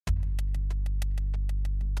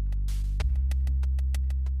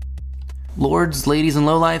Lords, ladies, and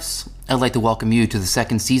lowlifes, I'd like to welcome you to the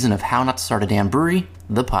second season of How Not to Start a Damn Brewery,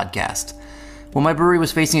 the podcast. When my brewery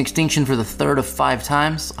was facing extinction for the third of 5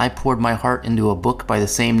 times, I poured my heart into a book by the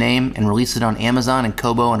same name and released it on Amazon and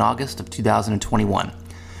Kobo in August of 2021.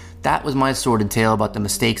 That was my sordid tale about the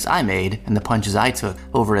mistakes I made and the punches I took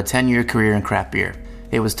over a 10-year career in craft beer.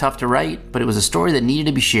 It was tough to write, but it was a story that needed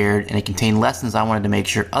to be shared, and it contained lessons I wanted to make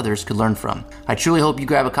sure others could learn from. I truly hope you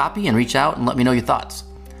grab a copy and reach out and let me know your thoughts.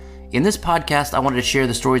 In this podcast, I wanted to share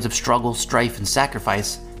the stories of struggle, strife, and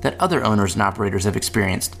sacrifice that other owners and operators have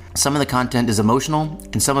experienced. Some of the content is emotional,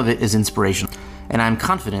 and some of it is inspirational. And I'm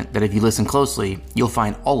confident that if you listen closely, you'll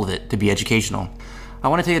find all of it to be educational. I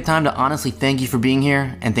want to take the time to honestly thank you for being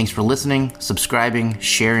here, and thanks for listening, subscribing,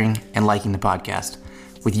 sharing, and liking the podcast.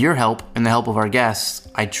 With your help and the help of our guests,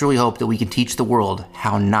 I truly hope that we can teach the world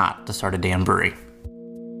how not to start a damn brewery.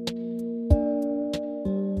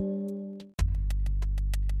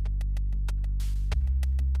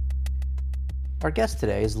 Our guest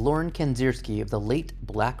today is Lauren Kenzierski of the late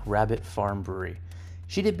Black Rabbit Farm Brewery.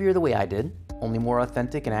 She did beer the way I did, only more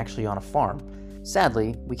authentic and actually on a farm.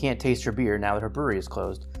 Sadly, we can't taste her beer now that her brewery is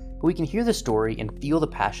closed, but we can hear the story and feel the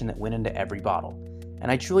passion that went into every bottle. And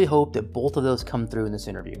I truly hope that both of those come through in this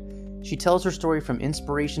interview. She tells her story from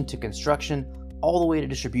inspiration to construction, all the way to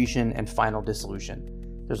distribution and final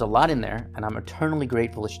dissolution. There's a lot in there, and I'm eternally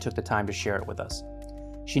grateful that she took the time to share it with us.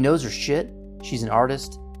 She knows her shit, she's an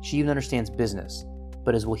artist, she even understands business,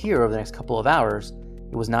 but as we'll hear over the next couple of hours,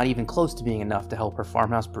 it was not even close to being enough to help her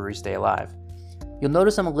farmhouse brewery stay alive. You'll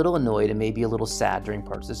notice I'm a little annoyed and maybe a little sad during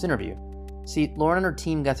parts of this interview. See, Lauren and her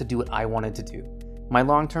team got to do what I wanted to do. My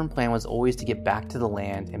long-term plan was always to get back to the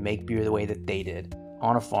land and make beer the way that they did,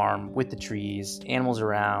 on a farm, with the trees, animals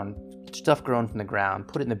around, stuff grown from the ground,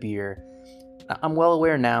 put it in the beer. I'm well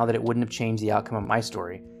aware now that it wouldn't have changed the outcome of my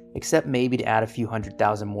story, except maybe to add a few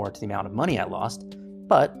 $100,000 more to the amount of money I lost.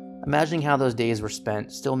 But imagining how those days were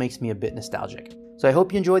spent still makes me a bit nostalgic. So I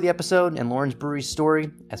hope you enjoy the episode and Lauren's brewery's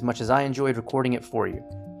story as much as I enjoyed recording it for you.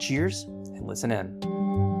 Cheers and listen in.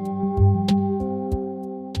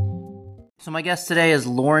 So my guest today is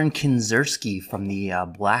Lauren Kenzierski from the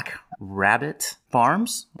Black Rabbit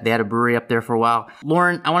Farms. They had a brewery up there for a while.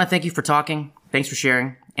 Lauren, I want to thank you for talking. Thanks for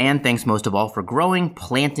sharing. And thanks most of all for growing,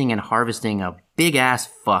 planting, and harvesting a big-ass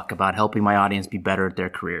fuck about helping my audience be better at their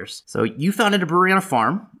careers. So you founded a brewery on a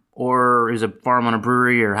farm, or it was a farm on a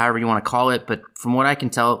brewery, or however you want to call it. But from what I can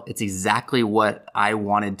tell, it's exactly what I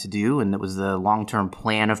wanted to do, and it was the long-term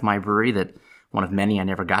plan of my brewery that one of many I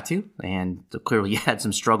never got to. And so clearly you had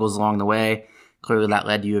some struggles along the way. Clearly that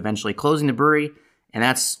led to you eventually closing the brewery. And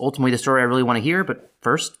that's ultimately the story I really want to hear. But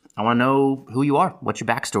first, I want to know who you are, what's your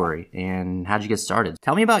backstory, and how'd you get started?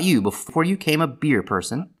 Tell me about you. Before you became a beer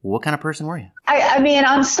person, what kind of person were you? I mean,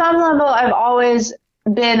 on some level, I've always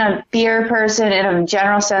been a beer person in a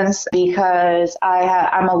general sense because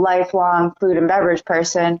I'm a lifelong food and beverage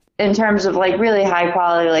person in terms of like really high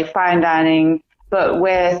quality, like fine dining, but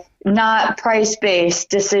with not price-based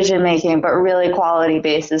decision-making, but really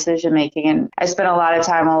quality-based decision-making. And I spent a lot of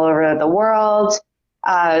time all over the world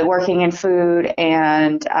working in food,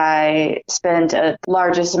 and I spent a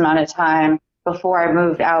largest amount of time before I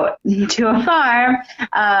moved out to a farm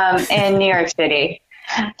in New York City.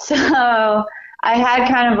 So I had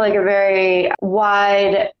kind of like a very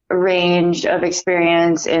wide range of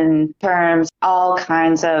experience in terms of all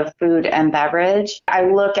kinds of food and beverage. I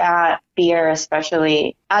look at beer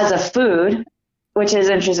especially as a food, which is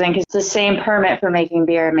interesting because it's the same permit for making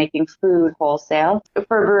beer and making food wholesale.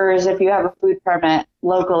 For brewers, if you have a food permit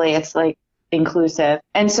locally, it's like inclusive.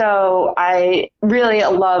 And so I really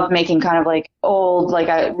love making kind of like old, like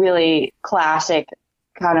a really classic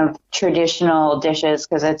kind of traditional dishes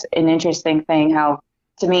because it's an interesting thing how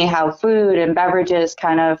food and beverages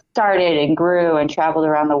kind of started and grew and traveled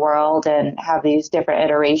around the world and have these different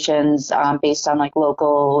iterations based on like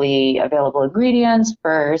locally available ingredients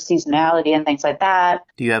for seasonality and things like that.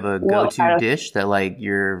 Do you have a go-to dish that like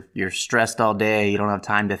you're stressed all day, you don't have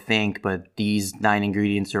time to think, but these 9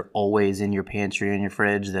 ingredients are always in your pantry or in your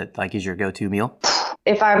fridge that like is your go-to meal?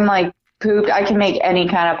 If I'm like pooped, I can make any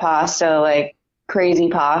kind of pasta, like crazy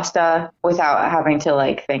pasta without having to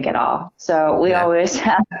like think at all. So we always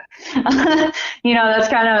have,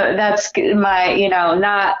 that's my,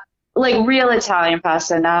 not like real Italian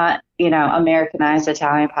pasta, not, Americanized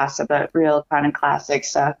Italian pasta, but real kind of classic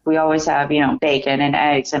stuff. We always have, bacon and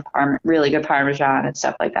eggs and really good Parmesan and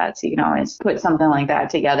stuff like that. So you can always put something like that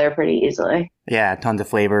together pretty easily. Yeah, tons of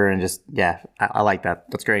flavor and just, I like that.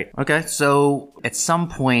 That's great. Okay, so at some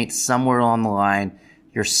point, somewhere along the line,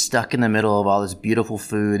 you're stuck in the middle of all this beautiful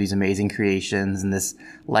food, these amazing creations, and this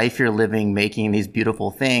life you're living, making these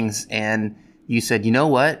beautiful things. And you said, you know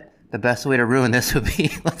what? The best way to ruin this would be,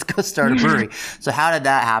 let's go start a brewery. So how did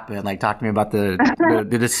that happen? Like, talk to me about the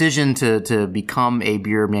decision to become a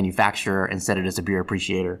beer manufacturer instead of just a beer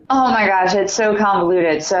appreciator. Oh my gosh, it's so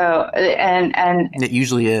convoluted. So, and it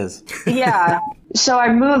usually is. Yeah. So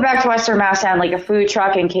I moved back to Western Mass and like a food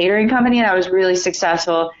truck and catering company that was really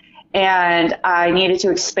successful. And I needed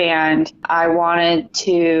to expand. I wanted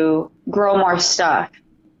to grow more stuff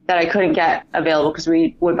that I couldn't get available because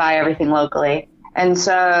we would buy everything locally. And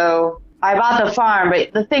so I bought the farm,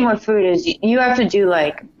 but the thing with food is you have to do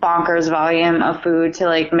like bonkers volume of food to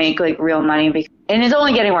like make like real money. And it's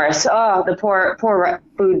only getting worse. Oh, the poor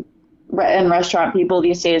food and restaurant people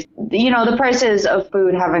these days. You know, the prices of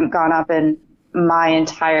food haven't gone up in my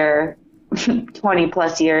entire 20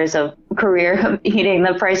 plus years of career of eating.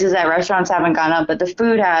 The prices at restaurants haven't gone up, but the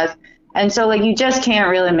food has. And so like you just can't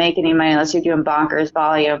really make any money unless you're doing bonkers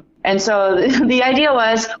volume. And so the idea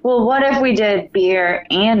was, well, what if we did beer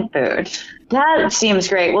and food? That seems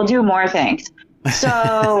great. We'll do more things.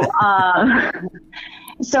 So,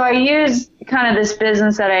 so I used kind of this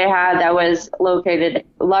business that I had that was located.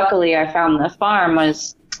 Luckily, I found the farm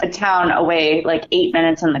was a town away, like 8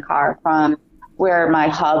 minutes in the car from where my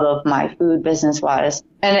hub of my food business was.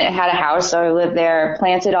 And it had a house, so I lived there,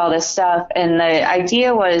 planted all this stuff. And the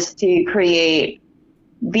idea was to create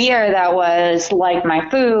beer that was like my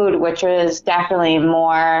food, which was definitely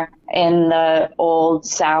more in the old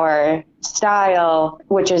sour style,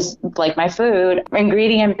 which is like my food,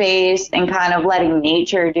 ingredient based and kind of letting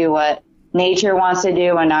nature do what nature wants to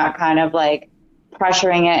do and not kind of like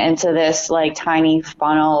pressuring it into this like tiny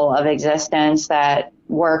funnel of existence that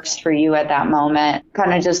works for you at that moment,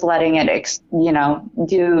 kind of just letting it,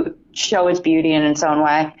 show its beauty in its own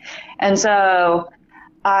way. And so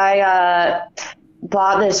I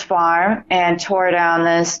bought this farm and tore down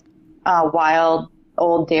this wild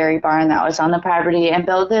old dairy barn that was on the property and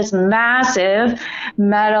built this massive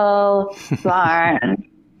metal barn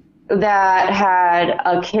that had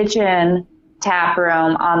a kitchen tap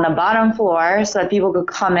room on the bottom floor so that people could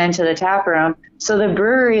come into the tap room. So the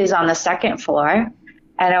brewery is on the second floor,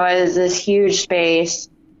 and it was this huge space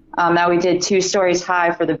that we did 2 stories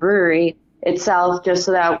high for the brewery itself, just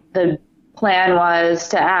so that the plan was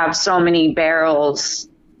to have so many barrels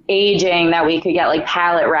aging that we could get like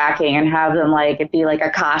pallet racking and have them like it'd be like a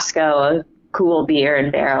Costco of cool beer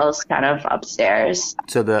and barrels kind of upstairs.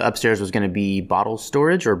 So the upstairs was going to be bottle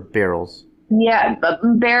storage or barrels? Yeah,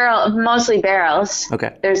 mostly barrels.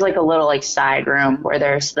 Okay. There's like a little like side room where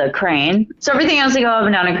there's the crane. So everything has to go up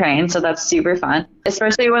and down a crane. So that's super fun,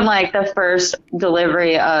 especially when like the first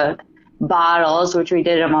delivery of bottles, which we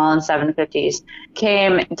did them all in 750s,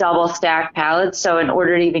 came double stacked pallets. So in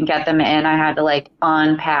order to even get them in, I had to like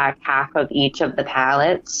unpack half of each of the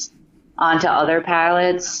pallets onto other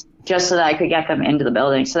pallets just so that I could get them into the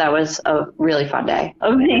building. So that was a really fun day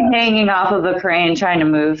of hanging off of a crane trying to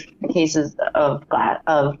move cases of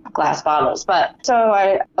glass bottles. But so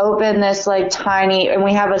I opened this like tiny, and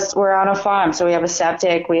we're on a farm, so we have a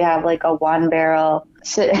septic, we have like a 1-barrel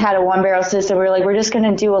system. We were like, we're just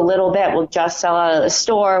going to do a little bit. We'll just sell out of the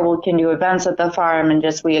store. We can do events at the farm, and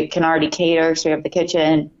we can already cater. So we have the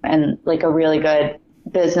kitchen and like a really good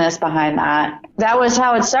business behind that. That was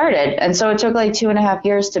how it started. And so it took like 2.5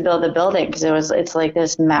 years to build the building because it's like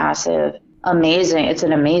this massive, it's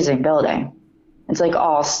an amazing building. It's like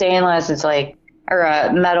all stainless. It's like,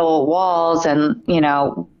 metal walls and,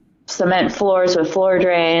 cement floors with floor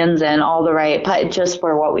drains and all the right, just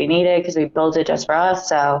for what we needed because we built it just for us.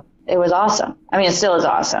 So it was awesome. I mean, it still is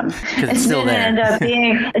awesome. It's still there. End up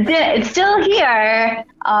it's still here.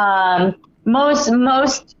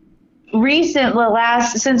 Most recent,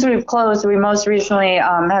 since we've closed, we most recently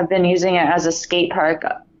have been using it as a skate park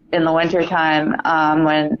in the wintertime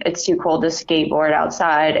when it's too cold to skateboard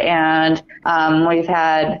outside. And we've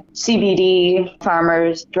had CBD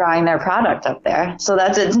farmers drying their product up there. So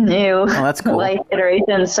that's its new that's cool. life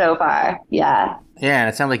iteration so far. Yeah. Yeah, and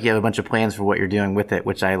it sounds like you have a bunch of plans for what you're doing with it,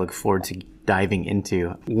 which I look forward to diving into.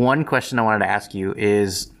 One question I wanted to ask you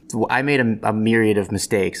is, I made a myriad of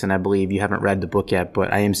mistakes, and I believe you haven't read the book yet,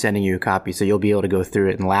 but I am sending you a copy, so you'll be able to go through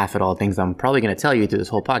it and laugh at all the things I'm probably going to tell you through this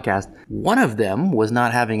whole podcast. One of them was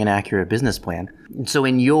not having an accurate business plan. So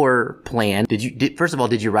in your plan, first of all,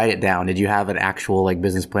 did you write it down? Did you have an actual like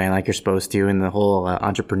business plan like you're supposed to in the whole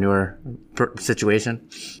entrepreneur situation?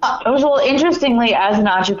 Well, interestingly, as an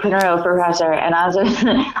entrepreneurial professor, and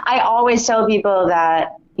I always tell people that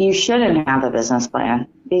you shouldn't have a business plan,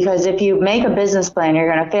 because if you make a business plan, you're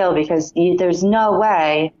going to fail because there's no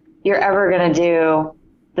way you're ever going to do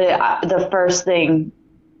the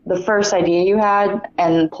first idea you had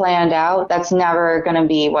and planned out, that's never going to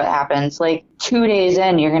be what happens. Like 2 days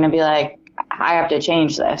in, you're going to be like, I have to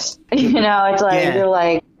change this. It's like, You're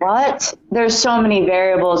like, what? There's so many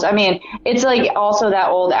variables. I mean, it's like also that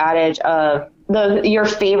old adage of your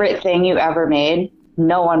favorite thing you ever made,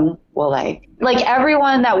 no one will like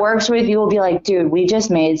everyone that works with you will be like, dude, we just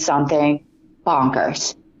made something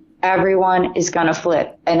bonkers. Everyone is going to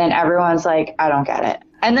flip. And then everyone's like, I don't get it.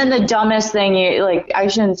 And then the dumbest thing I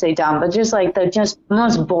shouldn't say dumb, but just like the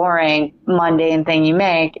most boring, mundane thing you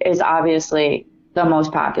make is obviously the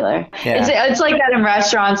most popular. Yeah. It's like that in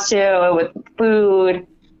restaurants too, with food,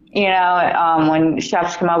 when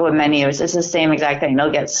chefs come up with menus, it's the same exact thing.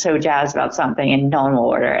 They'll get so jazzed about something and no one will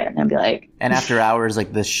order it. And they'll be like. And after hours,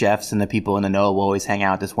 like the chefs and the people in the know will always hang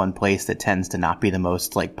out at this one place that tends to not be the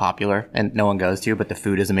most like popular and no one goes to, but the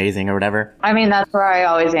food is amazing or whatever. I mean, that's where I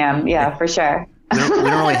always am. Yeah, for sure. We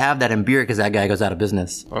don't really have that in beer because that guy goes out of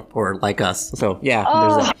business or like us. So, yeah.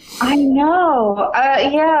 Oh, I know.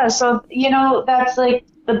 Yeah. So, that's like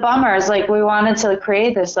the bummer is like we wanted to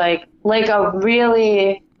create this like a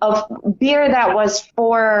beer that was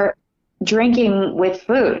for drinking with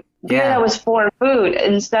food. Beer that was for food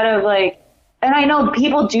instead of like, and I know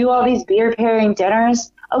people do all these beer pairing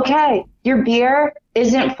dinners. Okay. Your beer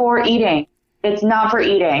isn't for eating. It's not for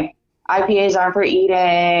eating. IPAs aren't for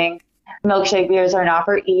eating. Milkshake beers are not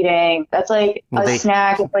for eating. That's like a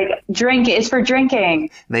snack. It's like it's for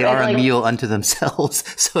drinking. They are a meal unto themselves.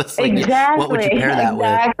 So it's like, what would you pair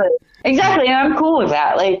that with? Exactly. And I'm cool with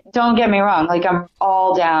that. Like, don't get me wrong. Like, I'm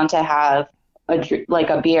all down to have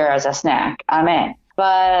a beer as a snack. I'm in.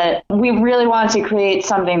 But we really want to create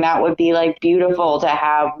something that would be like beautiful to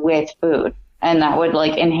have with food. And that would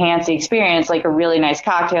like enhance the experience like a really nice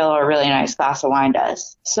cocktail or a really nice glass of wine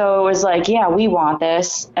does. So it was like, yeah, we want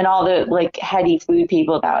this. And all the like heady food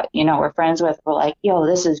people that, we're friends with were like, yo,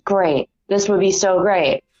 this is great. This would be so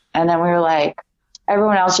great. And then we were like,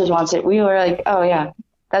 everyone else just wants it. We were like, oh yeah,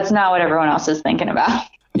 that's not what everyone else is thinking about.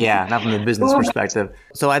 Yeah, not from the business perspective.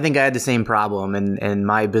 So I think I had the same problem and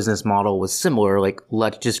my business model was similar. Like,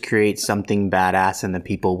 let's just create something badass and the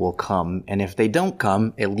people will come. And if they don't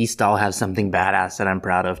come, at least I'll have something badass that I'm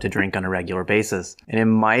proud of to drink on a regular basis. And in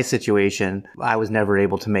my situation, I was never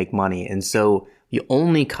able to make money. And so the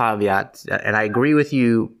only caveat, and I agree with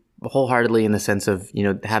you wholeheartedly in the sense of,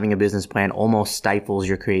 having a business plan almost stifles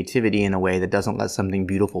your creativity in a way that doesn't let something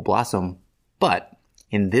beautiful blossom. But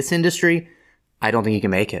in this industry, I don't think you can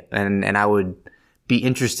make it. And I would be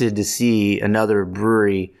interested to see another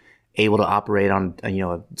brewery able to operate on,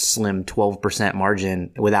 a slim 12% margin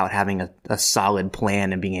without having a solid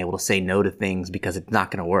plan and being able to say no to things because it's not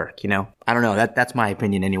going to work, I don't know. That's my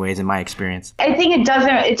opinion anyways, in my experience. I think it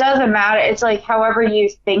doesn't matter. It's like however you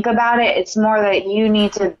think about it, it's more that you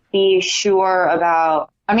need to be sure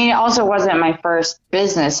about. I mean, it also wasn't my first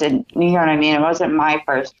business, and you know what I mean? It wasn't my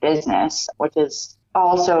first business, which is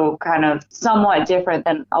also kind of somewhat different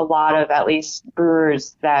than a lot of at least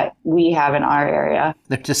brewers that we have in our area.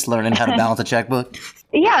 They're just learning how to balance a checkbook.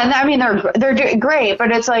 Yeah, and I mean they're great,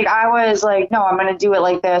 but it's like I was like, no, I'm going to do it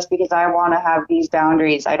like this because I want to have these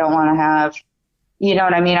boundaries. I don't want to have, you know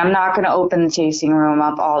what I mean? I'm not going to open the tasting room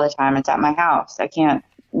up all the time. It's at my house. I can't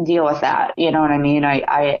deal with that. You know what I mean?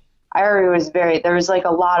 I already was there was like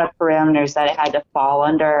a lot of parameters that it had to fall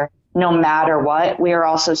under. No matter what, we were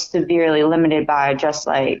also severely limited by just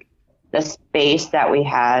like the space that we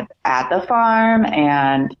had at the farm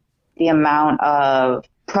and the amount of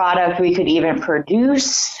product we could even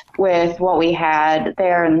produce with what we had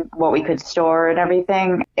there and what we could store and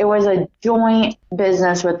everything. It was a joint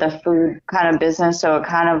business with the food kind of business. So it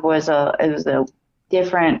kind of was a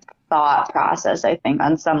different thought process, I think,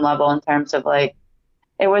 on some level in terms of like,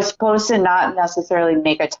 it was supposed to not necessarily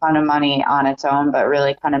make a ton of money on its own, but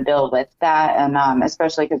really kind of build with that. And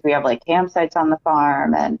especially because we have like campsites on the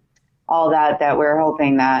farm and all that we're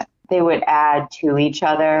hoping that they would add to each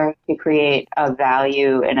other to create a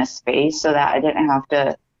value in a space so that I didn't have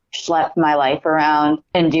to schlep my life around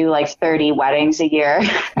and do like 30 weddings a year.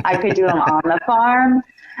 I could do them on the farm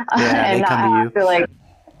and not have to like,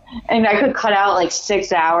 and I could cut out like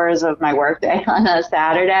 6 hours of my workday on a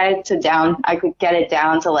Saturday I could get it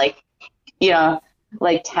down to like,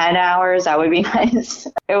 like 10 hours. That would be nice.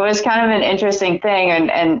 It was kind of an interesting thing.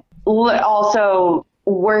 And also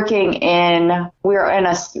we're in a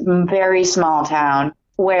very small town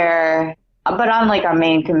but on like a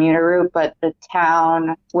main commuter route, but the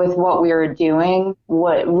town with what we were doing,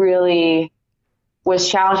 what really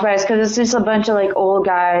was challenged by us because it's just a bunch of like old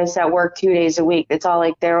guys that work 2 days a week. It's all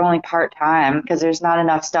like they're only part time because there's not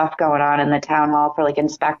enough stuff going on in the town hall for like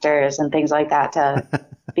inspectors and things like that to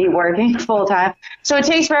be working full time. So it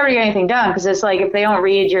takes forever to get anything done because it's like if they don't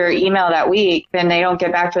read your email that week, then they don't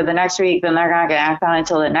get back to it the next week, then they're not going to act on it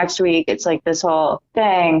until the next week. It's like this whole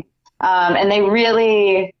thing. And they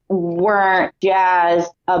really weren't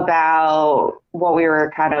jazzed about what we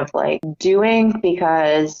were kind of like doing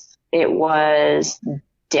because it was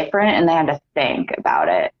different and they had to think about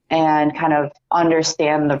it and kind of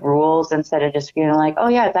understand the rules instead of just being like, oh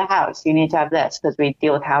yeah, it's a house. You need to have this because we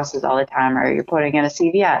deal with houses all the time, or you're putting in a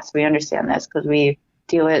CVS. We understand this because we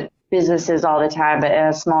deal with businesses all the time, but in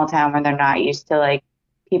a small town where they're not used to like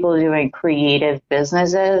people doing creative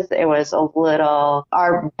businesses, it was a little,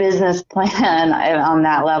 our business plan on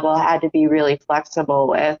that level had to be really flexible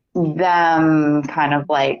with them kind of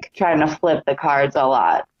like trying to flip the cards a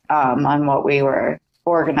lot. On what we were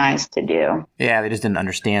organized to do. Yeah, they just didn't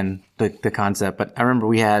understand the concept. But I remember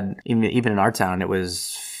we had, even in our town, it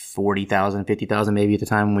was 40,000, 50,000 maybe at the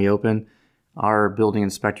time when we opened. Our building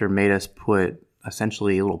inspector made us put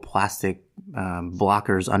essentially little plastic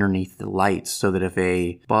blockers underneath the lights so that if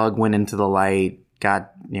a bug went into the light,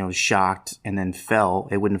 got, shocked and then fell,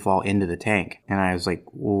 it wouldn't fall into the tank. And I was like,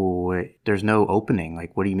 oh, there's no opening.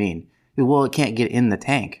 Like, what do you mean? Well, it can't get in the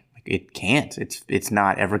tank. It can't. It's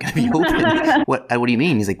not ever going to be open. What do you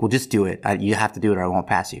mean? He's like, well, just do it. You have to do it or I won't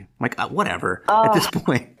pass you. I'm like, whatever at this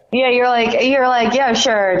point. Yeah, you're like, yeah,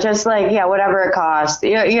 sure. Just like, yeah, whatever it costs.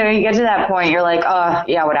 You get to that point, you're like, oh,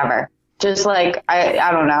 yeah, whatever. Just like,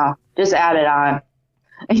 I don't know. Just add it on.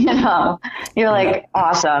 You're like,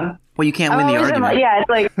 awesome. Well, you can't win the argument. It's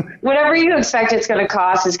like whatever you expect it's going to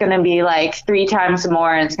cost is going to be like 3 times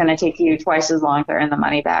more and it's going to take you twice as long to earn the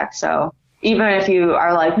money back. So even if you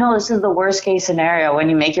are like, no, this is the worst case scenario, when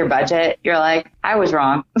you make your budget, you're like, I was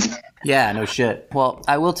wrong. Yeah, no shit. Well,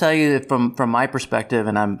 I will tell you that from my perspective,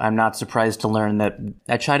 and I'm not surprised to learn that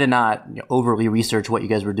I try to not overly research what you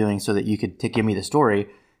guys were doing so that you could give me the story.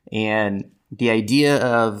 And the idea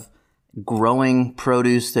of growing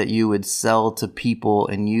produce that you would sell to people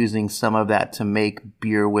and using some of that to make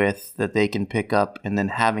beer with that they can pick up, and then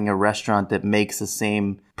having a restaurant that makes the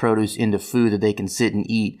same produce into food that they can sit and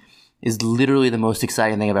eat is literally the most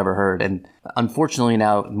exciting thing I've ever heard. And unfortunately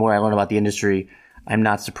now, the more I learn about the industry, I'm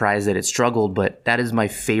not surprised that it struggled, but that is my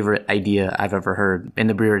favorite idea I've ever heard in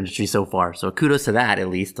the beer industry so far. So kudos to that, at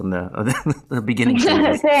least on the beginning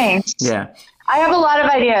stages. Thanks. Yeah. I have a lot of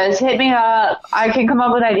ideas. Hit me up. I can come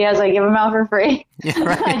up with ideas. I give them out for free. Yeah,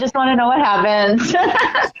 right. I just want to know what happens.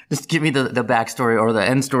 Just give me the backstory or the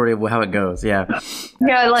end story of how it goes. Yeah.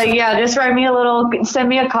 Yeah, just write me send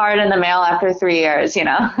me a card in the mail after 3 years,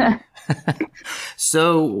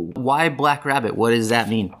 So why Black Rabbit? What does that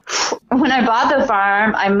mean? When I bought the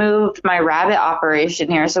farm, I moved my rabbit operation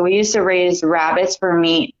here. So we used to raise rabbits for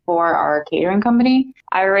meat for our catering company.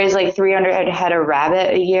 I raised like 300 head of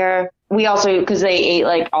rabbit a year. We also, because they ate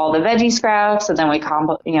like all the veggie scraps, and then we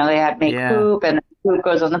they had make poop, and poop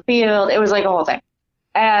goes on the field. It was like a whole thing.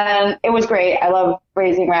 And it was great. I love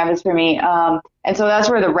raising rabbits for meat. And so that's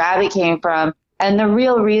where the rabbit came from. And the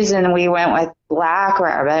real reason we went with Black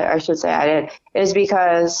Rabbit, I should say I did, is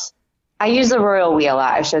because I use the royal we a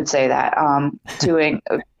lot. I should say that. I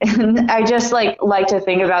just like to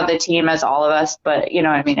think about the team as all of us, but you know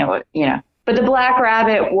what I mean? But the Black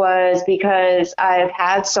Rabbit was because I've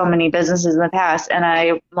had so many businesses in the past, and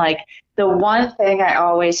I like the one thing I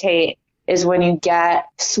always hate is when you get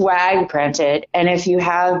swag printed, and if you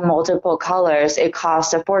have multiple colors, it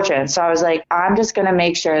costs a fortune. So I was like, I'm just going to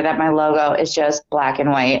make sure that my logo is just black and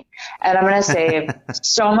white, and I'm going to save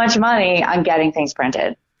so much money on getting things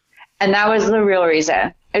printed. And that was the real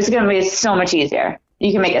reason. It's going to be so much easier.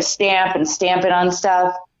 You can make a stamp and stamp it on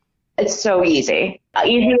stuff. It's so easy.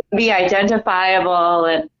 Easy to be identifiable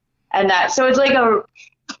and that. So it's like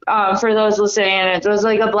for those listening, it was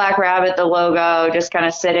like a Black Rabbit, the logo just kind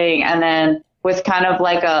of sitting, and then with kind of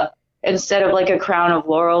like instead of like a crown of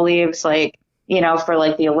laurel leaves, like, for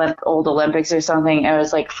like the old Olympics or something, it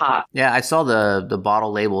was like hot. Yeah, I saw the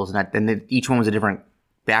bottle labels, and each one was a different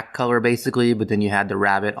back color basically, but then you had the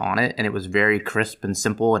rabbit on it, and it was very crisp and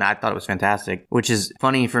simple, and I thought it was fantastic, which is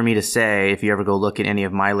funny for me to say. If you ever go look at any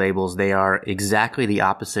of my labels, they are exactly the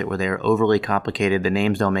opposite, where they're overly complicated, the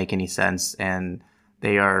names don't make any sense, and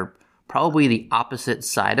they are probably the opposite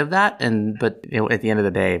side of that. But at the end of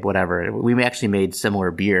the day, whatever, we actually made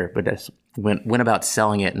similar beer, but went about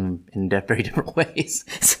selling it in very different ways.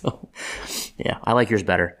 So yeah, I like yours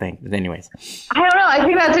better. Anyways, I don't know, I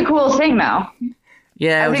think that's a cool thing though.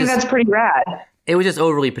 Yeah, I think that's pretty rad. It was just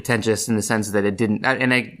overly pretentious in the sense that it didn't,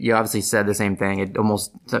 and you obviously said the same thing. It didn't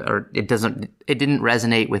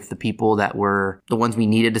resonate with the people that were the ones we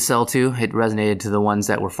needed to sell to. It resonated to the ones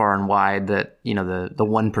that were far and wide, that, the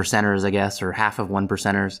one percenters, I guess, or half of one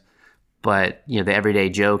percenters. But, the everyday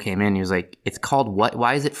Joe came in, he was like, it's called what?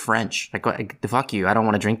 Why is it French? Like, fuck you. I don't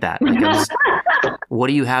want to drink that. What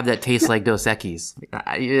do you have that tastes like Dos Equis?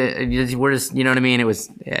 We're just, you know what I mean? It was,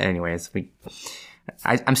 anyways,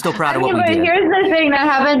 I'm still proud of what we did. But here's the thing that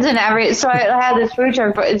happens in so I had this food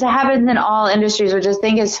truck, but it happens in all industries, which I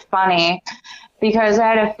think is funny, because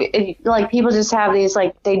people just have these,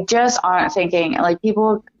 they just aren't thinking.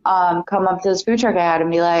 People come up to this food truck I had and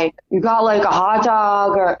be like, you got a hot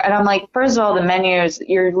dog, and I'm like, first of all, the menus,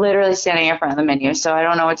 you're literally standing in front of the menu, so I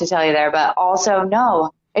don't know what to tell you there, but also,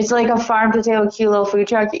 no. It's like a farm to table cute little food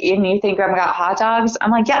truck, and you think I've got hot dogs?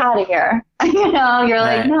 I'm like, get out of here. You're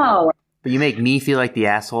right. Like, no. But you make me feel like the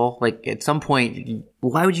asshole. At some point,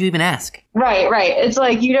 why would you even ask? Right. It's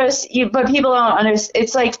like but people don't understand.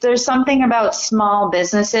 It's like there's something about small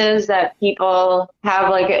businesses that people have,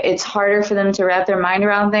 it's harder for them to wrap their mind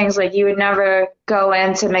around things. You would never go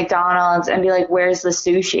into McDonald's and be like, where's the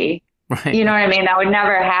sushi? Right. You know what I mean? That would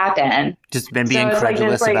never happen. Just been being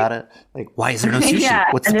incredulous about it. Why is there no sushi?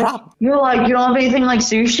 Yeah, what's the problem? You're like, you don't have anything like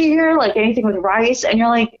sushi here? Anything with rice? And you're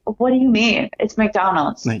like, what do you mean? It's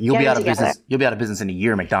McDonald's. You'll be out of business. You'll be out of business in a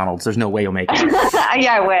year, McDonald's. There's no way you'll make it.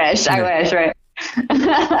 Yeah, I wish, right.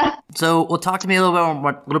 So, well, talk to me a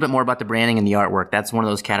little bit more about the branding and the artwork. That's one of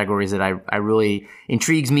those categories that I really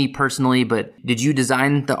intrigues me personally. But did you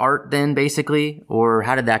design the art then, basically, or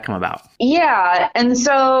how did that come about? Yeah, and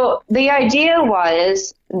so the idea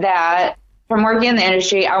was that from working in the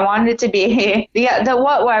industry, I wanted it to be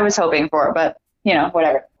what I was hoping for, but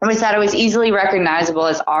whatever. And we thought it was easily recognizable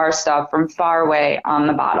as our stuff from far away on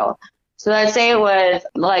the bottle. So let's say it was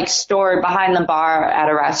stored behind the bar at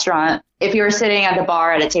a restaurant. If you were sitting at the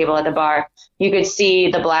bar, at a table at the bar, you could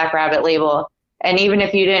see the Black Rabbit label. And even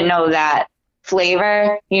if you didn't know that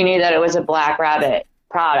flavor, you knew that it was a Black Rabbit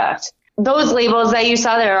product. Those labels that you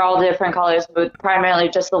saw there are all different colors, but primarily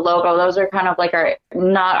just the logo. Those are kind of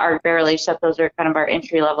not our barrel aged stuff. Those are kind of our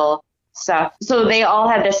entry level stuff. So they all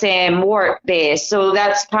had the same wort base. So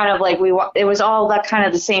that's kind of it was all that kind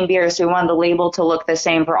of the same beer. So we wanted the label to look the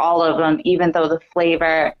same for all of them, even though the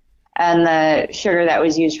flavor and the sugar that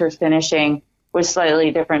was used for finishing was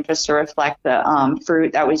slightly different, just to reflect the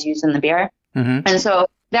fruit that was used in the beer. Mm-hmm. And so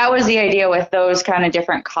that was the idea with those kind of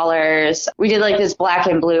different colors. We did this black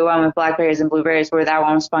and blue one with blackberries and blueberries, where that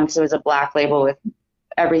one was fun because it was a black label with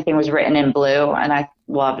everything was written in blue. And I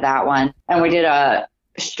loved that one. And we did a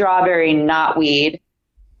strawberry knotweed.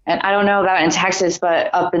 And I don't know about in Texas, but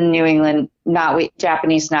up in New England, knotweed,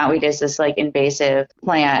 Japanese knotweed is this invasive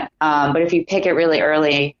plant. But if you pick it really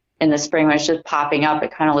early in the spring when it's just popping up,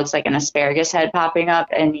 it kind of looks like an asparagus head popping up,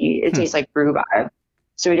 and it tastes like rhubarb.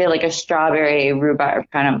 So we did a strawberry rhubarb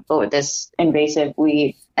kind of, but with this invasive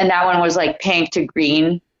weed. And that one was pink to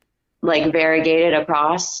green, variegated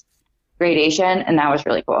across gradation. And that was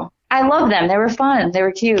really cool. I love them. They were fun. They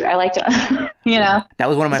were cute. I liked them, That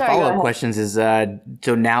was one of my follow-up questions is,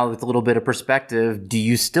 so now with a little bit of perspective, do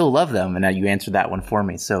you still love them? And now you answered that one for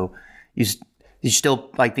me. So you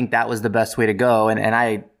still think that was the best way to go. And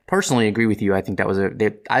I personally agree with you. I think that was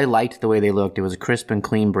I liked the way they looked. It was a crisp and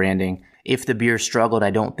clean branding. If the beer struggled,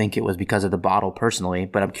 I don't think it was because of the bottle personally,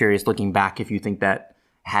 but I'm curious looking back if you think that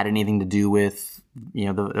had anything to do with,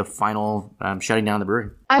 the final shutting down the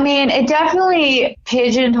brewery. I mean, it definitely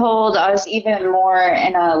pigeonholed us even more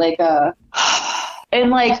in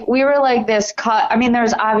we were this cut. I mean,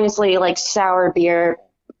 there's obviously sour beer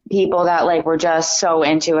people that were just so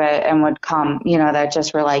into it and would come, that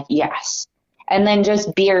just were yes. And then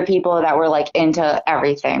just beer people that were into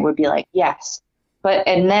everything would be yes.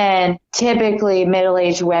 And then typically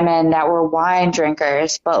middle-aged women that were wine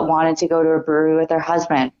drinkers but wanted to go to a brewery with their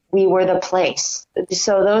husband. We were the place.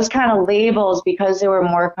 So those kind of labels, because they were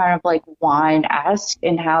more kind of wine-esque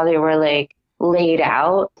in how they were laid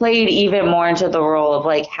out, played even more into the role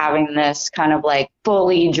of having this kind of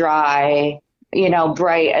fully dry,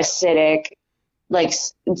 bright, acidic,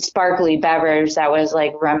 sparkly beverage that was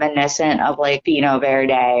reminiscent of Pinot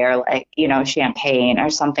Verde or champagne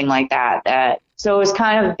or something like that. So it was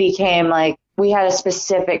kind of became we had a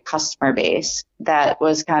specific customer base that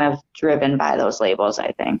was kind of driven by those labels,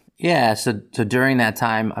 I think. Yeah. So during that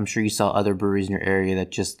time, I'm sure you saw other breweries in your area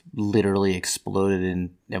that just literally exploded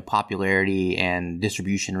in popularity and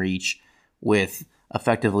distribution reach with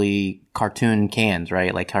effectively cartoon cans,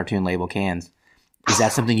 right? Cartoon label cans. Is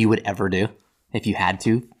that something you would ever do if you had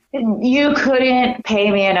to? You couldn't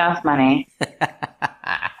pay me enough money.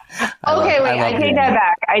 Okay, wait, I take that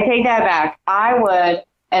back. I take that back. I would,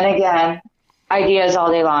 and again, ideas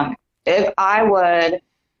all day long. If I would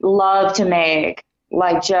love to make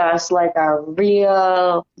like just like a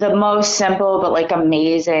real, the most simple but like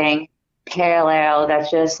amazing pale ale that's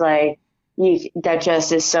just like that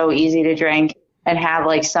just is so easy to drink and have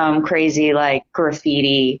like some crazy like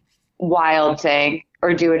graffiti wild thing,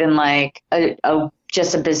 or do it in like a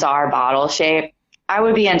just a bizarre bottle shape. I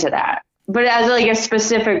would be into that. But as like a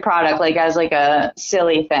specific product, like as like a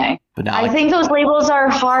silly thing. But I think those labels are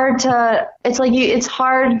hard to, it's like it's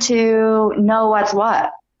hard to know what's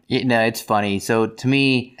what. No, it's funny. So to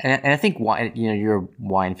me, and I think wine, you're a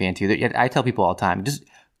wine fan too. I tell people all the time, just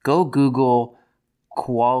go Google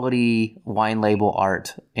quality wine label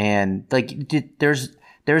art, and like there's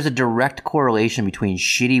a direct correlation between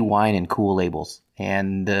shitty wine and cool labels.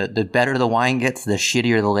 And the better the wine gets, the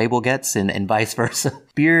shittier the label gets, and vice versa.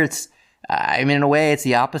 Beer, I mean, in a way, it's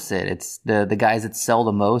the opposite. It's the guys that sell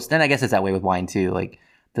the most, and I guess it's that way with wine too. Like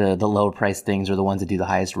the lower price things are the ones that do the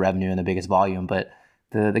highest revenue and the biggest volume. But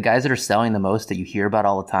the guys that are selling the most that you hear about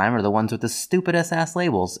all the time are the ones with the stupidest ass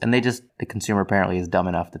labels, and the consumer apparently is dumb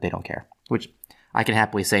enough that they don't care. Which I can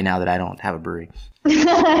happily say now that I don't have a brewery.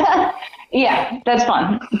 Yeah, that's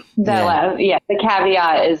fun. The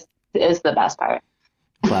caveat is the best part.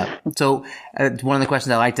 But so one of the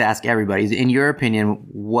questions I like to ask everybody is, in your opinion,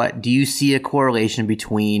 what do you see a correlation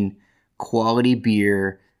between quality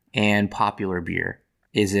beer and popular beer?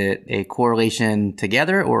 Is it a correlation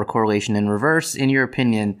together or a correlation in reverse? In your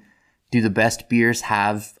opinion, do the best beers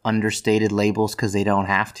have understated labels because they don't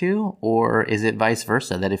have to? Or is it vice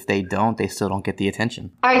versa, that if they don't, they still don't get the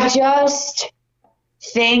attention? I just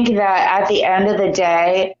think that at the end of the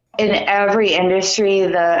day, in every industry,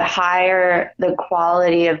 the higher the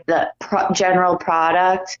quality of the general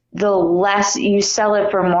product, the less you sell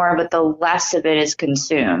it for more, but the less of it is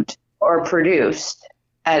consumed or produced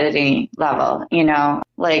at any level.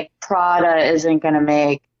 Like Prada isn't going to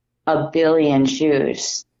make a billion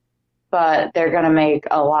shoes, but they're going to make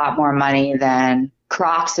a lot more money than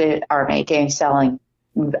Crocs are making selling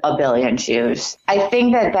a billion shoes. I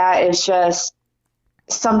think that is just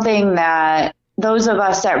something that those of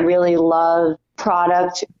us that really love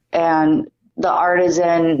product and the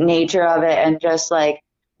artisan nature of it, and just like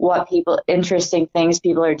interesting things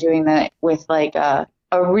people are doing that with like a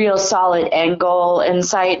real solid end goal in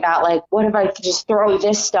sight, not like, what if I just throw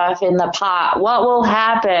this stuff in the pot? What will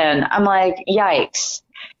happen? I'm like, yikes,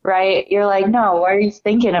 right? You're like, no, what are you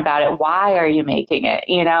thinking about it? Why are you making it?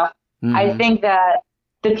 Mm-hmm. I think that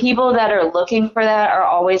the people that are looking for that are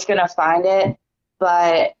always going to find it,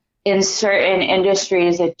 but in certain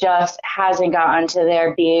industries, it just hasn't gotten to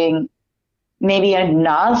there being maybe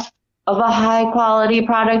enough of a high quality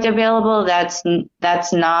product available. That's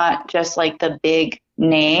not just like the big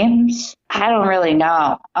names. I don't really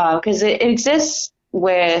know, because it exists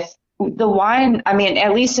with the wine. I mean,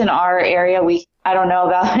 at least in our area, I don't know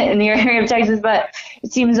about in the area of Texas, but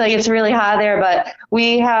it seems like it's really hot there. But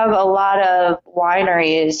we have a lot of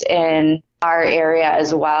wineries in our area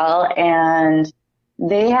as well, and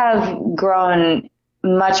they have grown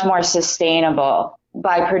much more sustainable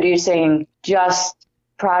by producing just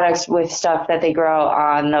products with stuff that they grow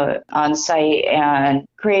on site, and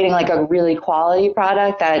creating like a really quality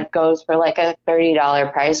product that goes for like a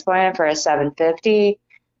 $30 price point for a $7.50.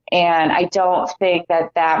 And I don't think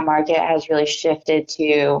that market has really shifted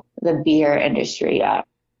to the beer industry yet.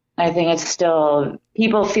 I think it's still,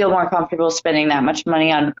 people feel more comfortable spending that much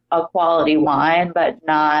money on a quality wine, but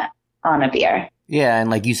not on a beer. Yeah, and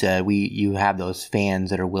like you said, you have those fans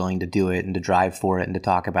that are willing to do it and to drive for it and to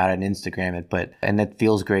talk about it and Instagram it, and that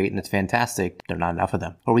feels great and it's fantastic. There are not enough of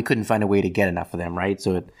them, or we couldn't find a way to get enough of them, right?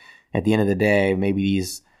 So at the end of the day, maybe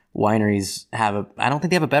these wineries I don't think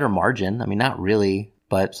they have a better margin. I mean, not really,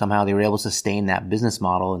 but somehow they were able to sustain that business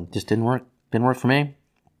model, and just didn't work. Didn't work for me.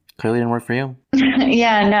 Clearly didn't work for you.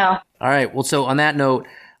 Yeah, no. All right. Well, so on that note,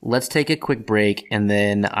 let's take a quick break, and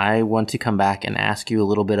then I want to come back and ask you a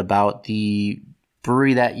little bit about the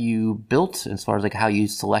brewery that you built, as far as like how you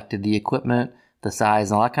selected the equipment, the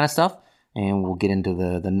size, and all that kind of stuff. And we'll get into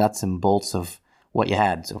the nuts and bolts of what you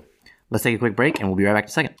had. So let's take a quick break, and we'll be right back in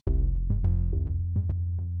a second.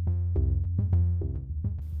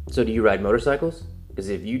 So do you ride motorcycles? Because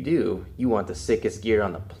if you do, you want the sickest gear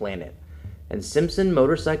on the planet. And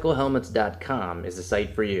SimpsonMotorcycleHelmets.com is the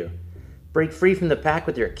site for you. Break free from the pack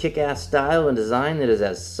with your kick-ass style and design that is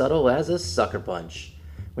as subtle as a sucker punch.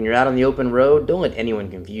 When you're out on the open road, don't let anyone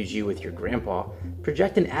confuse you with your grandpa.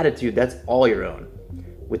 Project an attitude that's all your own.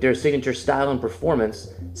 With their signature style and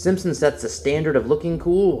performance, Simpson sets the standard of looking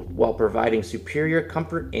cool while providing superior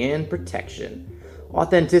comfort and protection.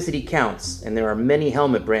 Authenticity counts, and there are many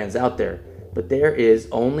helmet brands out there, but there is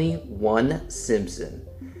only one Simpson.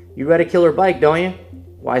 You ride a killer bike, don't you?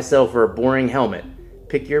 Why settle for a boring helmet?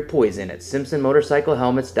 Pick your poison at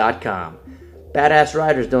SimpsonMotorcycleHelmets.com. Badass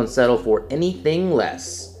riders don't settle for anything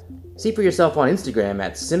less. See for yourself on Instagram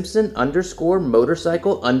at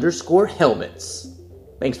Simpson_motorcycle_helmets.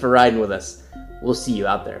 Thanks for riding with us. We'll see you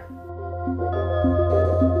out there.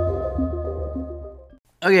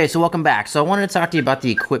 Okay, so welcome back. So I wanted to talk to you about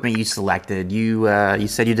the equipment you selected. You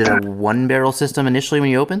said you did a one-barrel system initially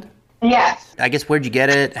when you opened? Yes. I guess where'd you get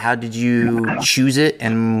it? How did you choose it?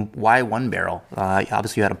 And why one barrel?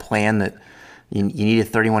 Obviously, you had a plan that you needed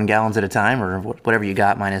 31 gallons at a time or whatever you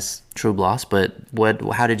got minus True Gloss. But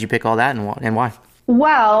how did you pick all that and why?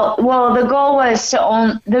 Well, the goal was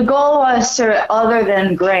to, other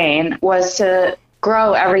than grain, was to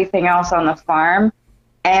grow everything else on the farm.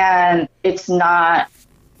 And it's not,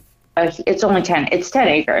 it's only 10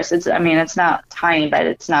 acres. It's not tiny, but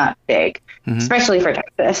it's not big, especially for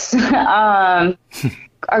Texas. Our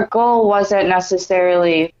goal wasn't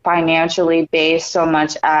necessarily financially based so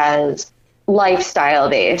much as lifestyle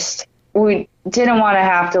based. We didn't want to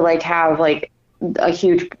have to have a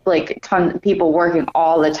huge ton of people working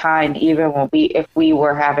all the time, even if we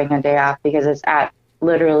were having a day off, because it's at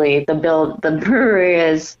literally the brewery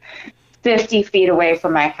is 50 feet away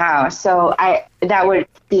from my house. So that would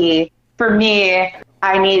be, for me,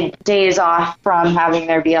 I need days off from having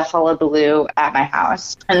there be a hullabaloo at my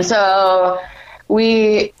house. And so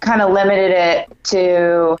we kind of limited it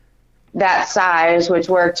to that size, which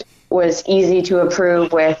was easy to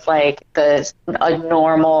approve with a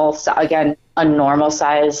normal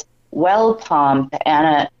size well pump and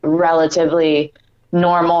a relatively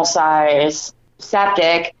normal size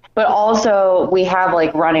septic. But also we have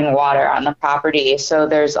running water on the property. So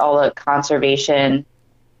there's all the conservation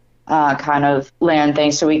kind of land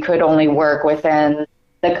things. So we could only work within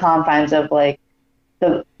the confines of the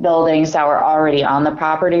buildings that were already on the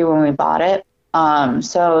property when we bought it.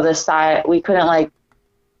 So the size, we couldn't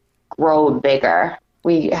grow bigger.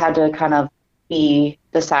 We had to kind of be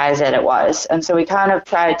the size that it was. And so we kind of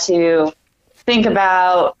tried to think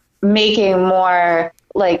about making more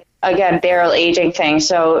again, barrel aging thing.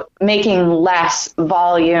 So making less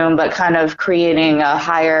volume, but kind of creating a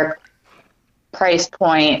higher price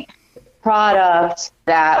point product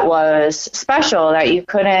that was special that you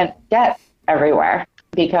couldn't get everywhere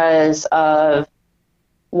because of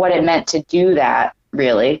what it meant to do that,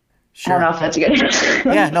 really. Sure. I don't know if that's good.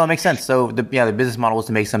 Yeah, no, it makes sense. So the business model was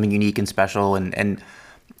to make something unique and special. And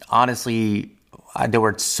honestly, there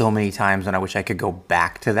were so many times when I wish I could go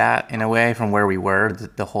back to that in a way from where we were.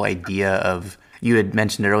 The whole idea of, you had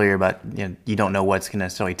mentioned earlier about, you don't know what's going to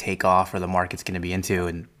necessarily take off or the market's going to be into.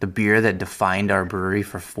 And the beer that defined our brewery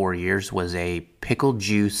for 4 years was a pickle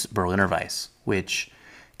juice Berliner Weiss, which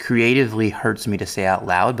creatively hurts me to say out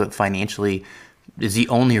loud, but financially is the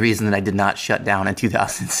only reason that I did not shut down in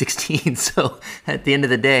 2016. So at the end of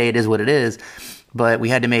the day, it is what it is. But we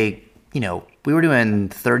had to make, we were doing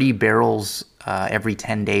 30 barrels every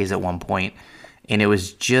 10 days at one point, and it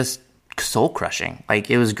was just soul crushing.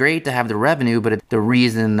 It was great to have the revenue, but the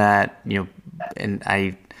reason that, and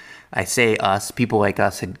I say us, people like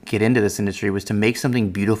us had get into this industry was to make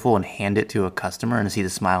something beautiful and hand it to a customer and to see the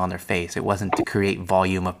smile on their face. It wasn't to create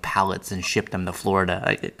volume of pallets and ship them to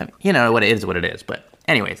Florida. What it is. But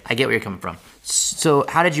anyways, I get where you're coming from. So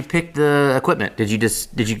how did you pick the equipment? Did you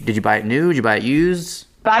buy it new? Did you buy it used?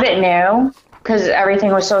 Bought it new because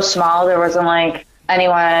everything was so small. There wasn't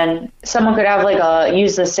someone could have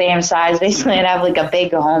use the same size basically and have a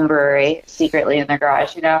big home brewery secretly in their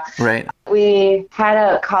garage, Right. We had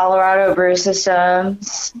a Colorado Brew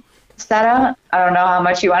Systems setup. I don't know how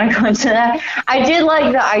much you want to go into that. I did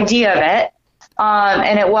like the idea of it.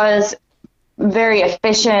 And it was very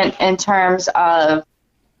efficient in terms of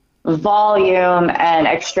volume and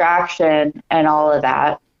extraction and all of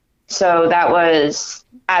that. So that was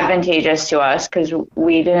advantageous to us because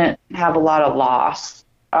we didn't have a lot of loss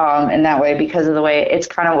in that way because of the way it's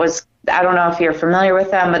kind of was. I don't know if you're familiar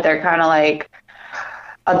with them, but they're kind of like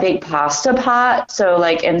a big pasta pot. So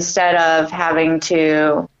instead of having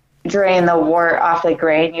to drain the wort off the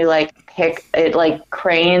grain, you pick it,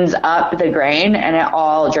 cranes up the grain and it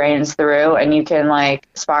all drains through, and you can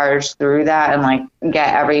sparge through that and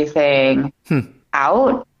get everything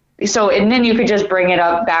out. So, and then you could just bring it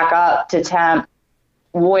back up to temp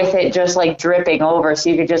with it just dripping over. So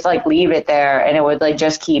you could just leave it there and it would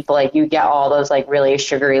just keep you get all those really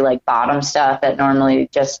sugary bottom stuff that normally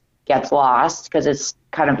just gets lost because it's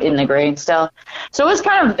kind of in the grain still. So it was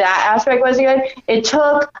kind of, that aspect was good. It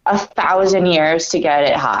took 1,000 years to get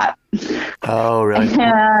it hot. Oh, really?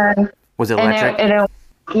 And, was it electric?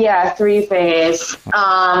 Yeah, 3-phase,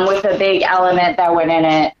 with a big element that went in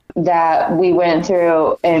it that we went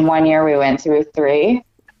through. In 1 year, we went through 3.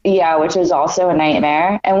 Yeah, which was also a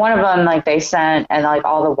nightmare. And one of them, like, they sent, and like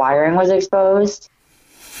all the wiring was exposed.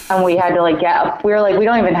 And we had to like get up. We were like, we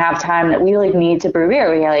don't even have time, that we like need to brew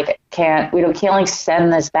beer. We like can't like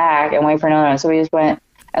send this back and wait for another one. So we just went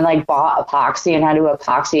and like bought epoxy and had to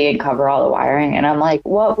epoxy and cover all the wiring. And I'm like,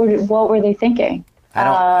 what were they thinking?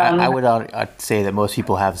 I would say that most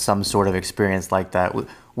people have some sort of experience like that.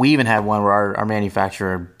 We even had one where our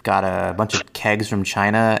manufacturer got a bunch of kegs from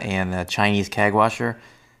China and a Chinese keg washer,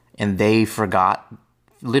 and they forgot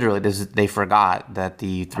that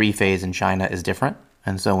the 3-phase in China is different.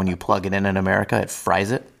 And so when you plug it in America, it fries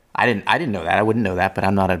it. I didn't know that. I wouldn't know that, but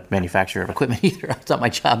I'm not a manufacturer of equipment either. It's not my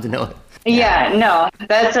job to know it. Yeah, no,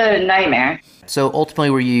 that's a nightmare. So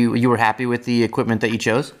ultimately, you were happy with the equipment that you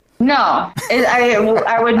chose? No,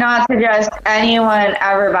 I would not suggest anyone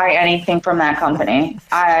ever buy anything from that company.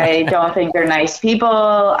 I don't think they're nice people.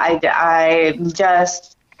 I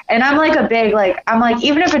just... And I'm like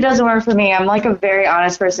even if it doesn't work for me, I'm like a very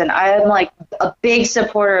honest person. I am like a big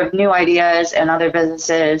supporter of new ideas and other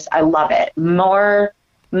businesses. I love it. More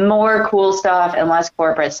cool stuff and less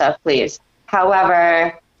corporate stuff, please.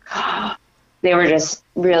 However, they were just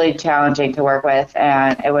really challenging to work with,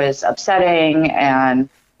 and it was upsetting. And,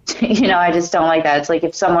 I just don't like that. It's like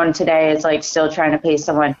if someone today is like still trying to pay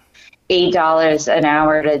someone $8 an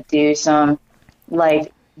hour to do some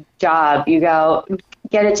like job, you go,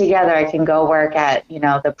 get it together. I can go work at,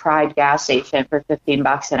 the Pride gas station for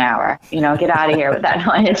 $15 an hour. Get out of here with that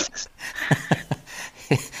noise.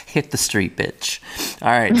 Hit the street, bitch. All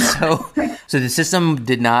right. So the system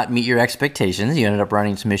did not meet your expectations. You ended up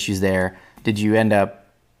running some issues there. Did you end up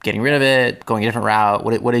getting rid of it, going a different route?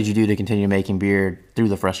 What did you do to continue making beer through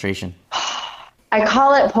the frustration? I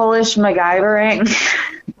call it Polish MacGyvering.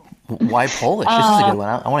 Why Polish? This is a good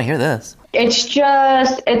one. I want to hear this.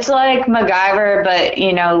 It's like MacGyver,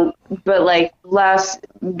 but like less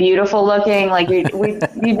beautiful looking. Like you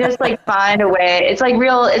just like find a way. It's like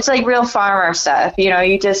real farmer stuff.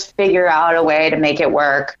 You just figure out a way to make it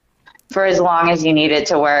work for as long as you need it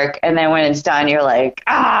to work. And then when it's done, you're like,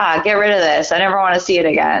 get rid of this. I never want to see it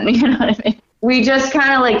again. You know what I mean? We just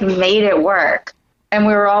kind of like made it work. And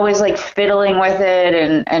we were always like fiddling with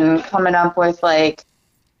it and coming up with like,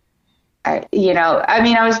 I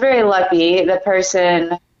was very lucky. The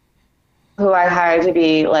person who I hired to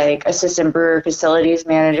be like assistant brewer facilities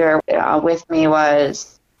manager with me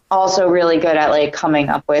was also really good at like coming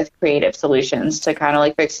up with creative solutions to kind of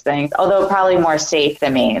like fix things, although probably more safe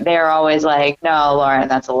than me. They're always like, no, Lauren,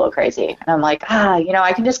 that's a little crazy. And I'm like,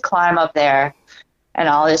 I can just climb up there and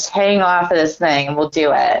I'll just hang off of this thing and we'll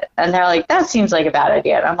do it. And they're like, that seems like a bad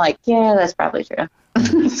idea. And I'm like, yeah, that's probably true.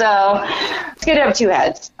 So it's good to have two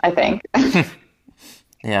heads, I think.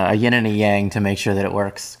 Yeah, a yin and a yang to make sure that it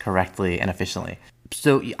works correctly and efficiently.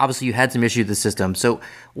 So obviously you had some issues with the system. So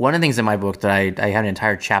one of the things in my book that I had an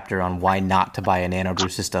entire chapter on why not to buy a nanobrew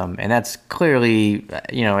system. And that's clearly,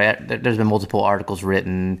 there's been multiple articles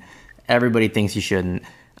written. Everybody thinks you shouldn't.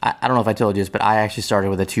 I don't know if I told you this, but I actually started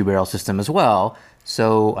with a 2-barrel system as well.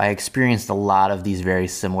 So I experienced a lot of these very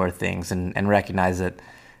similar things and recognized that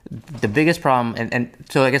the biggest problem, and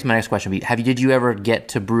so I guess my next question would be, did you ever get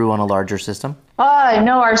to brew on a larger system?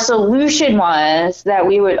 No, our solution was that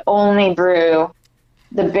we would only brew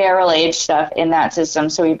the barrel aged stuff in that system.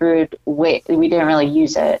 So we didn't really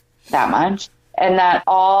use it that much. And that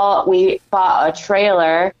we bought a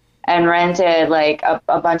trailer and rented like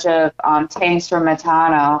a bunch of tanks from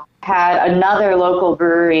Metano, had another local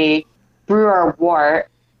brewery brew our wort,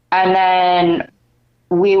 and then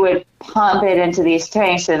we would pump it into these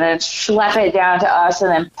tanks and then schlep it down to us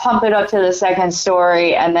and then pump it up to the second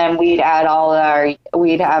story. And then we'd have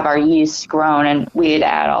our yeast grown and we'd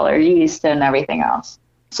add all our yeast and everything else.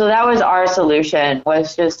 So that was our solution,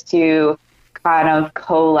 was just to kind of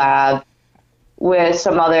collab with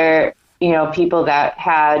some other, people that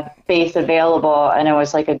had space available, and it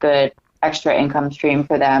was like a good extra income stream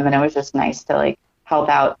for them. And it was just nice to like help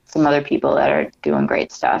out some other people that are doing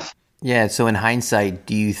great stuff. Yeah. So in hindsight,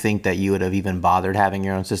 do you think that you would have even bothered having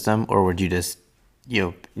your own system, or would you just,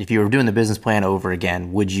 if you were doing the business plan over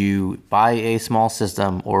again, would you buy a small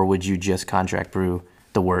system or would you just contract brew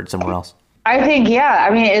the wort somewhere else? I think, yeah.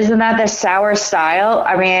 I mean, isn't that the sour style?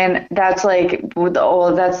 I mean, that's like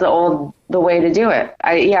the way to do it.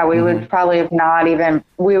 We would probably have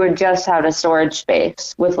we would just have a storage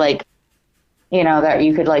space with like, that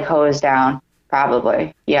you could like hose down.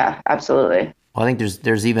 probably. Yeah, absolutely. Well, I think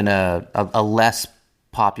there's even a less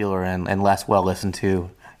popular and less well listened to,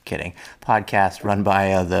 kidding, podcast run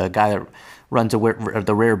by the guy that runs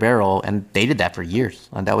the Rare Barrel, and they did that for years.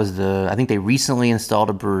 And that was I think they recently installed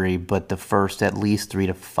a brewery, but the first at least 3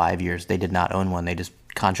 to 5 years they did not own one. They just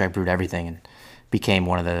contract brewed everything and became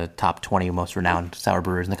one of the top 20 most renowned sour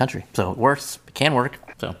brewers in the country. So it works, it can work.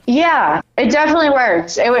 So yeah, it definitely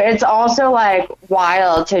works. It's also like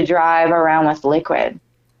wild to drive around with liquid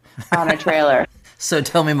on a trailer. So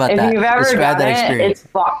tell me about if that. If you've ever Describe done that experience.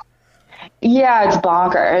 It's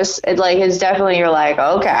bonkers. It's definitely, you're like,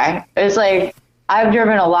 okay. It's like, I've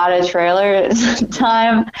driven a lot of trailers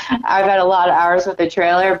time. I've had a lot of hours with the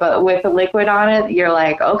trailer, but with the liquid on it, you're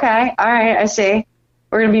like, okay, all right, I see.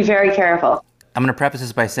 We're going to be very careful. I'm going to preface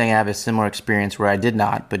this by saying I have a similar experience where I did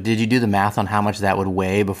not, but did you do the math on how much that would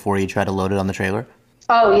weigh before you tried to load it on the trailer?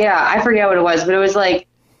 Oh, yeah. I forget what it was, but it was like,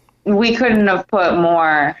 we couldn't have put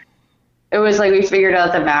more. It was like we figured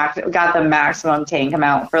out got the maximum tank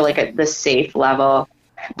amount for like the safe level.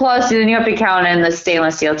 Plus, then you have to count in the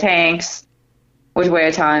stainless steel tanks, which weigh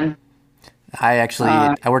a ton. I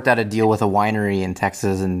worked out a deal with a winery in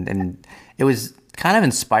Texas, and it was kind of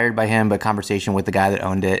inspired by him, but conversation with the guy that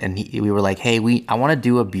owned it, and we were like, hey, I want to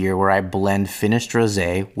do a beer where I blend finished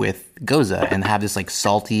rosé with Goza and have this like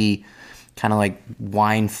salty, kind of like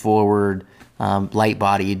wine forward, light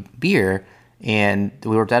bodied beer. And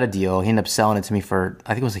we worked out a deal. He ended up selling it to me for, I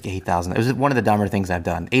think it was like $8,000. It was one of the dumber things I've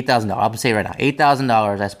done. $8,000. I'll say it right now,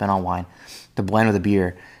 $8,000 I spent on wine to blend with a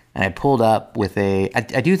beer. And I pulled up with I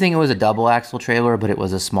do think it was a double axle trailer, but it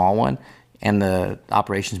was a small one. And the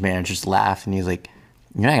operations manager just laughed, and he was like,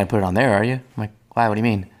 you're not going to put it on there, are you? I'm like, why? What do you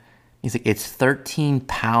mean? He's like, it's 13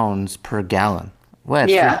 pounds per gallon. What?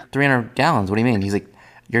 Yeah. 300 gallons. What do you mean? He's like,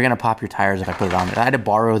 you're going to pop your tires if I put it on there. I had to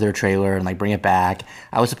borrow their trailer and like bring it back.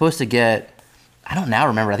 I was supposed to get, I don't now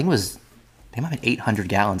remember, I think it was, they might have been 800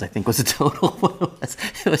 gallons, I think was the total.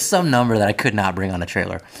 It was some number that I could not bring on a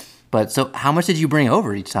trailer. But so how much did you bring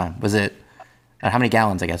over each time? Was it, how many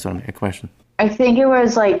gallons, I guess, was a question. I think it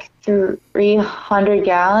was like 300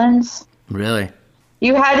 gallons. Really?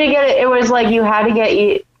 You had to get it. It was like you had to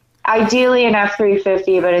get ideally an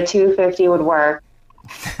F350, but a 250 would work.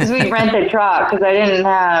 Because we'd rent the truck because I didn't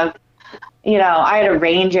have, I had a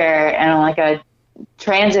Ranger and like a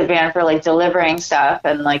transit van for like delivering stuff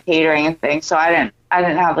and like catering and things. So I didn't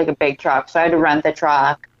have like a big truck. So I had to rent the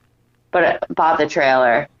truck, but I bought the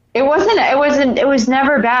trailer. It was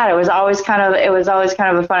never bad. It was always kind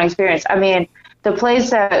of a fun experience. I mean, the place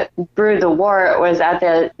that brewed the wort was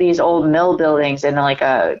at these old mill buildings in like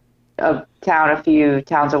a town a few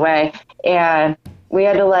towns away. And we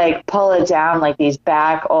had to like pull it down like these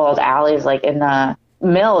back old alleys, like in the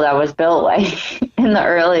mill that was built like in the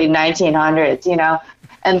early 1900s,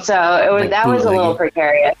 And so that was a little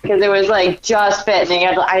precarious because it was like just fit,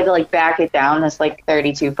 and I had to like back it down this like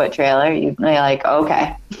 32-foot trailer. You'd be like,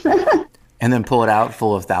 okay. And then pull it out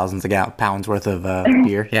full of thousands of pounds worth of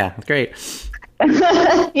beer. Yeah, that's great.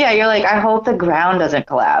 Yeah, you're like, I hope the ground doesn't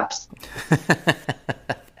collapse.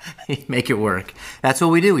 Make it work. That's what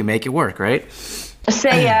we do. We make it work, right?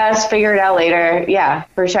 Say yes, figure it out later. Yeah,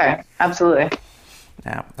 for sure. Absolutely.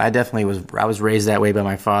 Yeah, I definitely was raised that way by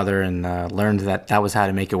my father, and learned that was how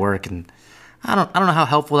to make it work. And I don't know how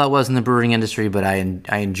helpful that was in the brewing industry, but I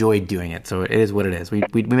enjoyed doing it. So it is what it is. We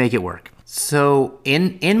make it work. So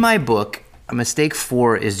in my book, mistake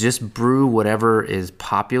 4 is just brew whatever is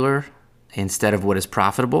popular instead of what is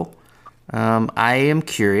profitable. I am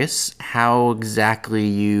curious how exactly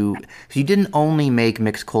you didn't only make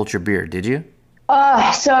mixed culture beer, did you?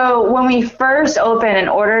 So when we first opened, in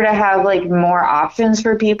order to have like more options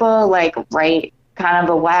for people, like right kind of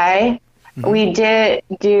away, we did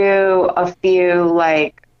do a few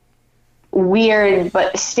like weird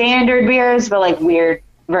but standard beers, but like weird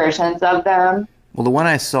versions of them. Well, the one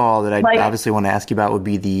I saw that I obviously want to ask you about would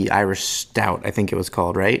be the Irish Stout, I think it was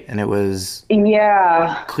called, right? And it was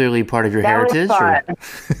clearly part of your heritage. Was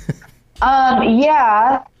fun.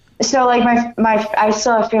 Yeah. So like I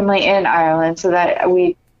still have family in Ireland, so that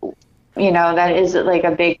that is like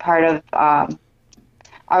a big part of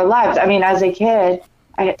our lives. I mean, as a kid,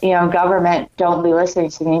 government don't be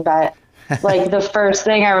listening to me, but like the first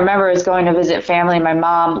thing I remember is going to visit family. My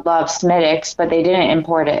mom loved Smittix, but they didn't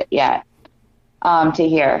import it yet to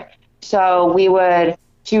here. So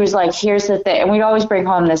she was like, here's the thing. And we'd always bring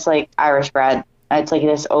home this like Irish bread. It's like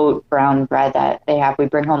this oat brown bread that they have. We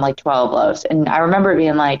bring home like 12 loaves. And I remember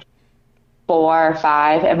being like 4 or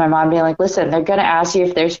 5, and my mom being like, listen, they're going to ask you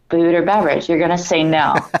if there's food or beverage. You're going to say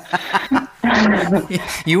no.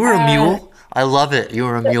 You were a mule? I love it. You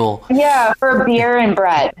were a mule. Yeah, for beer and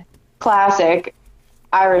bread. classic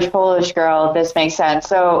Irish Polish girl, this makes sense.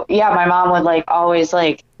 So yeah, my mom would like always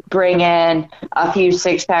like bring in a few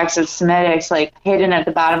 6-packs of Smithwick's like hidden at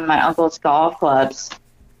the bottom of my uncle's golf clubs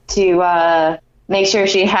to make sure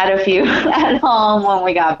she had a few at home when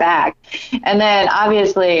we got back. And then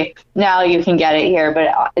obviously now you can get it here,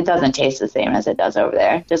 but it doesn't taste the same as it does over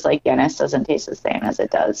there. Just like Guinness doesn't taste the same as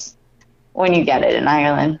it does when you get it in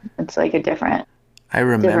Ireland. It's like a different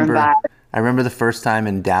vibe. I remember the first time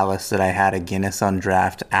in Dallas that I had a Guinness on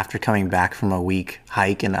draft after coming back from a week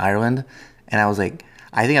hike in Ireland. And I was like,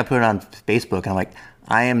 I think I put it on Facebook, and I'm like,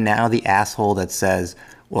 I am now the asshole that says,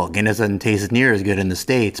 well, Guinness doesn't taste near as good in the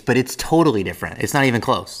States, but it's totally different. It's not even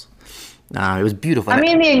close. It was beautiful. I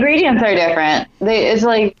mean, the ingredients are different. It's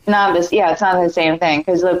like not this. Yeah, it's not the same thing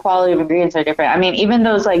because the quality of ingredients are different. I mean, even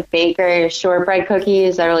those like baker shortbread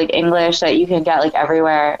cookies that are like English that you can get like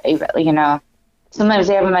everywhere, you know, sometimes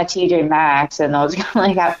they have them at TJ Maxx and those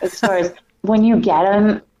like at stores. When you get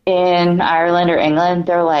them in Ireland or England,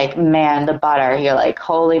 they're like, man, the butter. You're like,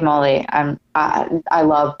 holy moly, I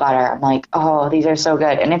love butter. I'm like, oh, these are so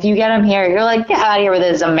good. And if you get them here, you're like, get out of here with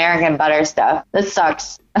this American butter stuff. This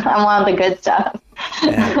sucks. I want the good stuff.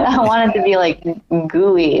 Yeah. I want it to be like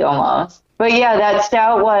gooey almost. But yeah, that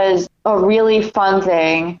stout was a really fun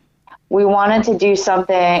thing. We wanted to do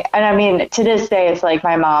something, and I mean, to this day, it's like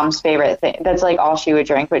my mom's favorite thing. That's like all she would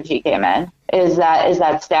drink when she came in is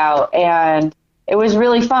that stout. And it was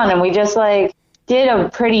really fun, and we just like did a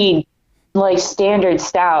pretty like standard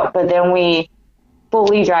stout, but then we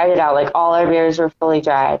fully dried it out. Like all our beers were fully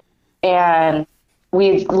dried, and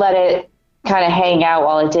we let it kind of hang out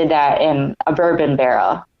while it did that in a bourbon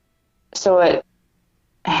barrel. So it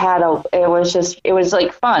was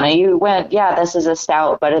like fun. And you went, yeah, this is a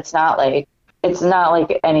stout, but it's not like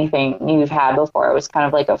anything you've had before. It was kind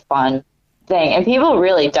of like a fun thing, and people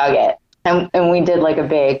really dug it. And we did like a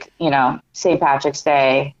big, you know, St. Patrick's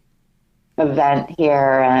Day event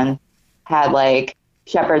here and had like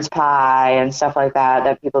shepherd's pie and stuff like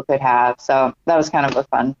that people could have. So that was kind of a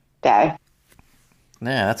fun day.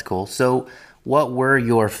 Yeah, that's cool. So what were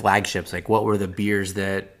your flagships? Like what were the beers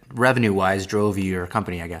that revenue-wise drove your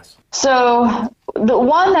company, I guess? So the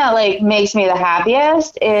one that like makes me the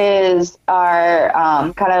happiest is our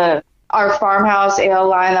our farmhouse ale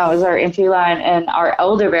line. That was our entry line, and our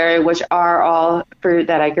elderberry, which are all fruit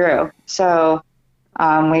that I grew. So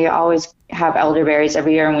we always have elderberries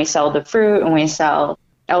every year, and we sell the fruit, and we sell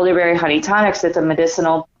elderberry honey tonics. It's a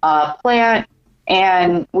medicinal plant,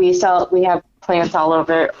 and we have plants all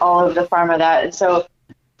over the farm of that. And so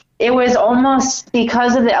it was almost,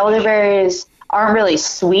 because of the elderberries aren't really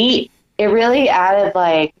sweet, it really added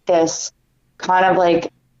like this kind of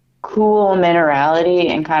like cool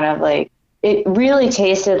minerality, and kind of like it really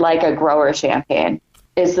tasted like a grower champagne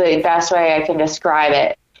is the best way I can describe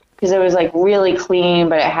it, because it was like really clean,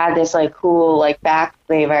 but it had this like cool like back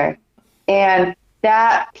flavor, and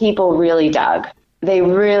that people really dug. They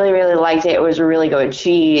really, really liked it. It was really good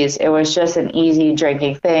cheese. It was just an easy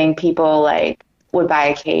drinking thing. People like would buy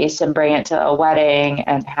a case and bring it to a wedding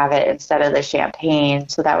and have it instead of the champagne.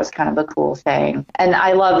 So that was kind of a cool thing. And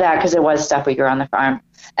I love that because it was stuff we grew on the farm.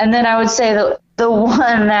 And then I would say the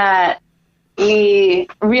one that we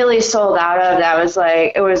really sold out of,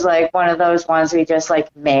 it was like one of those ones we just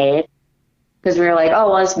like made, because we were like,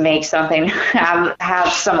 oh, let's make something,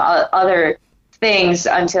 have some other things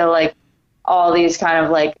until like all these kind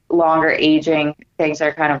of like longer aging things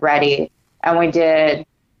are kind of ready. And we did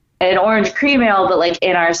an orange cream ale, but like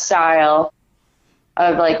in our style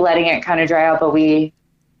of like letting it kind of dry out. But we,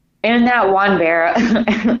 in that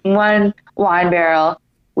one wine barrel,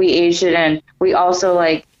 we aged it in. We also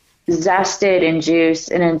like zested and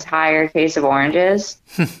juiced an entire case of oranges,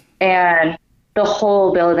 and the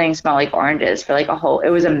whole building smelled like oranges for like it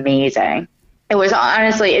was amazing. It was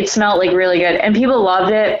honestly, it smelled like really good, and people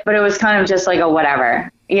loved it, but it was kind of just like a whatever,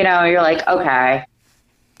 you know, you're like, okay.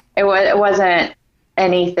 It wasn't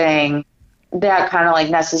anything that kind of like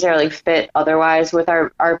necessarily fit otherwise with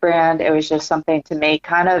our brand. It was just something to make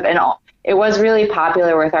kind of, and it was really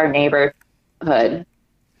popular with our neighborhood.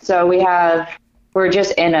 So we're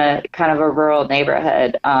just in a kind of a rural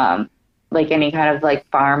neighborhood, like any kind of like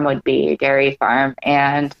farm would be, dairy farm.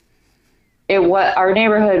 And our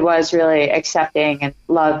neighborhood was really accepting and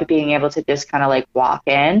loved being able to just kind of like walk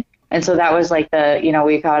in. And so that was like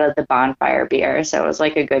we called it the bonfire beer. So it was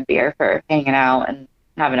like a good beer for hanging out and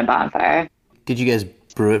having a bonfire. Did you guys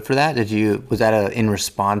brew it for that? Was that in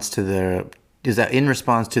response to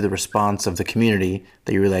the response of the community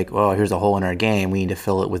that you were like, well, here's a hole in our game, we need to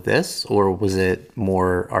fill it with this? Or was it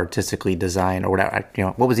more artistically designed or whatever?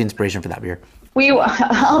 What was the inspiration for that beer? we,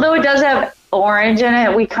 although it does have orange in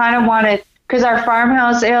it, we kind of wanted, because our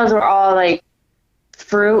farmhouse ales were all like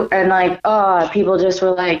fruit and like, oh, people just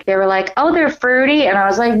were like, they were like, oh, they're fruity. And I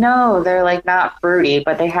was like, no, they're like not fruity,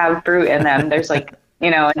 but they have fruit in them. There's like,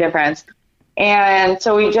 a difference. And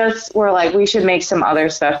so we just were like, we should make some other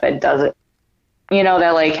stuff that doesn't,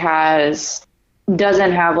 that like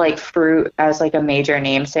doesn't have like fruit as like a major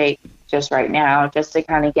namesake just right now, just to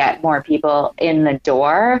kind of get more people in the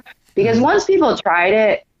door. Because once people tried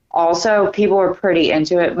it, also people were pretty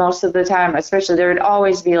into it most of the time, especially there would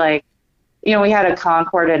always be like, we had a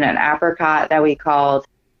Concord and an Apricot that we called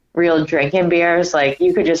real drinking beers. Like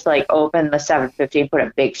you could just like open the 750 and put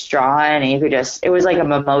a big straw in, and you could just, it was like a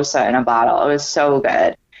mimosa in a bottle. It was so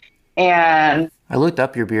good. And I looked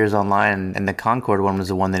up your beers online, and the Concord one was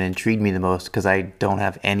the one that intrigued me the most because I don't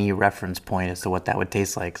have any reference point as to what that would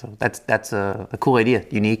taste like. So that's a cool idea,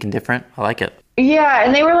 unique and different. I like it. Yeah,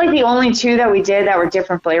 and they were like the only two that we did that were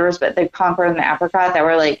different flavors, but the Concord and the Apricot that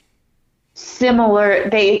were like similar.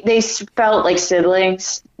 They felt like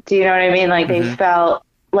siblings. Do you know what I mean? Like they felt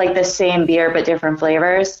like the same beer but different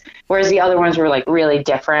flavors, whereas the other ones were like really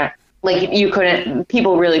different. Like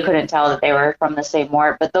people really couldn't tell that they were from the same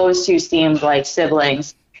wort, but those two seemed like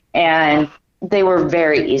siblings, and they were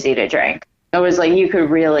very easy to drink. It was like you could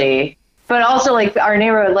really, but also like our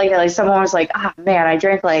neighborhood, like someone was like, oh man, I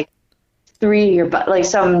drank like 3 your, like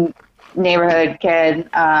some neighborhood kid,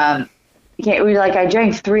 I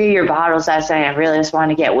drank 3 of your bottles last night. I really just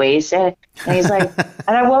wanted to get wasted. And he's like,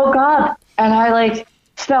 and I woke up and I like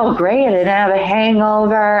felt great. I didn't have a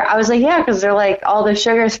hangover. I was like, yeah, because they're like all the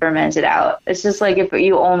sugar's fermented out. It's just like if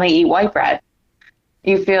you only eat white bread,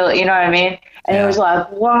 you feel, you know what I mean? And he was like,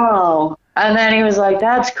 whoa. And then he was like,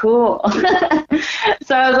 that's cool.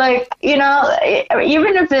 So I was like,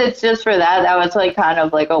 even if it's just for that, that was like kind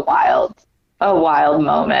of like a wild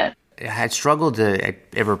moment. I had struggled to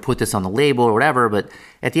ever put this on the label or whatever, but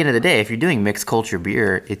at the end of the day, if you're doing mixed culture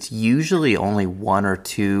beer, it's usually only 1 or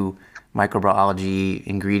 2 microbiology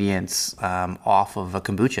ingredients off of a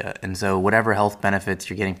kombucha. And so whatever health benefits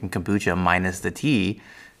you're getting from kombucha minus the tea,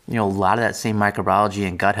 a lot of that same microbiology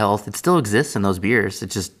and gut health, it still exists in those beers.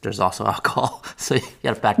 It's just there's also alcohol. So you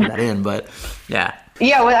got to factor that in. But yeah.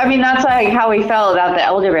 Yeah, well, I mean, that's like how we felt about the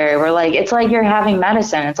elderberry. We're like, it's like you're having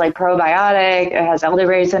medicine. It's like probiotic. It has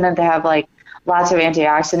elderberries in it. They have like lots of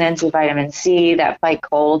antioxidants with vitamin C that fight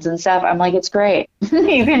colds and stuff. I'm like, it's great.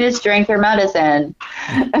 You can just drink your medicine.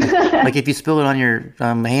 Like if you spill it on your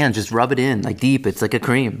hand, just rub it in like deep. It's like a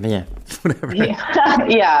cream. Yeah, whatever.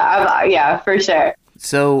 Yeah, for sure.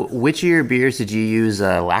 So which of your beers did you use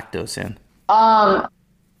lactose in?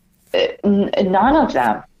 None of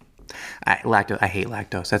them. I hate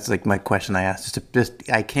lactose. That's like my question I asked.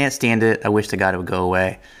 I can't stand it. I wish to God it would go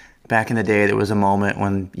away. Back in the day, there was a moment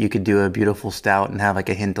when you could do a beautiful stout and have like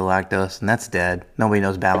a hint of lactose, and that's dead. Nobody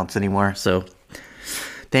knows balance anymore. So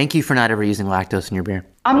thank you for not ever using lactose in your beer.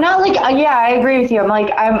 I'm not like, I agree with you.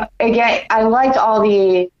 I liked all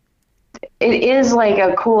it is like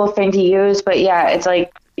a cool thing to use, but yeah, it's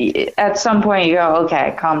like at some point you go,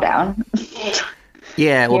 okay, calm down.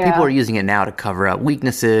 Yeah, well, people are using it now to cover up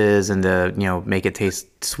weaknesses and to, make it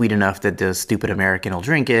taste sweet enough that the stupid American will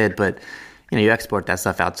drink it. But, you export that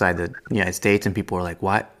stuff outside the United States and people are like,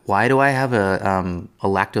 why do I have a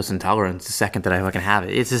lactose intolerance the second that I fucking have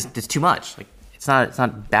it? It's too much. Like, it's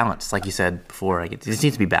not balanced, like you said before. Like, it just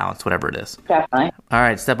needs to be balanced, whatever it is. Definitely. All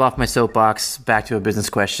right, step off my soapbox, back to a business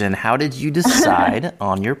question. How did you decide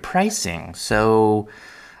on your pricing? So...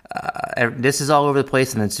 this is all over the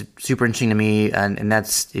place, and it's super interesting to me. And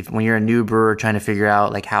that's when you're a new brewer trying to figure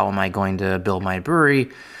out like how am I going to build my brewery.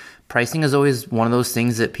 Pricing is always one of those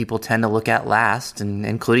things that people tend to look at last, and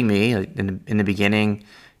including me. In the beginning,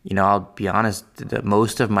 I'll be honest,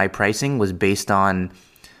 most of my pricing was based on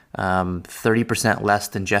 30% less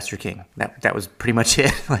than Jester King. That was pretty much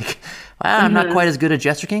it. Like, I'm not quite as good at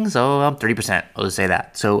Jester King, so I'm 30%. I'll just say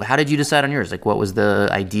that. So how did you decide on yours? Like, what was the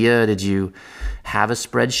idea? Did you have a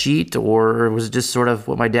spreadsheet, or was it just sort of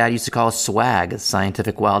what my dad used to call a swag, a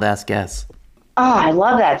scientific wild ass guess? Oh, I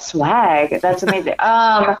love that swag. That's amazing.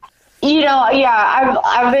 I've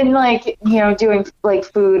been like, doing like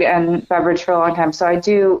food and beverage for a long time. So I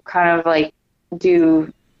do kind of like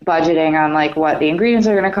do budgeting on like what the ingredients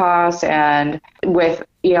are going to cost and with,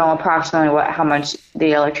 approximately how much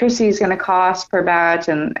the electricity is going to cost per batch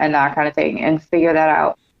and that kind of thing, and figure that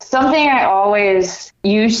out. Something I always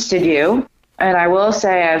used to do, and I will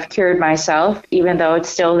say I've cured myself, even though it's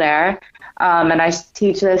still there, and I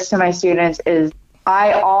teach this to my students, is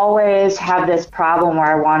I always have this problem where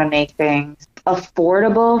I want to make things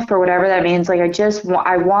affordable for whatever that means. Like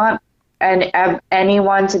I want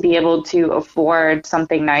anyone to be able to afford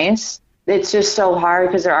something nice. It's just so hard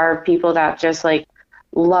because there are people that just like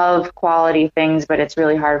love quality things, but it's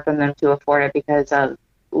really hard for them to afford it because of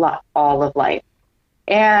all of life.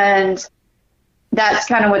 And that's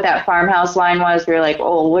kind of what that farmhouse line was. We were like,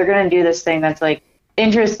 oh, we're going to do this thing that's like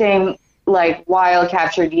interesting, like wild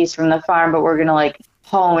captured yeast from the farm, but we're going to like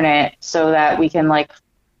hone it so that we can like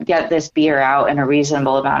get this beer out in a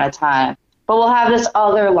reasonable amount of time. But we'll have this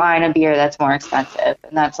other line of beer that's more expensive,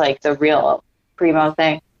 and that's like the real primo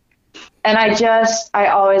thing. And I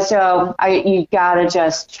always go, you gotta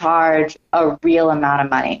just charge a real amount of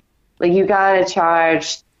money. Like you gotta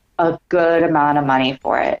charge a good amount of money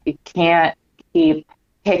for it. You can't keep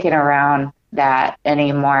kicking around that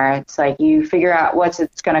anymore. It's like you figure out what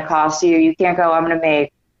it's gonna cost you. You can't go, I'm gonna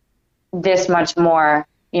make this much more,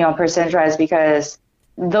 percentage-wise, because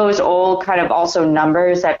those old kind of also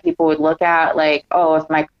numbers that people would look at, like, oh, if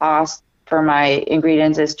my cost for my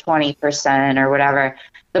ingredients is 20% or whatever.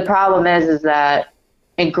 The problem is that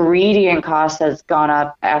ingredient cost has gone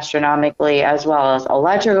up astronomically, as well as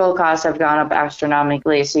electrical costs have gone up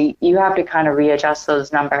astronomically. So you have to kind of readjust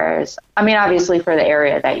those numbers. I mean, obviously for the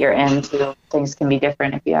area that you're in too, things can be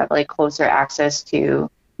different. If you have like closer access to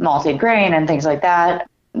malted grain and things like that,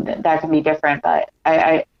 that can be different. But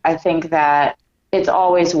I think that it's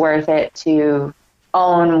always worth it to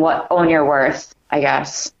own your worth, I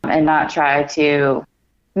guess, and not try to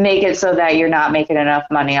make it so that you're not making enough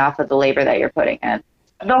money off of the labor that you're putting in.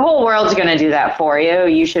 The whole world's going to do that for you.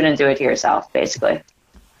 You shouldn't do it to yourself, basically.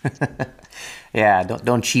 Yeah,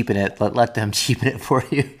 don't cheapen it. Let them cheapen it for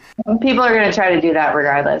you. People are going to try to do that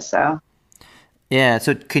regardless. So. Yeah.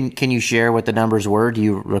 So can you share what the numbers were? Do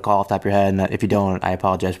you recall off the top of your head? And if you don't, I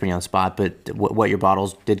apologize for putting you on the spot. But what your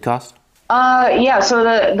bottles did cost? Yeah. So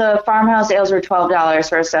the farmhouse ales were $12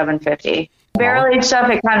 for a 750. Barrel aged stuff,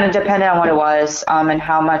 it kind of depended on what it was, and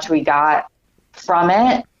how much we got from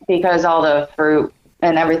it, because all the fruit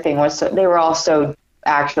and everything they were all so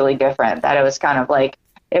actually different that it was kind of like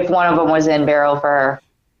if one of them was in barrel for,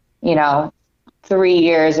 3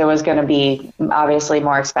 years, it was going to be obviously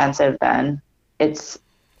more expensive than its,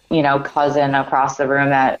 cousin across the room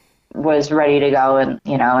that was ready to go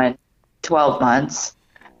in 12 months.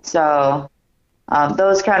 So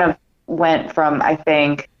those kind of went from, I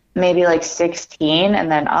think, maybe like 16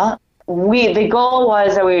 and then up. The goal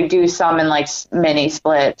was that we would do some in like mini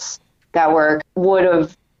splits that would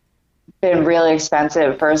have been really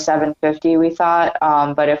expensive for a 750, we thought.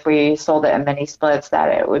 But if we sold it in mini splits, that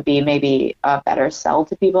it would be maybe a better sell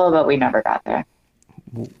to people, but we never got there.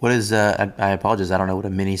 What is, I apologize, I don't know what a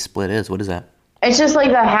mini split is. What is that? It's just like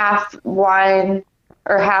the half wine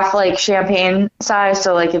or half like champagne size.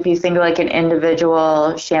 So like if you think of like an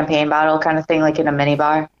individual champagne bottle kind of thing, like in a mini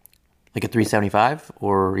bar. Like a 375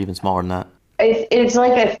 or even smaller than that? It's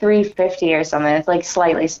like a 350 or something. It's like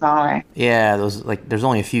slightly smaller. Yeah, those there's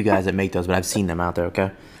only a few guys that make those, but I've seen them out there,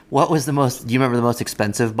 okay? What was do you remember the most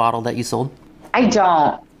expensive bottle that you sold? I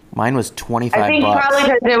don't. Mine was $25. I think probably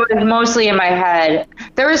because it was mostly in my head.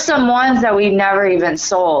 There were some ones that we never even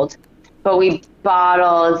sold, but we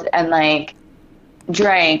bottled and like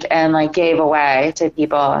drank and like gave away to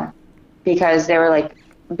people because they were like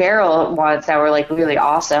barrel ones that were like really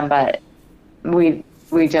awesome, but we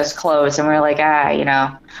just closed and we were like,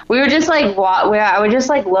 we were just like, I would just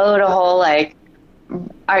like load a whole like,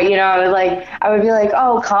 I would be like,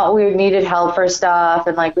 oh, we needed help for stuff,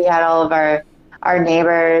 and like we had all of our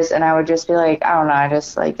neighbors, and I would just be like, I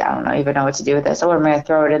don't even know what to do with this. Or I'm gonna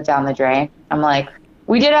throw it down the drain. I'm like,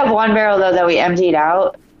 we did have one barrel though that we emptied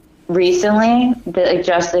out recently,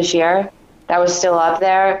 just this year, that was still up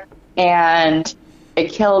there, and it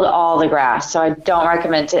killed all the grass. So I don't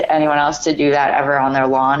recommend to anyone else to do that ever on their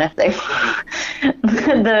lawn if they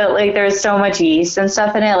there's so much yeast and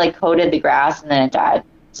stuff in it, like coated the grass and then it died.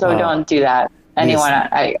 So don't do that. Anyone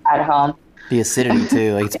at home. The acidity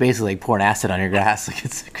too, like it's basically like pouring acid on your grass. Like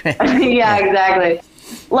it's great. Yeah, exactly.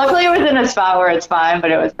 Luckily it was in a spot where it's fine, but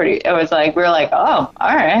we were like, oh,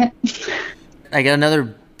 all right. I got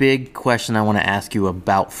another big question I want to ask you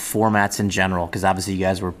about formats in general, because obviously you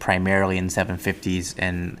guys were primarily in 750s,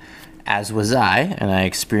 and as was I, and I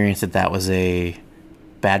experienced that was a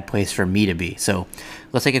bad place for me to be. So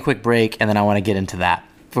let's take a quick break, and then I want to get into that.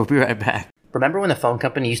 We'll be right back. Remember when the phone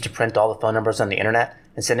company used to print all the phone numbers on the internet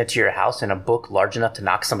and send it to your house in a book large enough to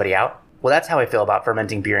knock somebody out? Well, that's how I feel about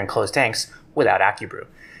fermenting beer in closed tanks without AccuBrew.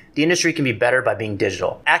 The industry can be better by being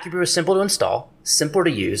digital. AccuBrew is simple to install, simpler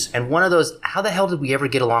to use, and one of those how the hell did we ever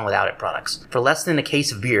get along without it products. For less than a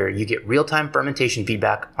case of beer, you get real-time fermentation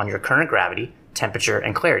feedback on your current gravity, temperature,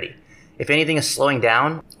 and clarity. If anything is slowing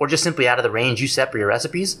down or just simply out of the range you set for your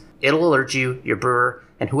recipes, it'll alert you, your brewer,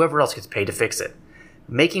 and whoever else gets paid to fix it.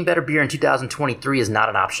 Making better beer in 2023 is not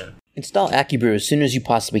an option. Install AccuBrew as soon as you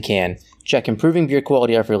possibly can, check improving beer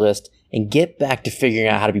quality off your list, and get back to figuring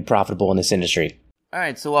out how to be profitable in this industry. All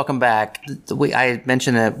right, so welcome back. I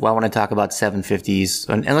mentioned that I want to talk about 750s,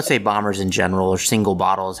 and let's say bombers in general, or single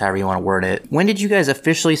bottles, however you want to word it. When did you guys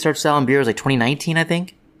officially start selling beer? It was like 2019, I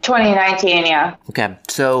think? 2019, yeah. Okay,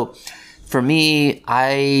 so for me,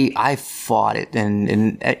 I fought it,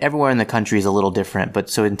 and everywhere in the country is a little different. But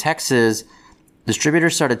so in Texas,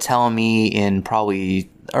 distributors started telling me in probably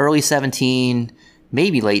early 17,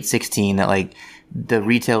 maybe late 16, that like the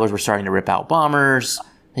retailers were starting to rip out bombers.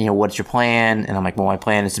 What's your plan? And I'm like, well, my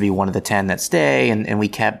plan is to be one of the 10 that stay. And we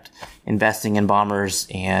kept investing in bombers,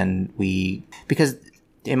 because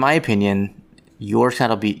in my opinion, your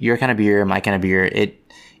kind of beer, my kind of beer,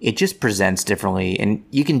 it just presents differently. And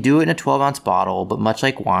you can do it in a 12-ounce bottle, but much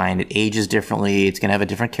like wine, it ages differently. It's going to have a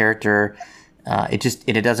different character.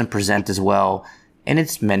 It doesn't present as well. And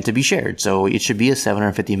it's meant to be shared. So it should be a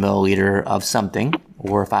 750 milliliter of something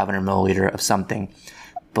or a 500 milliliter of something.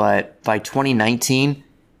 But by 2019,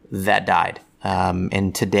 that died.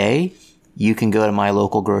 And today, you can go to my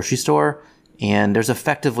local grocery store and there's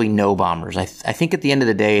effectively no bombers. I think at the end of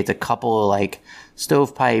the day, it's a couple of like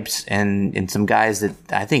stovepipes and some guys that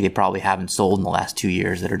I think they probably haven't sold in the last 2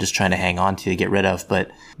 years that are just trying to hang on to get rid of.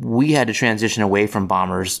 But we had to transition away from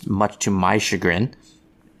bombers, much to my chagrin.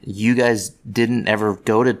 You guys didn't ever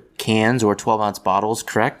go to cans or 12-ounce bottles,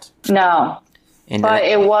 correct? No, but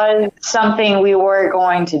it was something we were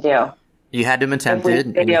going to do. You had to have been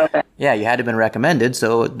tempted. Yeah, you had to have been recommended.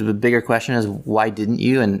 So the bigger question is, why didn't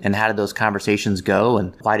you? And how did those conversations go?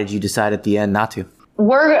 And why did you decide at the end not to?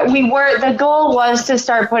 The goal was to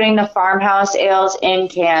start putting the farmhouse ales in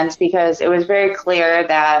cans, because it was very clear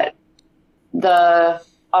that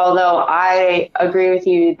although I agree with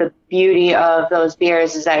you, the beauty of those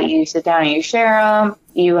beers is that you sit down and you share them.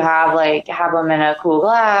 You have them in a cool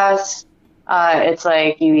glass. It's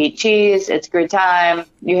like you eat cheese. It's a good time.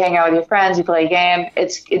 You hang out with your friends. You play a game.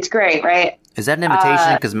 It's great, right? Is that an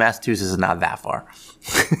invitation? Because Massachusetts is not that far.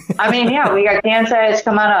 I mean, yeah, we got campsites.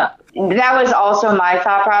 Come on up. That was also my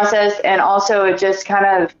thought process. And also it just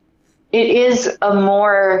it is a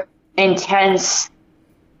more intense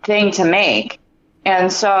thing to make.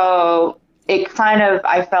 And so it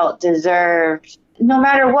I felt deserved, no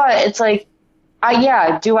matter what. It's like,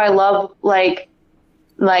 do I love like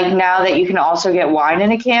now that you can also get wine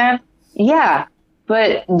in a can? Yeah.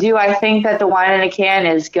 But do I think that the wine in a can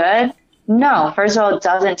is good? No. First of all, it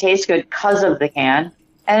doesn't taste good because of the can.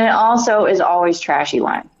 And it also is always trashy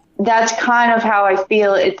wine. That's kind of how I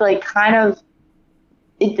feel. It's like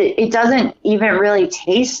it doesn't even really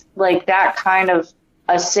taste like that kind of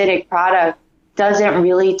acidic product doesn't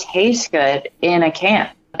really taste good in a can.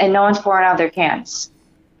 And no one's pouring out their cans.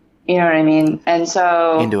 You know what I mean? And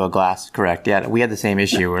so... Into a glass, correct. Yeah, we had the same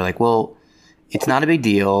issue. We're like, well, it's not a big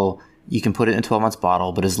deal. You can put it in a 12-ounce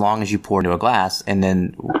bottle, but as long as you pour into a glass, and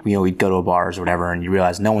then, we'd go to a bars or whatever, and you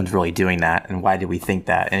realize no one's really doing that, and why did we think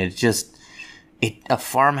that? And it's just, a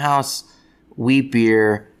farmhouse, wheat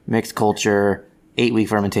beer, mixed culture, 8-week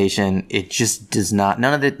fermentation, it just does not,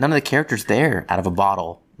 none of the characters there out of a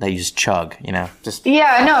bottle that you just chug, just...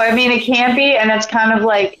 Yeah, no, I mean, it can't be, and it's kind of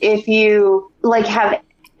like, if you have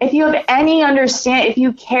any if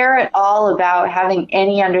you care at all about having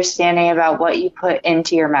any understanding about what you put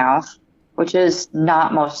into your mouth, which is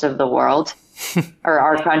not most of the world, or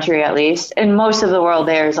our country at least, and most of the world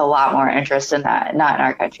there's a lot more interest in that, not in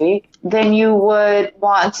our country, then you would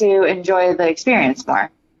want to enjoy the experience more.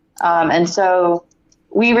 And so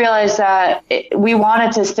we realized that we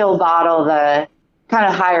wanted to still bottle the kind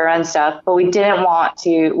of higher end stuff, but we didn't want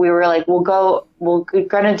to. We were like, we're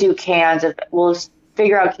going to do cans. We'll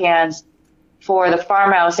figure out cans for the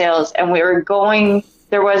farmhouse ales. And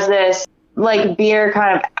there was this like beer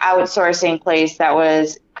kind of outsourcing place that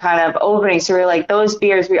was kind of opening. So we were like, those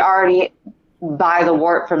beers, we already buy the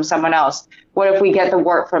wort from someone else. What if we get the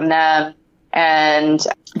wort from them and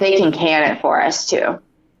they can can it for us too?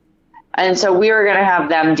 And so we were going to have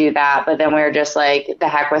them do that, but then we were just like, the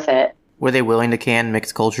heck with it. Were they willing to can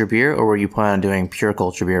mixed culture beer, or were you planning on doing pure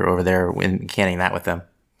culture beer over there and canning that with them?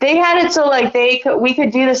 They had it so like we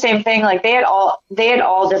could do the same thing. Like they had all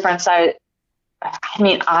different size. I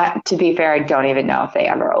mean, to be fair, I don't even know if they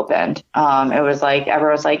ever opened. It was like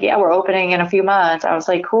everyone's like, yeah, we're opening in a few months. I was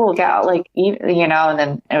like, cool, gal, like and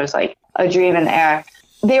then it was like a dream in the air.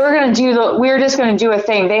 We were just gonna do a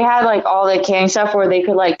thing. They had like all the canning stuff where they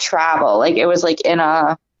could like travel. Like it was like in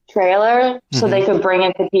a trailer, so they could bring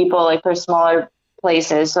it to people like for smaller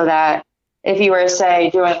places, so that if you were, say,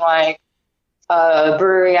 doing like a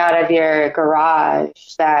brewery out of your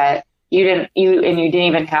garage that you didn't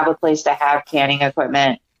even have a place to have canning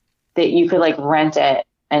equipment, that you could like rent it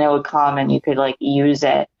and it would come and you could like use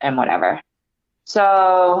it and whatever.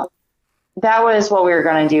 So that was what we were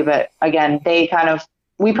going to do. But again,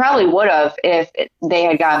 we probably would have if they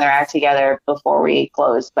had gotten their act together before we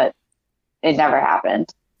closed, but it never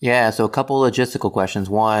happened. Yeah, so a couple logistical questions.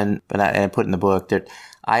 One, and I put in the book that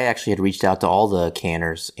I actually had reached out to all the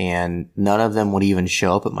canners, and none of them would even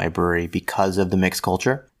show up at my brewery because of the mixed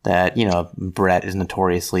culture. That, you know, Brett is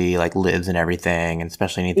notoriously like lives in everything, and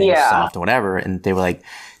especially anything soft and whatever. And they were like,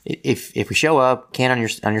 if we show up, can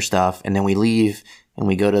on your stuff, and then we leave and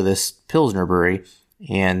we go to this Pilsner brewery,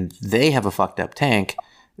 and they have a fucked up tank,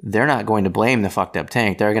 they're not going to blame the fucked up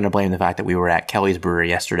tank. They're going to blame the fact that we were at Kelly's brewery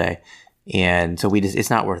yesterday. And so it's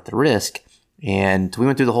not worth the risk. And we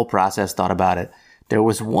went through the whole process, thought about it. There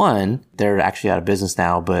was one, they're actually out of business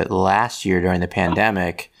now, but last year during the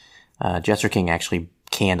pandemic, Jester King actually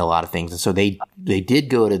canned a lot of things. And so they did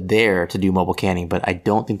go to there to do mobile canning, but I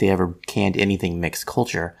don't think they ever canned anything mixed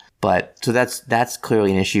culture. But so that's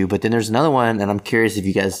clearly an issue. But then there's another one, and I'm curious if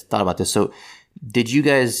you guys thought about this. So did you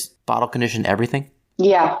guys bottle condition everything?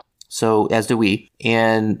 Yeah. So as do we.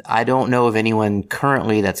 And I don't know of anyone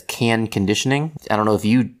currently that's can conditioning. I don't know if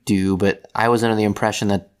you do, but I was under the impression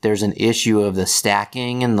that there's an issue of the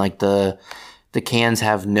stacking and like the cans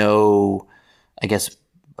have no, I guess,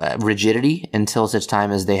 rigidity until such time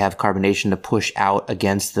as they have carbonation to push out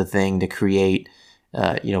against the thing to create,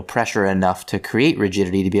 pressure enough to create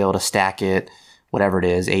rigidity to be able to stack it, whatever it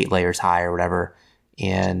is, 8 layers high or whatever.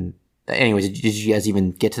 And anyways, did you guys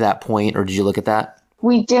even get to that point, or did you look at that?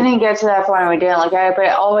 We didn't get to that point. We didn't look at it, but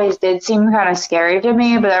it always did seem kind of scary to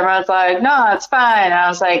me. But everyone's like, no, it's fine. And I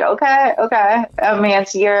was like, okay. I mean,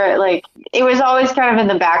 it was always kind of in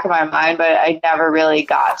the back of my mind, but I never really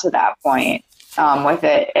got to that point with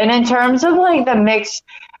it. And in terms of like the mix,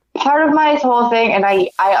 part of my whole thing, and I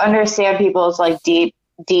understand people's like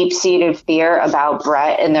deep-seated fear about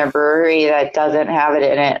Brett and their brewery that doesn't have it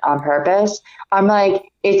in it on purpose. I'm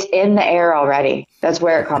like, it's in the air already. That's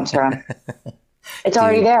where it comes from. It's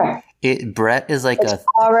already there. Brett is like it's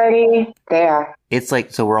already there. It's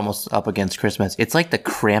like, so we're almost up against Christmas. It's like the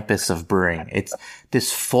Krampus of brewing. It's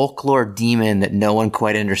this folklore demon that no one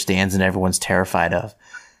quite understands and everyone's terrified of.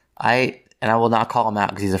 I will not call him out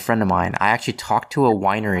because he's a friend of mine. I actually talked to a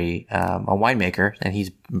winery, a winemaker, and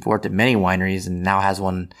he's worked at many wineries and now has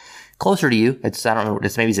one closer to you. I don't remember.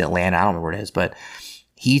 Maybe it's Atlanta. I don't remember where it is, but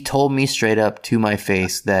he told me straight up to my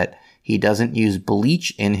face that he doesn't use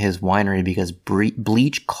bleach in his winery because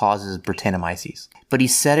bleach causes Brettanomyces. But he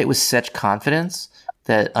said it with such confidence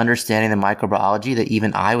that understanding the microbiology that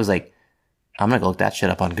even I was like, I'm going to go look that shit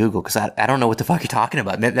up on Google because I don't know what the fuck you're talking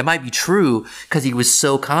about. That might be true because he was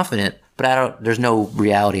so confident, but there's no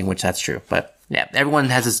reality in which that's true. But yeah, everyone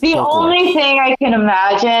has this. The folklore. Only thing I can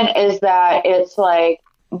imagine is that it's like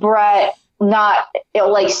Brett, not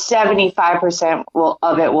like 75%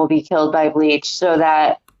 of it will be killed by bleach,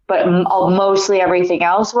 but mostly everything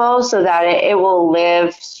else will, so that it will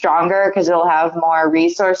live stronger because it'll have more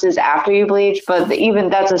resources after you bleach. But even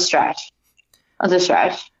that's a stretch. That's a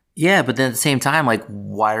stretch. Yeah, but then at the same time, like,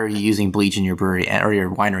 why are you using bleach in your brewery or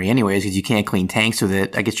your winery anyways? Because you can't clean tanks with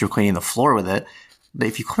it. I guess you're cleaning the floor with it. But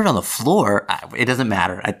if you clean it on the floor, it doesn't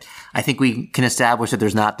matter. I think we can establish that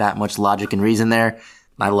there's not that much logic and reason there.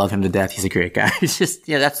 I love him to death. He's a great guy. It's just,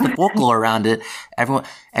 that's the folklore around it. Everyone,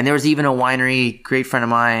 and there was even a winery, great friend of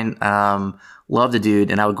mine, loved the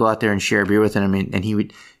dude, and I would go out there and share a beer with him. And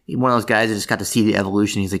he one of those guys that just got to see the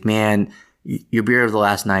evolution. He's like, man, your beer over the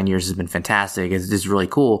last 9 years has been fantastic. It's just really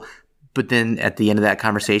cool. But then at the end of that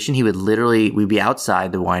conversation, we'd be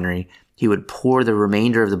outside the winery. He would pour the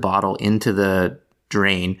remainder of the bottle into the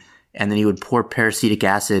drain, and then he would pour peracetic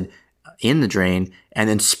acid in the drain and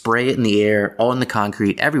then spray it in the air, all in the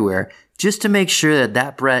concrete, everywhere, just to make sure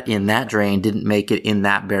that Brett in that drain didn't make it in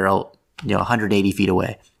that barrel, 180 feet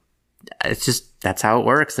away. It's just, that's how it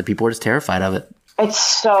works. The people are just terrified of it. It's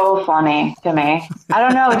so funny to me. I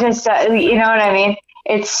don't know, just, you know what I mean?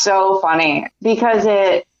 It's so funny because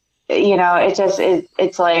it's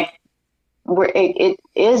like, it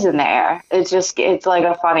is in the air. It's like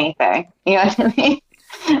a funny thing. You know what I mean?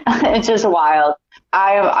 It's just wild.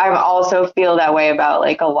 I also feel that way about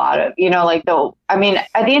like a lot of, at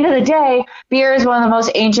the end of the day, beer is one of the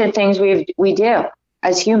most ancient things we do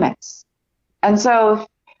as humans. And so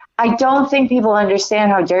I don't think people understand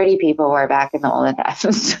how dirty people were back in the olden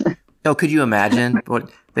times. No, could you imagine what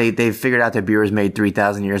they figured out that beer was made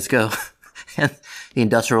 3,000 years ago? the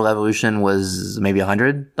Industrial Revolution was maybe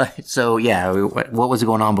 100. So yeah, what was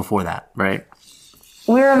going on before that, right?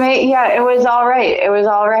 We were made, yeah, it was all right. It was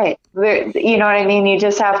all right. You know what I mean? You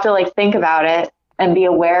just have to like think about it and be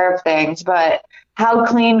aware of things. But how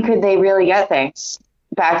clean could they really get things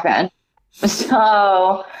back then?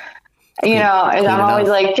 So, you know, and I'm always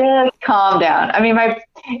like, just calm down. I mean,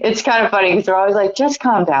 it's kind of funny because they're always like, just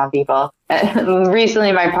calm down, people. And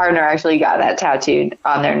recently, my partner actually got that tattooed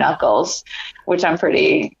on their knuckles, which I'm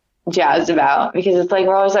pretty jazzed about because it's like,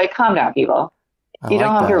 we're always like, calm down, people. You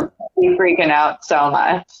don't have to be freaking out so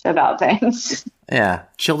much about things. Yeah,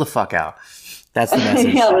 chill the fuck out. That's the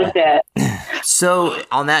message. Yeah, legit. So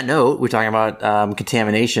on that note, we're talking about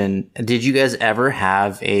contamination. Did you guys ever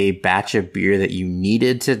have a batch of beer that you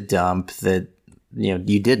needed to dump that you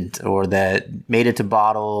didn't, or that made it to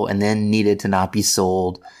bottle and then needed to not be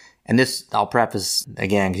sold? And this, I'll preface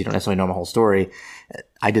again because you don't necessarily know my whole story.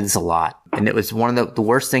 I did this a lot, and it was one of the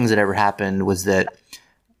worst things that ever happened. Was that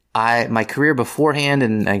my career beforehand,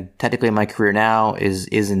 and technically my career now is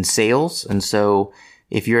in sales. And so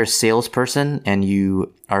if you're a salesperson and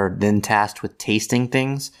you are then tasked with tasting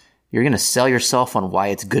things, you're going to sell yourself on why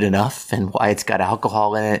it's good enough and why it's got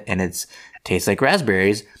alcohol in it and it tastes like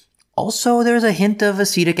raspberries. Also, there's a hint of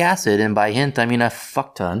acetic acid. And by hint, I mean a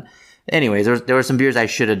fuck ton. Anyways, there were some beers I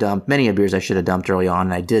should have dumped, many beers I should have dumped early on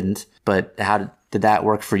and I didn't. But how did that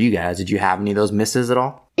work for you guys? Did you have any of those misses at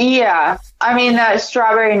all? Yeah. I mean, that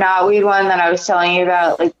strawberry knotweed one that I was telling you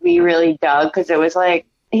about, like, we really dug because it was like,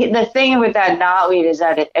 the thing with that knotweed is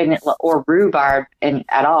that or rhubarb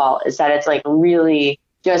at all, is that it's like really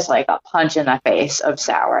just like a punch in the face of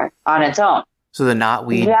sour on its own. So the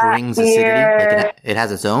knotweed brings acidity? Like it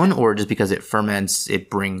has its own, or just because it ferments, it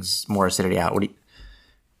brings more acidity out? It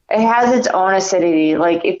has its own acidity.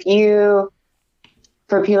 Like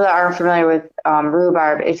for people that aren't familiar with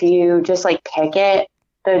rhubarb, if you just like pick it,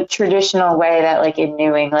 the traditional way that like in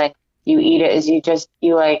New England you eat it is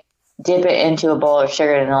you like dip it into a bowl of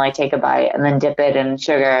sugar and then like take a bite and then dip it in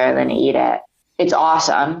sugar and then eat it. It's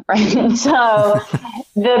awesome, right? And so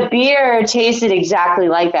the beer tasted exactly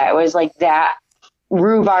like that. It was like that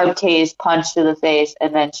rhubarb taste punched to the face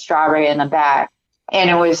and then strawberry in the back. And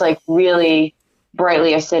it was like really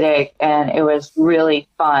brightly acidic and it was really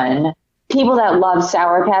fun. People that love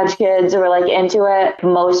Sour Patch Kids were like into it.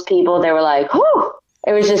 Most people, they were like, whew,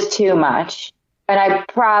 it was just too much. And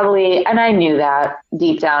I knew that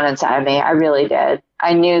deep down inside me. I really did.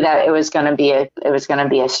 I knew that it was going to be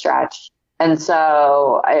a stretch. And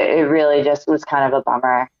so it really just was kind of a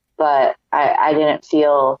bummer, but I didn't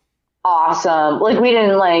feel awesome. Like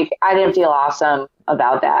I didn't feel awesome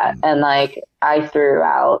about that. And like, I threw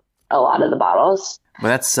out a lot of the bottles.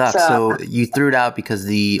 Well, that sucks. So you threw it out because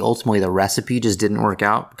ultimately the recipe just didn't work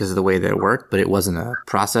out because of the way that it worked, but it wasn't a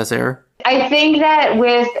process error. I think that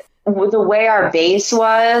with the way our base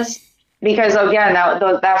was, because again,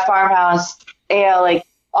 that farmhouse ale, like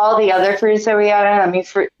all the other fruits that we had, I mean,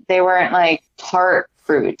 they weren't like tart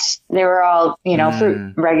fruits. They were all,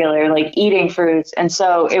 fruit, regular, like eating fruits. And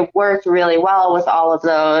so it worked really well with all of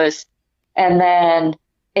those. And then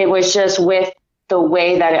it was just with the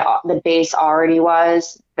way that the base already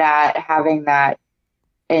was, that having that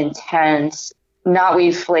intense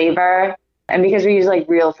knotweed flavor. And because we use like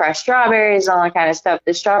real fresh strawberries and all that kind of stuff,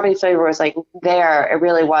 the strawberry flavor was like there. It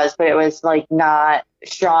really was, but it was like not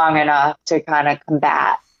strong enough to kind of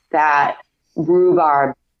combat that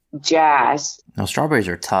rhubarb jazz. Now, strawberries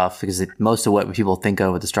are tough because most of what people think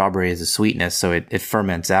of with the strawberry is the sweetness, so it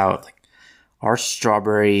ferments out. Like our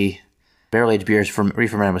strawberry barrel-aged beers from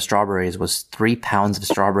re-fermented with strawberries was 3 pounds of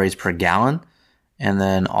strawberries per gallon, and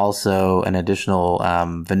then also an additional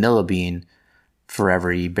vanilla bean for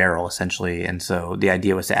every barrel, essentially. And so the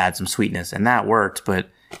idea was to add some sweetness, and that worked. But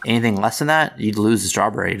anything less than that, you'd lose the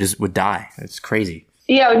strawberry; it just would die. It's crazy.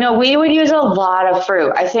 Yeah, no, we would use a lot of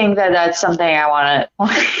fruit. I think that that's something I want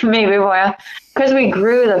to maybe because we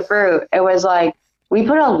grew the fruit. It was like we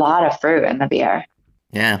put a lot of fruit in the beer.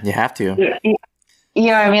 Yeah, you have to. You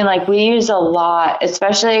know what I mean? Like we use a lot,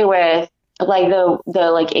 especially with like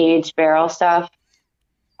the like aged barrel stuff.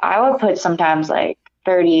 I would put sometimes like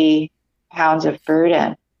 30 pounds of fruit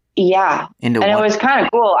in. Yeah. And it was kind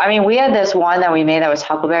of cool. I mean, we had this one that we made that was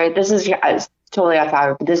huckleberry. This is totally off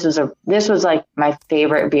topic, but this was like my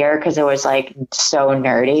favorite beer because it was like so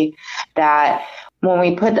nerdy that when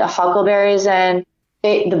we put the huckleberries in,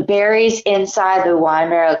 the berries inside the wine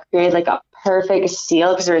barrel created like a perfect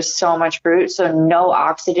seal because there was so much fruit. So no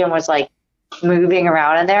oxygen was like moving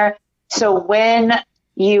around in there. So when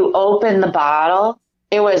you open the bottle,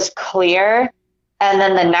 it was clear. And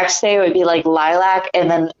then the next day it would be like lilac. And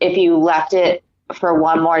then if you left it for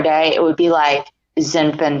one more day, it would be like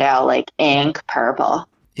Zinfandel, like ink purple.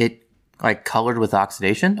 It like colored with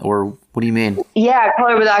oxidation, or what do you mean? Yeah,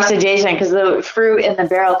 colored with oxidation, because the fruit in the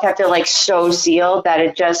barrel kept it like so sealed that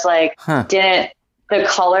it just like didn't, the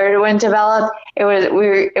color wouldn't develop. It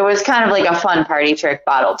was kind of like a fun party trick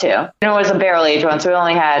bottle too. And it was a barrel aged one, so we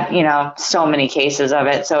only had, you know, so many cases of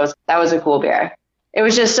it. So that was a cool beer. It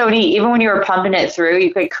was just so neat. Even when you were pumping it through,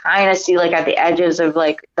 you could kind of see like at the edges of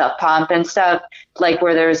like the pump and stuff, like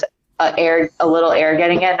where there's a little air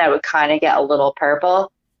getting in, that would kind of get a little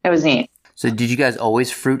purple. It was neat. So did you guys always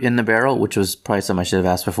fruit in the barrel, which was probably something I should have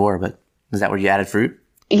asked before, but is that where you added fruit?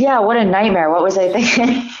 Yeah, what a nightmare. What was I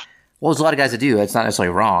thinking? Well, there's a lot of guys that do. It's not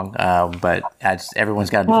necessarily wrong, but everyone's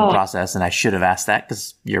got a different process, and I should have asked that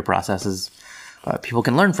because your process is, people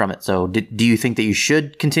can learn from it. So do you think that you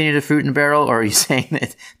should continue to fruit in barrel, or are you saying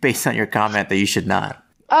that based on your comment that you should not?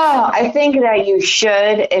 Oh, I think that you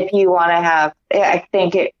should if you want to have, I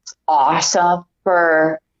think it's awesome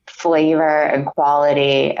for flavor and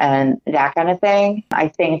quality and that kind of thing. I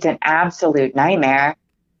think it's an absolute nightmare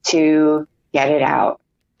to get it out.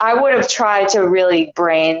 I would have tried to really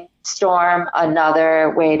brainstorm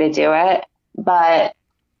another way to do it, but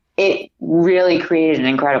it really created an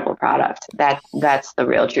incredible product. That's the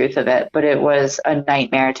real truth of it. But it was a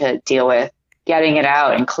nightmare to deal with, getting it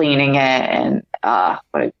out and cleaning it, and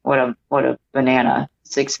what a banana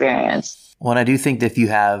experience. Well, and I do think that if you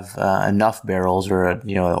have enough barrels, or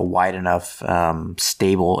a wide enough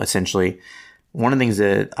stable, essentially, one of the things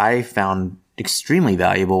that I found extremely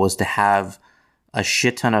valuable was to have a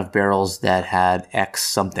shit ton of barrels that had X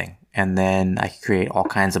something. And then I could create all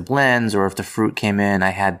kinds of blends, or if the fruit came in, I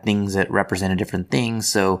had things that represented different things.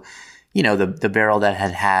 So, the barrel that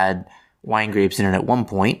had wine grapes in it at one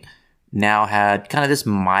point now had kind of this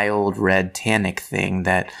mild red tannic thing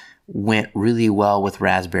that went really well with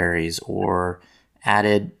raspberries, or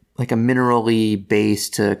added like a minerally base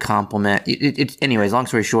to complement it. Anyways, long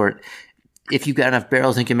story short, if you've got enough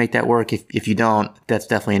barrels and can make that work, if you don't, that's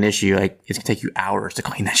definitely an issue. Like, it's gonna take you hours to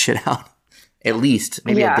clean that shit out. At least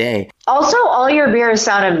maybe a day. Also, all your beers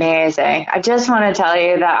sound amazing. I just want to tell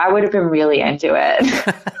you that I would have been really into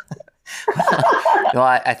it. Well,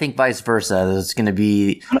 I think vice versa. It's going to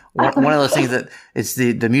be one of those things that it's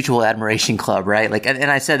the mutual admiration club, right? Like,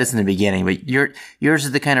 and I said this in the beginning, but yours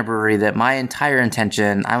is the kind of brewery that my entire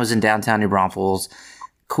intention. I was in downtown New Braunfels,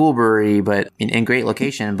 cool brewery, but in great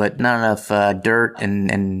location, but not enough dirt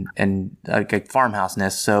and like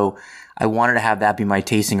farmhouseness. So I wanted to have that be my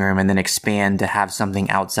tasting room, and then expand to have something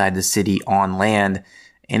outside the city on land.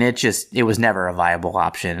 And it was never a viable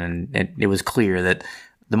option. And it was clear that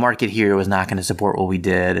the market here was not going to support what we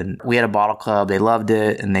did. And we had a bottle club. They loved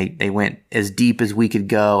it, and they went as deep as we could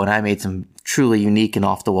go. And I made some truly unique and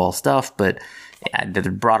off the wall stuff, but the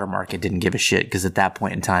broader market didn't give a shit, because at that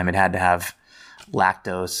point in time, it had to have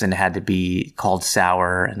lactose, and it had to be called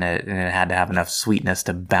sour, and it had to have enough sweetness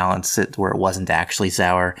to balance it where it wasn't actually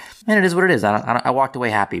sour. And it is what it is. I walked away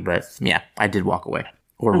happy, but yeah, I did walk away,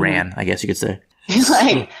 or ran, I guess you could say. You're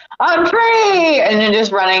like, I'm free, and then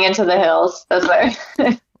just running into the hills. That's like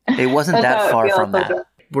it wasn't that far from that.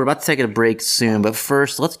 We're about to take a break soon, but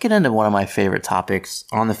first, let's get into one of my favorite topics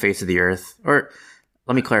on the face of the earth. Or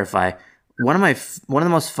let me clarify. One of the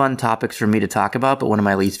most fun topics for me to talk about, but one of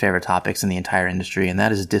my least favorite topics in the entire industry, and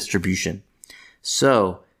that is distribution.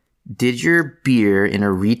 So, did your beer in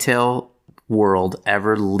a retail world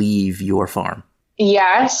ever leave your farm?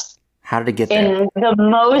 Yes. How did it get there? In the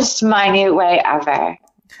most minute way ever.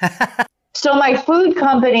 So my food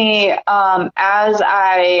company, as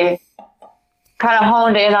I kind of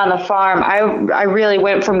honed in on the farm, I really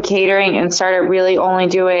went from catering and started really only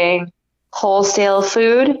doing wholesale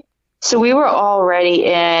food. So we were already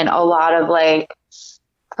in a lot of like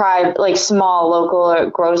private, like small local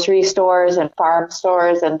grocery stores and farm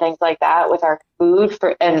stores and things like that with our food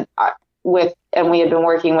and we had been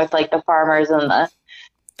working with like the farmers and the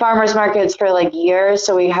farmers markets for like years.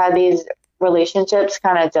 So we had these relationships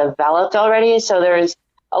kind of developed already. So there's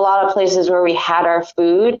a lot of places where we had our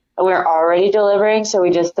food and we were already delivering. So we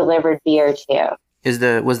just delivered beer too. Was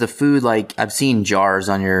the food like, I've seen jars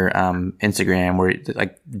on your Instagram where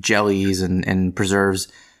like jellies and preserves,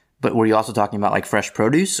 but were you also talking about like fresh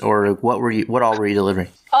produce, or what all were you delivering?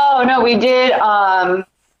 Oh no, we did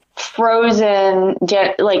frozen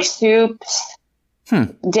like soups,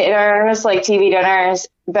 dinners, like TV dinners,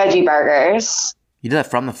 veggie burgers. You did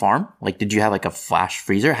that from the farm? Like, did you have like a flash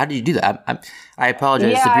freezer? How did you do that? I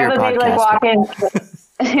apologize. It's a beer podcast.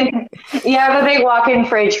 I have a big walk-in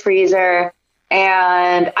fridge freezer.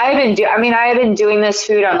 And I had been doing this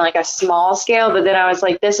food on like a small scale, but then I was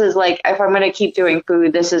like, this is like, if I'm going to keep doing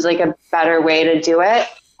food, this is like a better way to do it.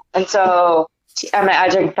 And so I'm an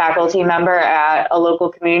adjunct faculty member at a local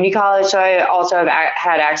community college. So I also have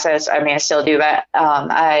had access. I mean, I still do, but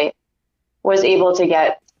I was able to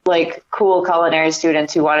get like cool culinary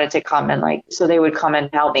students who wanted to come and like, so they would come and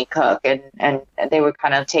help me cook and they would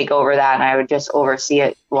kind of take over that. And I would just oversee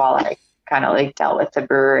it while I kind of like dealt with the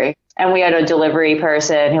brewery. And we had a delivery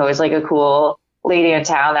person who was like a cool lady in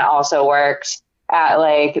town that also works at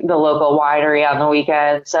like the local winery on the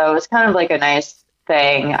weekend. So it was kind of like a nice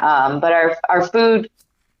thing. But our food,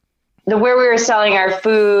 where we were selling our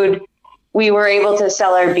food, we were able to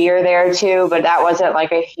sell our beer there too, but that wasn't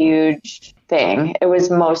like a huge thing. It was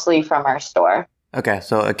mostly from our store. Okay,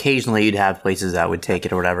 so occasionally you'd have places that would take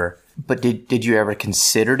it or whatever. But did you ever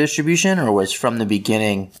consider distribution, or was from the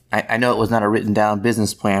beginning, I know it was not a written down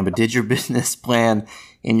business plan, but did your business plan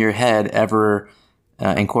in your head ever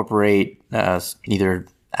incorporate either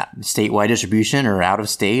statewide distribution or out of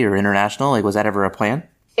state or international? Like, was that ever a plan?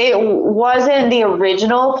 It wasn't the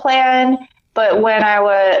original plan, but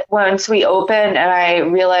once we opened and I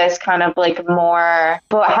realized kind of like more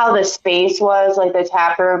about how the space was, like the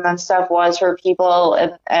tap room and stuff was for people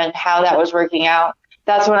and how that was working out,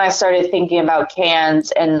 that's when I started thinking about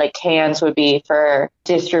cans, and the cans would be for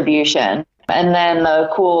distribution. And then the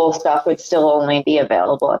cool stuff would still only be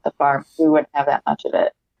available at the farm. We wouldn't have that much of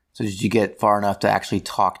it. So did you get far enough to actually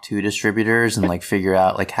talk to distributors and like figure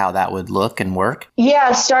out like how that would look and work? Yeah,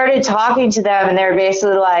 I started talking to them and they were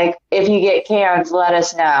basically like, if you get cans, let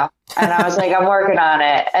us know. And I was like, I'm working on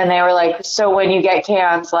it. And they were like, so when you get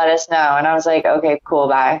cans, let us know. And I was like, okay, cool,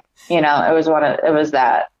 bye. You know, it was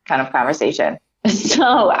that kind of conversation. So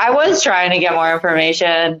I was trying to get more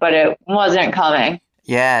information, but it wasn't coming.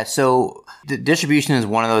 Yeah. So the distribution is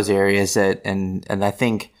one of those areas that, and I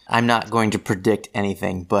think I'm not going to predict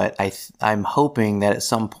anything, but I'm hoping that at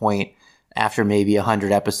some point after maybe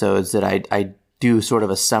 100 episodes that I do sort of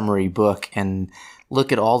a summary book and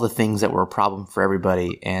look at all the things that were a problem for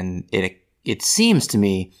everybody. And it seems to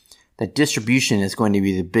me that distribution is going to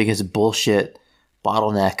be the biggest bullshit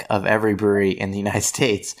bottleneck of every brewery in the United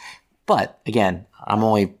States. But again, I'm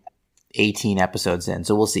only 18 episodes in,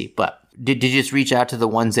 so we'll see. But did you just reach out to the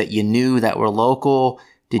ones that you knew that were local?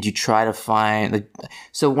 Did you try to find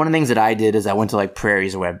so one of the things that I did is I went to like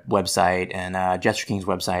Prairie's website and Jester King's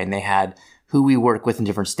website, and they had who we work with in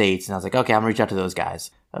different states. And I was like, okay, I'm gonna reach out to those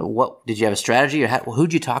guys. What did you have a strategy, or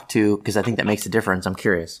who'd you talk to? Because I think that makes a difference. I'm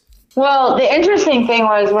curious. Well, the interesting thing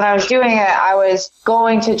was when I was doing it, I was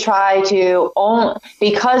going to try to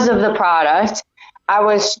because of the product, I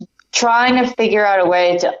was trying to figure out a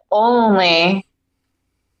way to only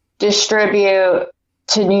distribute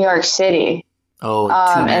to New York City. Oh,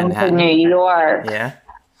 and to New York. Yeah.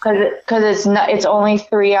 Because it's only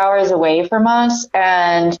 3 hours away from us,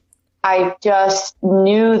 and I just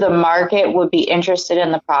knew the market would be interested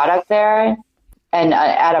in the product there, and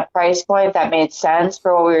at a price point that made sense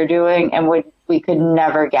for what we were doing, and we could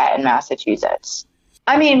never get in Massachusetts.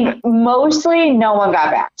 I mean, mostly no one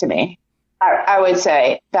got back to me. I would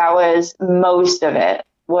say that was most of it,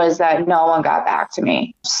 was that no one got back to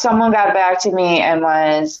me. Someone got back to me and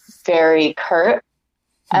was very curt.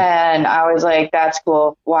 And I was like, that's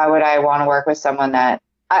cool. Why would I want to work with someone that,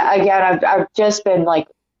 I've just been like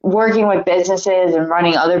working with businesses and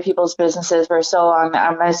running other people's businesses for so long.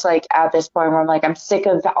 I'm just like at this point where I'm like, I'm sick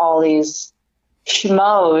of all these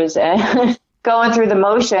schmoes and going through the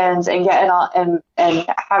motions and getting all and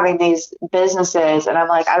having these businesses. And I'm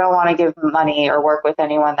like, I don't want to give money or work with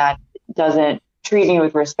anyone that doesn't treat me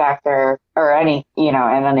with respect or any,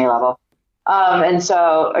 at any level. And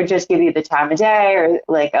so, or just give you the time of day or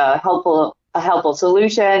like a helpful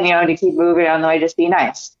solution, to keep moving on the way, just be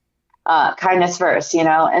nice. Kindness first,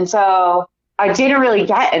 and so I didn't really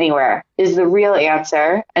get anywhere is the real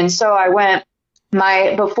answer. And so I went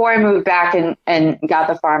before I moved back and got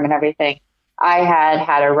the farm and everything, I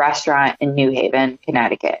had a restaurant in New Haven,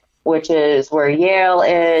 Connecticut, which is where Yale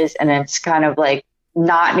is. And it's kind of like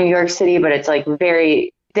not New York City, but it's like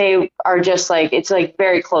they are just like, it's like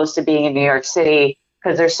very close to being in New York City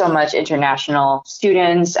because there's so much international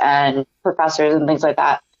students and professors and things like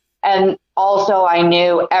that. And also I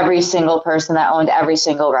knew every single person that owned every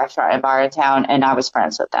single restaurant and bar in town, and I was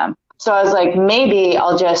friends with them. So I was like, maybe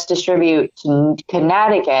I'll just distribute to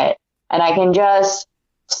Connecticut and I can just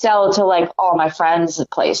sell to like all my friends'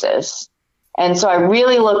 places. And so I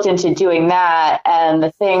really looked into doing that. And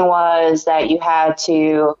the thing was that you had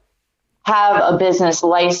to have a business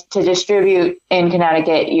license to distribute in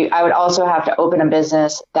Connecticut. I would also have to open a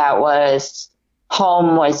business that was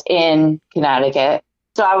home was in Connecticut.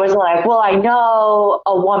 So I was like, well, I know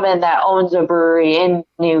a woman that owns a brewery in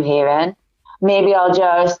New Haven. Maybe I'll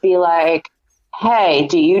just be like, hey,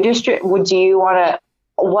 do you want to,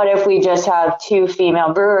 what if we just have two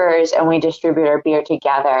female brewers and we distribute our beer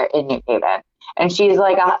together in New Haven? And she's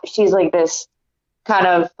like this kind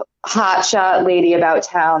of hotshot lady about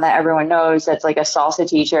town that everyone knows that's like a salsa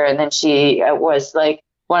teacher. And then she was like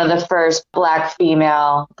one of the first Black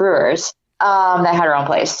female brewers that had her own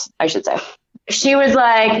place, I should say. She was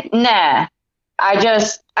like, nah, I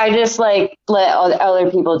just like let other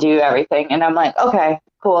people do everything. And I'm like, okay,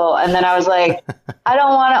 cool. And then I was like, I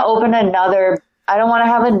don't want to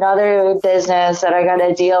have another business that I got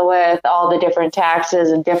to deal with all the different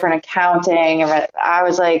taxes and different accounting. And I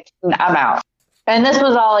was like, I'm out. And this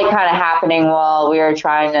was all like kind of happening while we were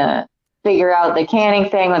trying to figure out the canning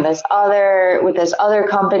thing with this other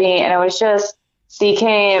company. And it was just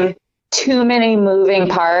became too many moving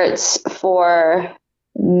parts for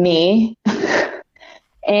me.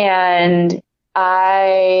 And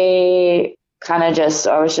I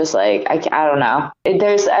was just like, I don't know.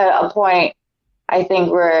 There's a point, I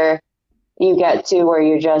think, where you get to where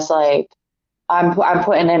you're just like, I'm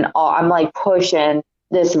like pushing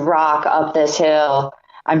this rock up this hill.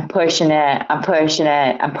 I'm pushing it.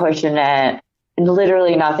 And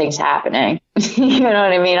literally nothing's happening. You know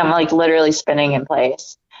what I mean? I'm like literally spinning in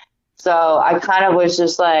place. So I kind of was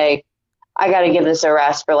just like, I got to give this a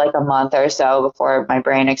rest for like a month or so before my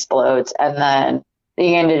brain explodes. And then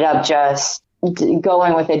they ended up just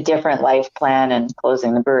going with a different life plan and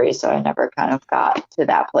closing the brewery. So I never kind of got to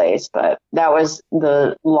that place. But that was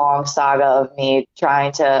the long saga of me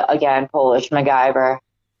trying to, again, Polish MacGyver,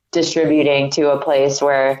 distributing to a place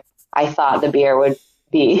where I thought the beer would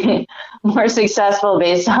be more successful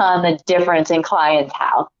based on the difference in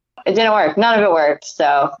clientele. It didn't work. None of it worked.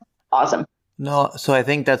 So awesome. No, so I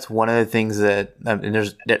think that's one of the things that,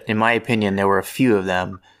 in my opinion, there were a few of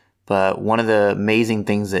them, but one of the amazing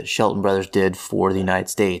things that Shelton Brothers did for the United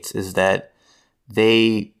States is that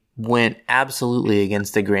they went absolutely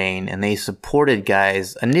against the grain and they supported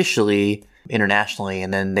guys initially internationally,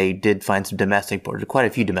 and then they did find some quite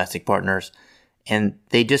a few domestic partners, and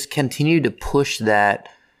they just continued to push that.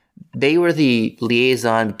 They were the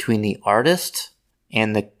liaison between the artist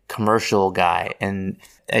and the commercial guy, and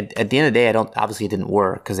at the end of the day, obviously it didn't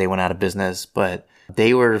work because they went out of business, but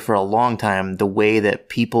they were for a long time the way that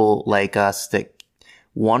people like us that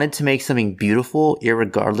wanted to make something beautiful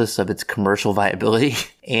irregardless of its commercial viability.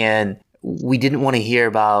 And we didn't want to hear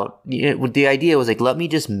about, the idea was like, let me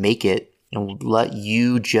just make it and let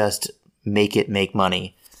you just make it make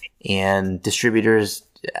money. And distributors,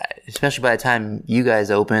 especially by the time you guys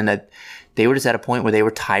opened, they were just at a point where they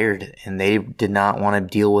were tired and they did not want to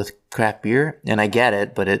deal with craft beer. And I get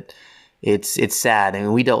it, but it's sad. I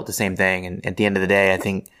mean, we dealt with the same thing. And at the end of the day, I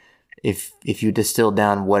think if you distill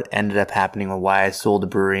down what ended up happening and why I sold the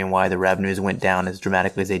brewery and why the revenues went down as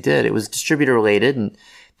dramatically as they did, it was distributor related. And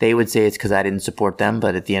they would say it's because I didn't support them.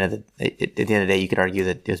 But at the end of the day, you could argue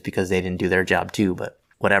that it was because they didn't do their job too. But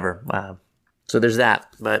whatever. So there's that.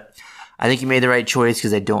 But I think you made the right choice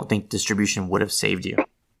because I don't think distribution would have saved you.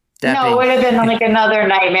 No, it would have been like another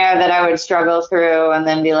nightmare that I would struggle through and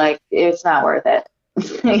then be like, it's not worth it.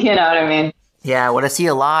 You know what I mean? Yeah, what I see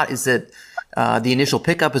a lot is that the initial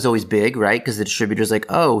pickup is always big, right? Because the distributor's like,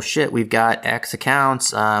 oh, shit, we've got X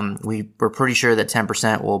accounts. We're pretty sure that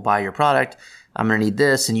 10% will buy your product. I'm going to need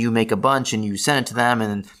this. And you make a bunch and you send it to them.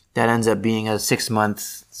 And that ends up being a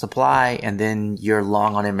 6-month supply. And then you're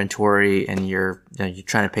long on inventory and you're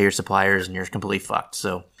trying to pay your suppliers and you're completely fucked.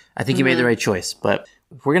 So I think you made the right choice. But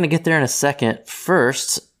we're going to get there in a second.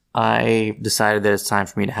 First, I decided that it's time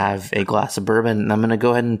for me to have a glass of bourbon, and I'm going to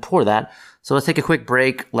go ahead and pour that. So let's take a quick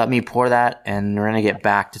break. Let me pour that, and we're going to get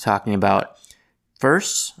back to talking about,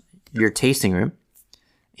 first, your tasting room,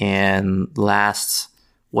 and last,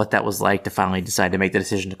 what that was like to finally decide to make the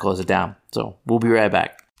decision to close it down. So we'll be right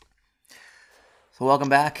back. So welcome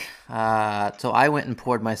back. So I went and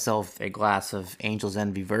poured myself a glass of Angel's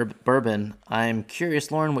Envy bourbon. I'm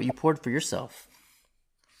curious, Lauren, what you poured for yourself.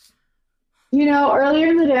 You know, earlier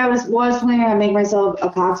in the day, I was planning on making myself a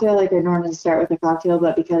cocktail. Like I normally start with a cocktail,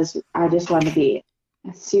 but because I just wanted to be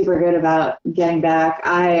super good about getting back,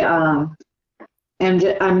 I'm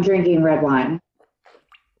drinking red wine,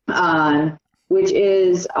 which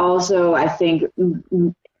is also, I think,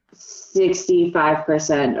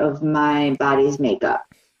 65% of my body's makeup.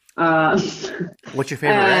 What's your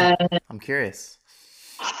favorite red? I'm curious.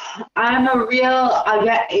 I'm a real,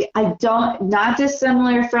 I don't, not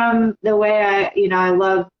dissimilar from the way I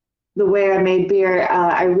love the way I made beer.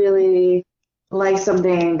 I really like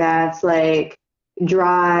something that's like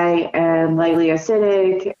dry and lightly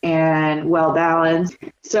acidic and well balanced.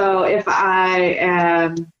 So if I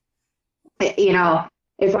am,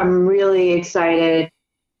 if I'm really excited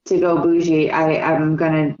to go bougie, I'm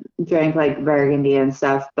gonna drink like Burgundy and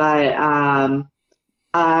stuff. But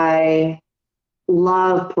I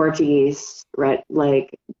love Portuguese red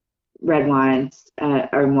wines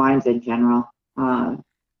or wines in general.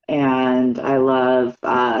 And I love.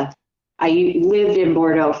 I lived in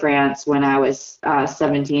Bordeaux, France, when I was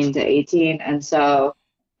 17 to 18, and so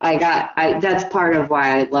that's part of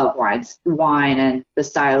why I love wine, and the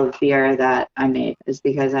style of beer that I made is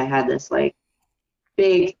because I had this like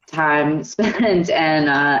big time spent in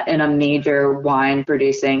a major wine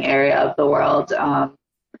producing area of the world,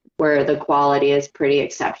 where the quality is pretty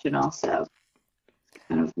exceptional. So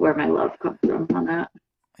kind of where my love comes from on that.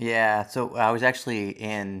 Yeah, so I was actually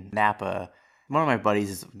in Napa. One of my buddies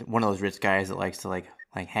is one of those rich guys that likes to like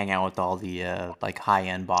hang out with all the like high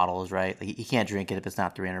end bottles, right? Like he can't drink it if it's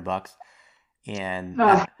not $300. And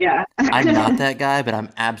Yeah. I'm not that guy, but I'm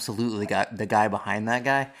absolutely the guy behind that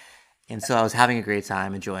guy. And so I was having a great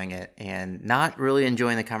time, enjoying it, and not really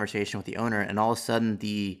enjoying the conversation with the owner. And all of a sudden,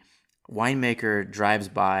 the winemaker drives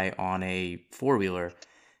by on a four-wheeler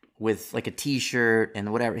with like a T-shirt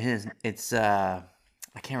and whatever. It's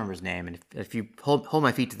I can't remember his name, and if you hold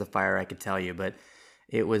my feet to the fire, I could tell you. But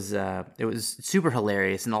it was super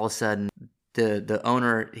hilarious, and all of a sudden, the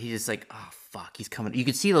owner, he's just like, oh fuck, he's coming. You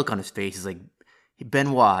could see the look on his face. He's like,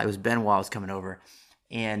 Benoit. It was Benoit was coming over,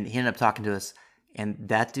 and he ended up talking to us, and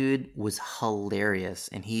that dude was hilarious,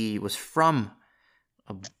 and he was from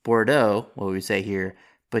Bordeaux, what we would say here,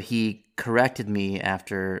 but he corrected me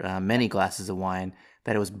after many glasses of wine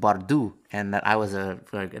that it was Bordeaux, and that I was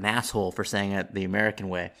an asshole for saying it the American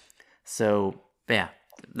way. So yeah,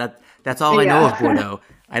 that's all I know of Bordeaux.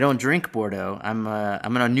 I don't drink Bordeaux. I'm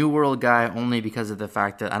a New World guy only because of the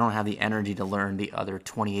fact that I don't have the energy to learn the other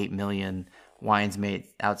 28 million wines made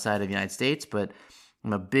outside of the United States. But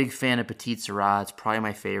I'm a big fan of Petit Syrah. It's probably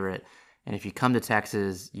my favorite. And if you come to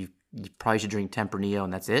Texas, you probably should drink Tempranillo,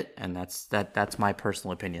 and that's it. And that's my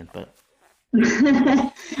personal opinion. But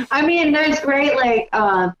I mean, there's great, like,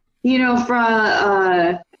 from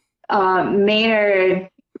Maynard,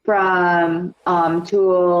 from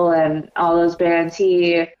Tool and all those bands.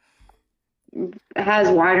 He has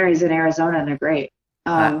wineries in Arizona, and they're great.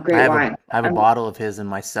 Great wine. I have a bottle of his in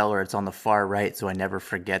my cellar. It's on the far right, so I never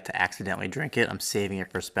forget to accidentally drink it. I'm saving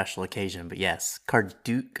it for a special occasion. But yes,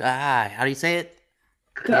 Carduc. How do you say it?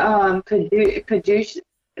 Caduce.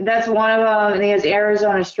 That's one of them. And he has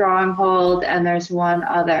Arizona Stronghold, and there's one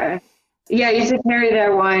other. Yeah, I used to carry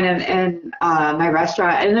their wine in my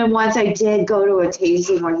restaurant. And then once I did go to a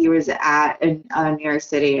tasting where he was at in New York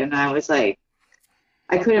City, and I was like,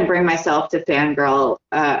 I couldn't bring myself to fangirl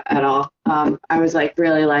at all. I was like,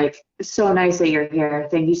 really, like, so nice that you're here.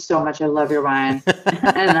 Thank you so much. I love your wine.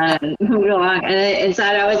 And then moved along. And then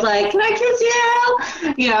inside I was like, can I kiss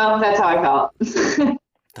you? That's how I felt.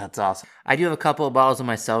 That's awesome. I do have a couple of bottles in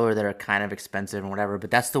my cellar that are kind of expensive and whatever, but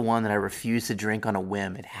that's the one that I refuse to drink on a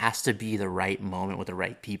whim. It has to be the right moment with the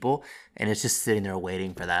right people, and it's just sitting there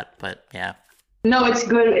waiting for that. But yeah. No, it's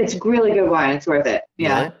good. It's really good wine. It's worth it.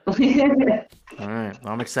 Yeah. Really? All right.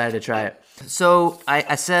 Well, I'm excited to try it. So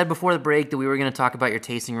I said before the break that we were going to talk about your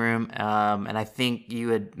tasting room, and I think you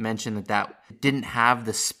had mentioned that didn't have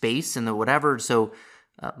the space and the whatever. So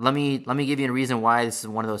let me give you a reason why this is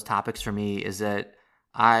one of those topics for me is that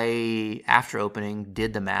I, after opening,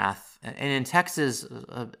 did the math. And in Texas,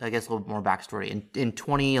 I guess a little more backstory. In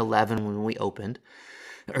 2011, when we opened,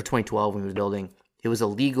 or 2012 when we were building, it was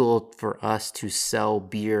illegal for us to sell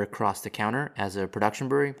beer across the counter as a production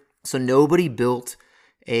brewery. So nobody built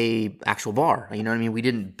a actual bar. You know what I mean? We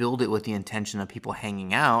didn't build it with the intention of people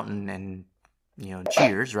hanging out and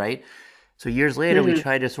cheers, right? So years later, we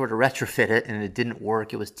tried to sort of retrofit it, and it didn't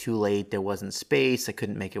work. It was too late. There wasn't space. I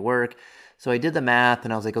couldn't make it work. So I did the math,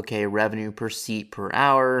 and I was like, okay, revenue per seat per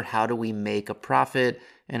hour. How do we make a profit?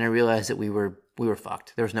 And I realized that we were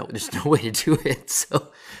fucked. There's no way to do it. So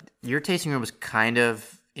your tasting room was kind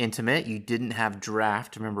of intimate. You didn't have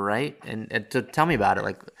draft, remember, right? And so tell me about it.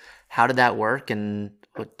 Like, how did that work? And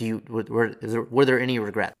were there any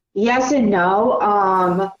regrets? Yes and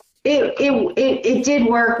no. It did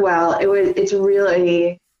work well. It's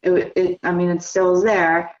still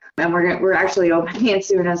there. And we're actually opening it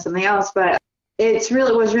soon as something else, but it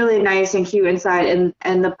was really nice and cute inside.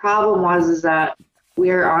 And the problem is that we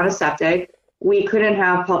were on a septic. We couldn't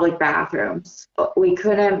have public bathrooms. We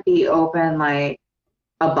couldn't be open like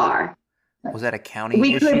a bar. Was that a county issue?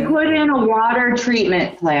 We could put in a water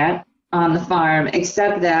treatment plant, on the farm,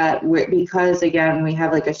 except that because again we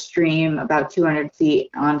have like a stream about 200 feet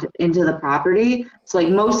into the property. So like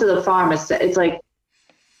most of the farm is, it's like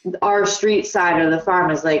our street side of the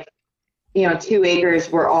farm is like, 2 acres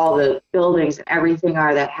where all the buildings and everything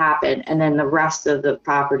are that happen, and then the rest of the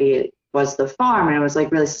property was the farm, and it was like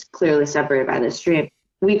really clearly separated by the stream.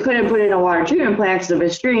 We couldn't put in a water treatment plant because of a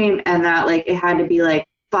stream, and that like it had to be like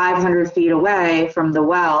 500 feet away from the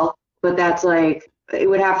well, but that's like it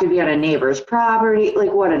would have to be on a neighbor's property.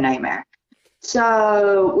 Like, what a nightmare.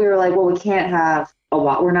 So we were like, well, we can't have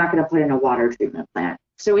we're not going to put in a water treatment plant.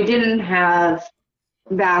 So we didn't have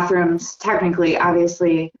bathrooms. Technically,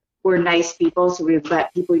 obviously, we're nice people, so we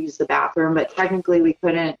let people use the bathroom, but technically we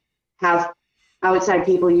couldn't have outside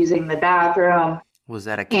people using the bathroom. Was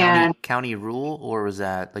that a county rule, or was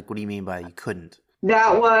that, like, what do you mean by you couldn't?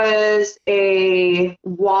 That was a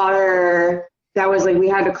water, that was like, we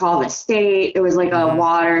had to call the state. It was like a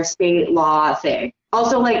water state law thing.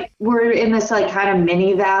 Also, like, we're in this like kind of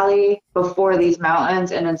mini valley before these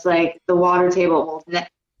mountains, and it's like the water table.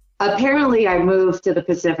 Apparently, I moved to the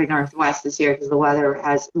Pacific Northwest this year because the weather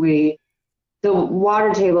the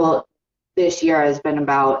water table this year has been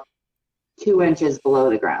about 2 inches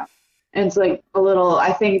below the ground. And it's like a little,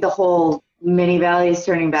 I think the whole mini valley is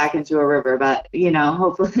turning back into a river, but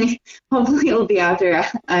hopefully it'll be after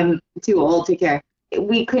I'm too old to care.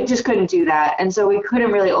 We couldn't do that. And so we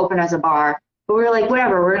couldn't really open as a bar, but we were like,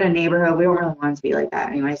 whatever, we're in a neighborhood. We don't really want it to be like that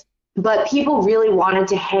anyways. But people really wanted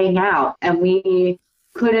to hang out, and we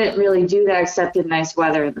couldn't really do that except in nice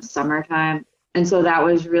weather in the summertime. And so that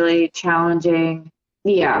was really challenging.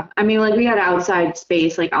 Yeah, I mean, like we had outside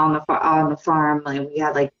space, like on the farm, like we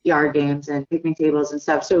had like yard games and picnic tables and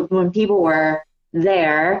stuff. So when people were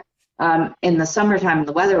there, in the summertime, and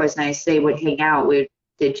the weather was nice, they would hang out. We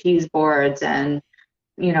did cheese boards and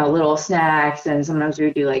little snacks, and sometimes we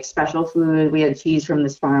would do like special food. We had cheese from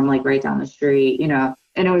this farm, like right down the street, and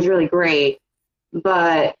it was really great.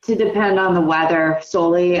 But to depend on the weather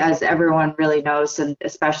solely, as everyone really knows, and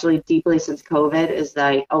especially deeply since COVID, is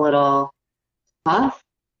like a little tough.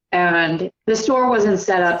 And the store wasn't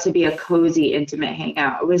set up to be a cozy, intimate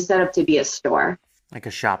hangout. It was set up to be a store, like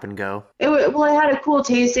a shop and go. It had a cool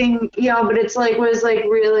tasting, but it's like was like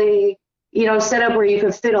really, set up where you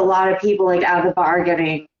could fit a lot of people like at the bar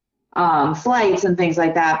getting flights and things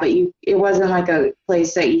like that. But it wasn't like a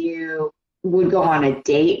place that you would go on a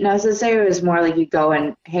date necessarily. It was more like you go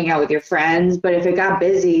and hang out with your friends. But if it got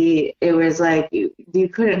busy, it was like you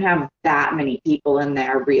couldn't have that many people in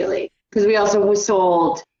there really. Because we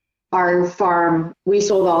sold our farm, we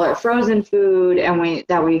sold all our frozen food and we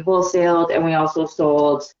wholesaled, and we also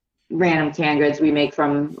sold random canned goods we make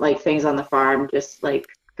from like things on the farm, just like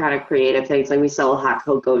kind of creative things. Like we sell hot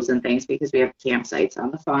cocos and things because we have campsites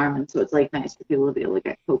on the farm, and so it's like nice for people to be able to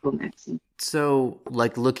get cocoa mix. So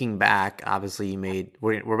like looking back, obviously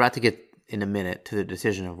we're about to get in a minute to the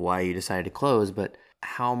decision of why you decided to close, but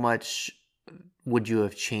how much would you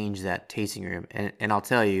have changed that tasting room? And I'll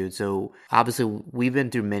tell you, so obviously we've been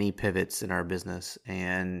through many pivots in our business,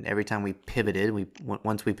 and every time we pivoted,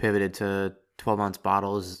 once we pivoted to 12-ounce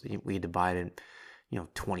bottles, we had to buy it in,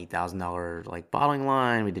 $20,000 like bottling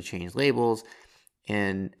line. We had to change labels.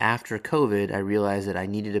 And after COVID, I realized that I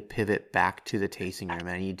needed to pivot back to the tasting room.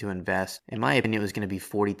 I needed to invest. In my opinion, it was going to be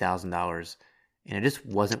 $40,000. And I just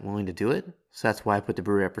wasn't willing to do it. So that's why I put the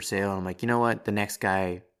brewery up for sale. And I'm like, you know what? The next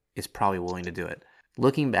guy is probably willing to do it.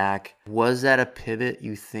 Looking back, was that a pivot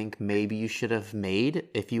you think maybe you should have made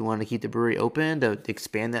if you want to keep the brewery open, to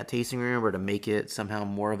expand that tasting room or to make it somehow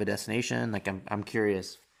more of a destination? Like, I'm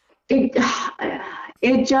curious.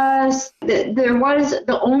 It just, there was,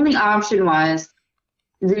 the only option was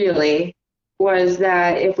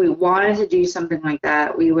that if we wanted to do something like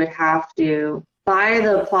that, we would have to buy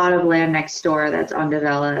the plot of land next door that's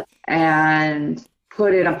undeveloped and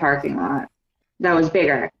put in a parking lot that was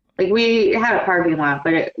bigger. Like we had a parking lot,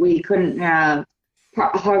 but we couldn't have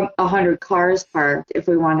 100 cars parked if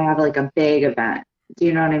we wanted to have like a big event. Do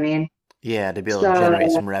you know what I mean? Yeah, to be able to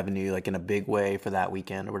generate some revenue like in a big way for that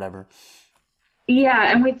weekend or whatever.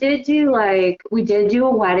 Yeah, and we did do a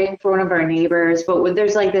wedding for one of our neighbors, but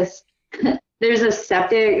there's like this, there's a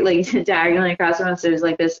septic like diagonally across from us. There's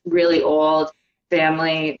like this really old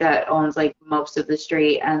family that owns like most of the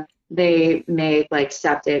street, and they make like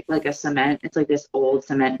septic, like a cement. It's like this old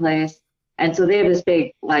cement place. And so they have this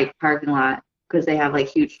big like parking lot because they have like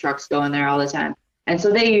huge trucks going there all the time. And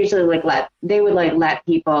so they usually let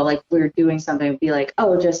people, like we're doing something, be like,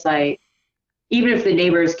 oh, just like, even if the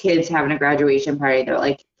neighbor's kids having a graduation party, they're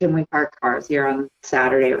like, can we park cars here on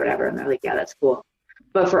Saturday or whatever? And they're like, yeah, that's cool.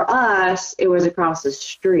 But for us, it was across the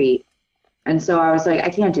street. And so I was like, I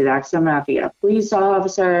can't do that because I'm going to have to get a police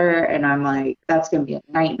officer. And I'm like, that's going to be a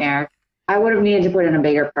nightmare. I would have needed to put in a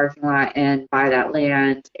bigger parking lot and buy that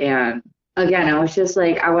land. And again, I was just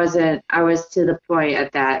like, I was to the point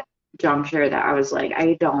at that juncture that I was like,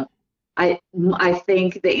 I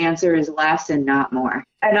think the answer is less and not more.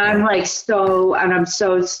 And I'm like, I'm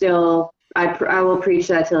so still, I will preach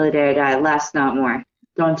that till the day I die, less, not more.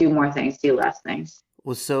 Don't do more things, do less things.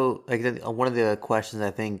 Well, so like one of the questions I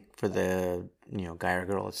think for the guy or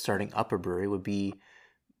girl that's starting up a brewery would be,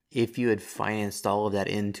 if you had financed all of that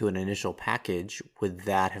into an initial package, would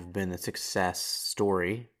that have been a success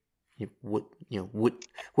story?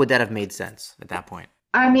 Would that have made sense at that point?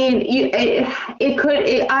 I mean,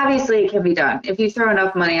 it obviously it can be done. If you throw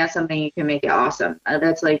enough money at something, you can make it awesome.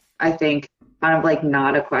 That's like, I think, kind of like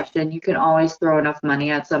not a question. You can always throw enough money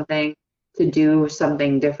at something to do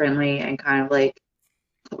something differently and kind of like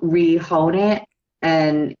re-hone it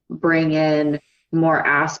and bring in more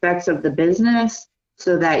aspects of the business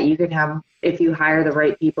so that you can have, if you hire the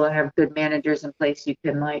right people and have good managers in place, you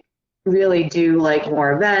can like really do like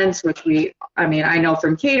more events, which I know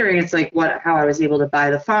from catering, it's like how I was able to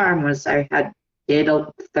buy the farm was I did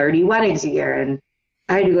 30 weddings a year, and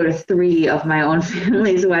I had to go to 3 of my own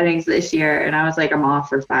family's weddings this year, and I was like, I'm off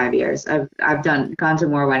for 5 years. I've gone to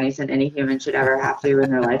more weddings than any human should ever have to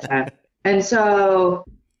in their lifetime. And so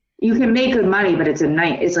you can make good money, but it's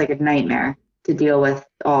like a nightmare to deal with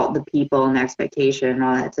all the people and the expectation and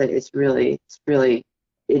all that. It's really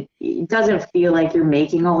it doesn't feel like you're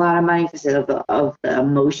making a lot of money because of the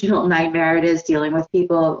emotional nightmare it is dealing with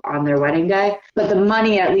people on their wedding day. But the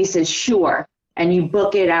money at least is sure, and you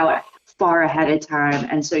book it out far ahead of time,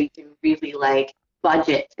 and so you can really like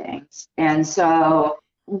budget things. And so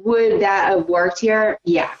would that have worked here?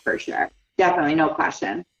 Yeah, for sure. Definitely, no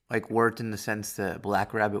question. Like worked in the sense that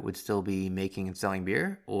Black Rabbit would still be making and selling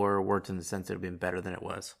beer, or worked in the sense that it would have been better than it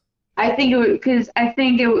was? I think it would, because I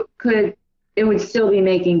think it would still be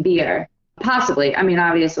making beer. Possibly. I mean,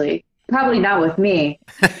 obviously, probably not with me,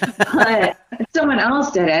 but if someone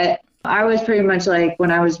else did it. I was pretty much like,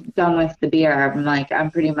 when I was done with the beer,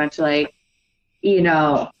 I'm pretty much like,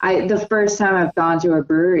 the first time I've gone to a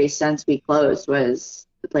brewery since we closed was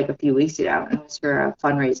like a few weeks ago. It was for a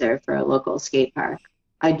fundraiser for a local skate park.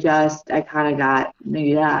 I kind of got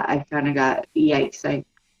yikes. I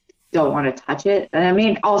don't want to touch it. And I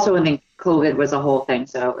mean, also, I think COVID was a whole thing.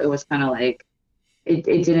 So it was kind of like,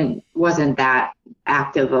 wasn't that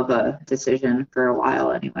active of a decision for a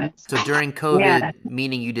while anyway. So during COVID,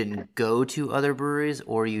 meaning you didn't go to other breweries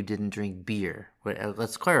or you didn't drink beer?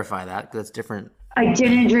 Let's clarify that, because that's different. I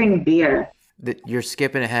didn't drink beer. You're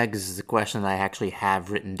skipping ahead because this is a question that I actually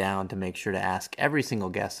have written down to make sure to ask every single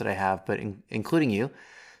guest that I have, but including you.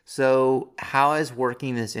 So how has working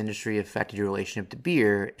in this industry affected your relationship to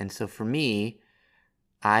beer? And so for me,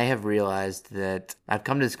 I have realized that I've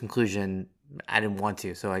come to this conclusion. I didn't want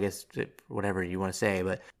to, so I guess whatever you want to say,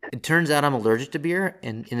 but it turns out I'm allergic to beer,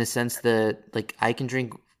 and in the sense that like I can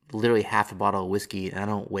drink literally half a bottle of whiskey and I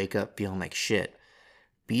don't wake up feeling like shit.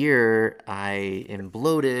 Beer, I am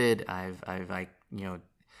bloated. I'm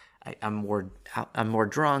more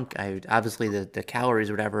drunk. Obviously the calories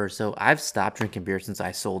or whatever. So I've stopped drinking beer since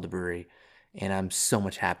I sold the brewery, and I'm so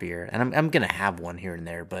much happier. And I'm gonna have one here and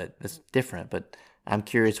there, but it's different. But I'm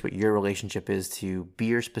curious what your relationship is to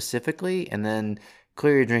beer specifically, and then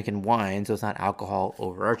clearly you're drinking wine, so it's not alcohol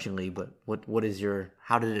overarchingly, but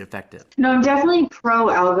how did it affect it? No, I'm definitely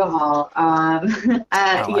pro-alcohol.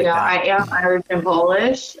 I am Irish and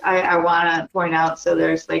Polish. I want to point out, so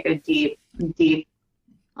there's like a deep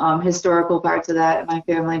historical part to that in my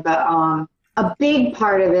family, but a big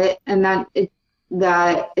part of it, and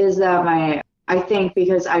I think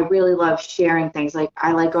because I really love sharing things. Like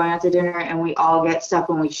I like going out to dinner and we all get stuff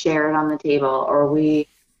when we share it on the table, or we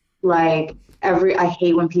like I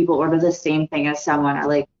hate when people order the same thing as someone. I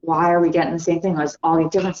like, why are we getting the same thing? Let's all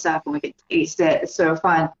get different stuff and we can taste it. It's so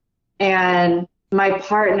fun. And my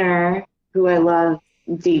partner, who I love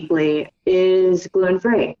deeply, is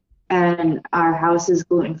gluten-free, and our house is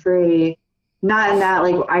gluten-free. Not in that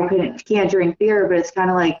like I can't drink beer, but it's kind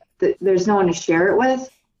of like there's no one to share it with.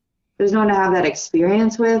 There's no one to have that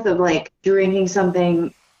experience with of like drinking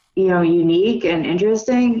something, unique and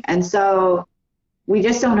interesting. And so we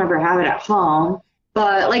just don't ever have it at home.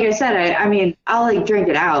 But like I said, I'll like drink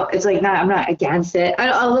it out. It's like I'm not against it.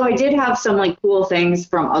 Although I did have some like cool things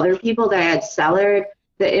from other people that I had cellared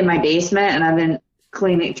in my basement, and I've been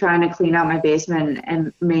trying to clean out my basement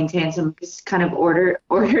and maintain some kind of order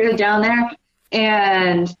down there.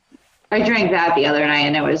 And I drank that the other night,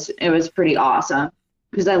 and it was pretty awesome.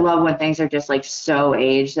 because I love when things are just like so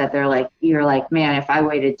aged that they're like, you're like, man, if I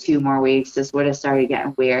waited 2 more weeks, this would have started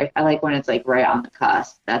getting weird. I like when it's like right on the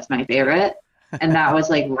cusp. That's my favorite. And that was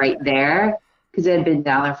like right there because it had been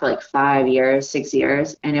down there for like 5 years, 6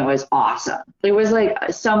 years, and it was awesome. It was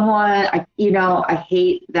like someone, I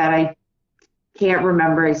hate that I can't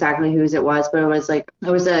remember exactly whose it was, but it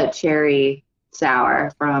was a cherry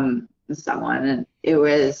sour from someone, and it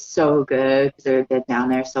was so good because it had been down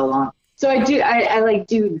there so long. So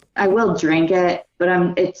I will drink it, but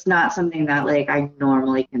it's not something that like I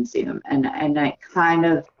normally consume. And it kind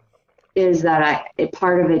of is that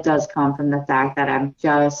part of it does come from the fact that I'm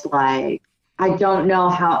just like, I don't know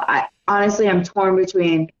how honestly, I'm torn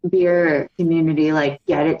between beer community, like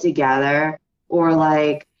get it together, or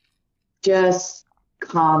like just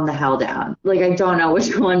calm the hell down. Like, I don't know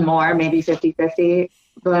which one more, maybe 50-50,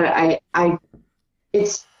 but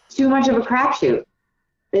it's too much of a crapshoot.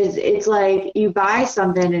 It's like you buy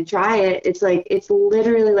something and try it. It's like, it's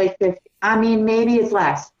literally like 50. I mean, maybe it's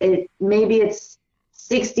less. Maybe it's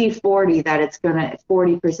 60-40 that it's going to,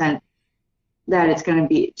 40% that it's going to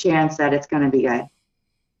be chance that it's going to be good.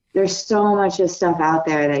 There's so much of stuff out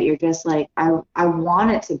there that you're just like, I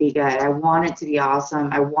want it to be good. I want it to be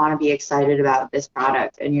awesome. I want to be excited about this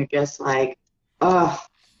product. And you're just like, oh,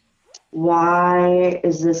 why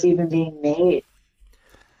is this even being made?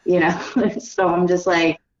 So I'm just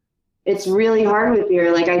like, it's really hard with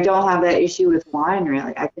beer. Like, I don't have that issue with wine,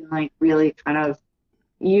 really. I can like really kind of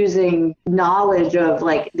using knowledge of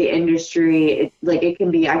like the industry. It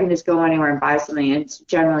can be, I can just go anywhere and buy something, and it's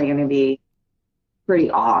generally going to be pretty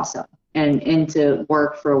awesome and to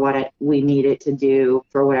work for what we need it to do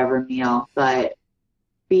for whatever meal. But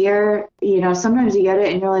beer, sometimes you get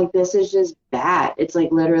it and you're like, this is just bad. It's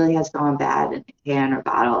like literally has gone bad in a can or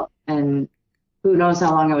bottle, and who knows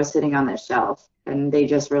how long it was sitting on this shelf, and they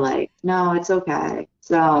just were like, no, it's okay.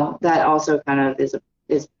 So that also kind of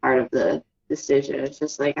is part of the decision. It's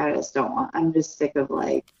just like, I just don't want, I'm just sick of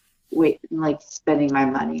like spending my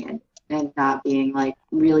money and not being like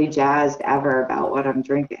really jazzed ever about what I'm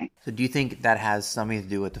drinking. So do you think that has something to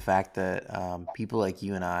do with the fact that people like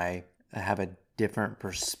you and I have a different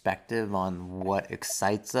perspective on what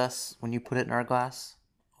excites us when you put it in our glass?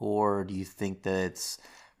 Or do you think that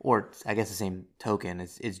or I guess the same token,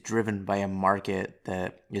 it's driven by a market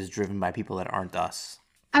that is driven by people that aren't us?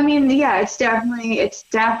 I mean, yeah, it's definitely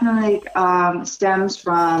stems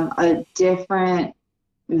from a different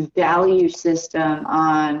value system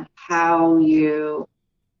on how you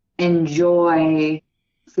enjoy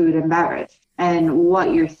food and beverage and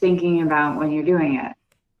what you're thinking about when you're doing it.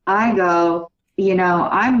 I go,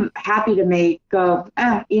 I'm happy to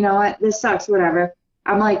you know what, this sucks, whatever.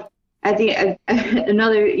 I'm like,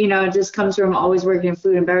 another, it just comes from always working in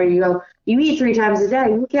food and beverage. You go, you eat 3 times a day.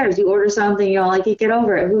 Who cares? You order something, you don't like it, get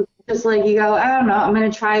over it. Just like you go, I don't know, I'm going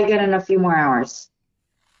to try again in a few more hours.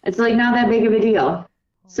 It's like not that big of a deal.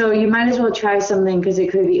 So you might as well try something because it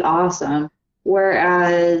could be awesome.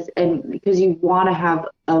 Whereas, and because you want to have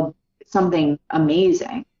something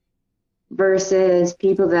amazing, versus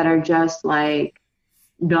people that are just like,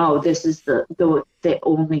 no, this is the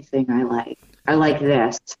only thing I like. I like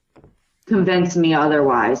this. Convince me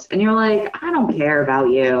otherwise. And you're like, I don't care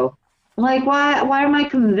about you. Like, why am I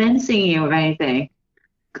convincing you of anything?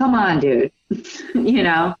 Come on, dude.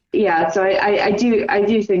 Yeah, so I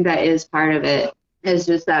do think that is part of it. It's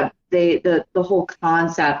just that the whole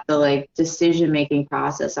concept, the like decision making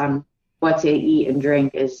process on what to eat and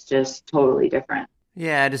drink is just totally different.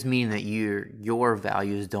 Yeah, I just mean that your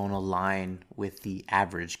values don't align with the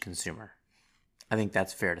average consumer. I think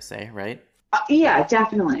that's fair to say, right? Yeah,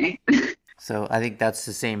 definitely. So I think that's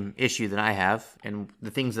the same issue that I have, and the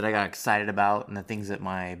things that I got excited about and the things that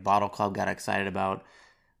my bottle club got excited about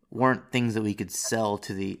weren't things that we could sell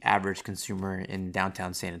to the average consumer in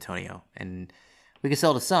downtown San Antonio. And we could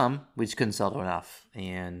sell to some, we just couldn't sell to enough.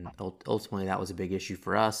 And ultimately that was a big issue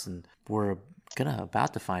for us, and we're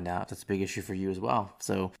about to find out if that's a big issue for you as well.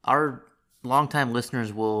 So our longtime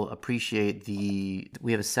listeners will appreciate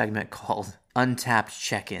we have a segment called Untapped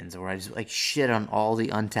Check-ins, where I just like shit on all the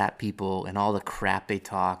untapped people and all the crap they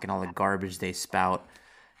talk and all the garbage they spout.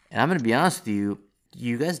 And I'm going to be honest with you,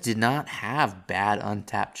 you guys did not have bad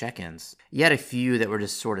untapped check-ins. You had a few that were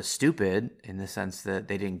just sort of stupid in the sense that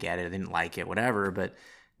they didn't get it, they didn't like it, whatever, but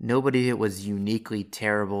nobody that was uniquely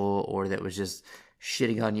terrible or that was just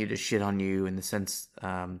shitting on you to shit on you in the sense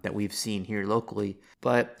that we've seen here locally.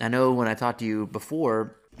 But I know when I talked to you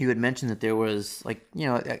before, you had mentioned that there was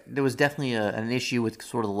there was definitely an issue with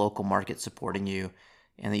sort of the local market supporting you,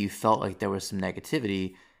 and that you felt like there was some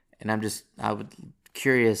negativity. And I was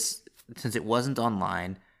curious, since it wasn't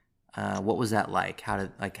online, What was that like? How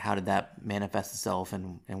did that manifest itself,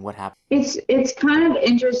 and what happened? It's kind of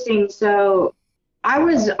interesting. So I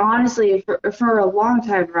was honestly for a long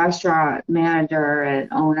time restaurant manager and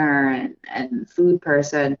owner and food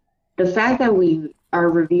person. The fact that we our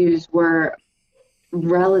reviews were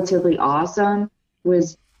relatively awesome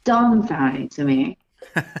was dumbfounding to me.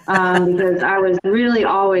 Because I was really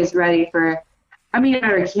always ready for. I mean, at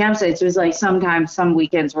our campsites, it was like sometimes some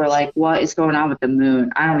weekends were like, what is going on with the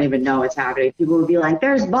moon? I don't even know what's happening. People would be like,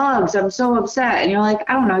 there's bugs. I'm so upset. And you're like,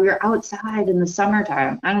 I don't know. You're outside in the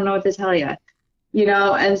summertime. I don't know what to tell you.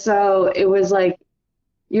 And so it was like,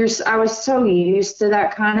 I was so used to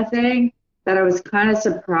that kind of thing that I was kind of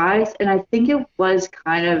surprised. And I think it was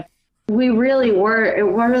kind of, it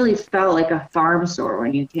really felt like a farm store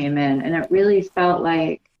when you came in. And it really felt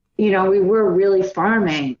like, we were really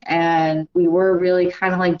farming and we were really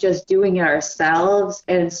kind of like just doing it ourselves.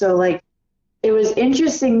 And so like, it was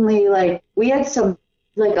interestingly like we had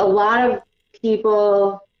like a lot of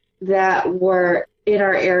people that were in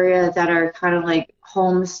our area that are kind of like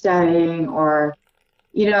homesteading or,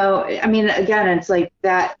 I mean, again, it's like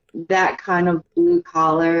that kind of blue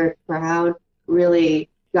collar crowd really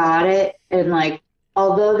got it. And like,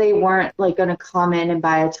 although they weren't like going to come in and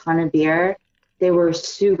buy a ton of beer, they were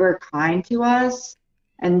super kind to us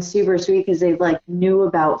and super sweet because they like knew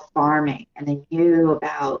about farming and they knew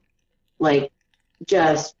about like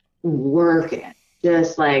just working,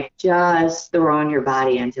 just throwing your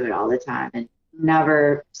body into it all the time and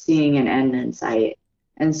never seeing an end in sight.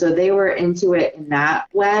 And so they were into it in that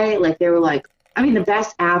way. Like they were like, I mean, the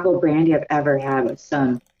best apple brandy I've ever had was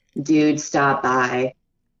some dude stopped by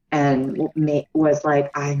and was like,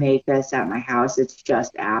 I made this at my house. It's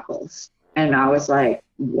just apples. And I was like,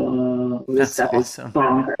 whoa, this stuff awesome.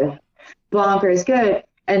 Is bonkers good.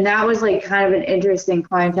 And that was like kind of an interesting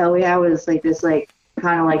clientele we had was like this, like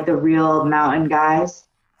kind of like the real mountain guys.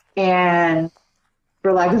 And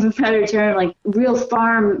for lack of a better term, like real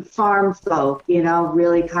farm folk,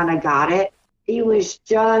 really kind of got it. It was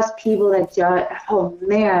just people that oh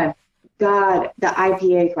man, God, the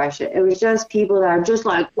IPA question. It was just people that are just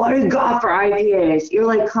like, what do you got for IPAs? You're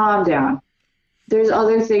like, calm down. There's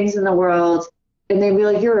other things in the world, and they'd be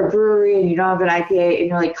like, you're a brewery and you don't have an IPA, and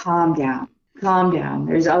you're like, calm down.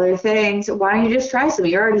 There's other things. Why don't you just try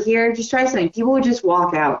something? You're already here, just try something. People would just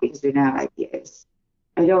walk out because we didn't have IPAs.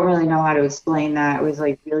 I don't really know how to explain that. It was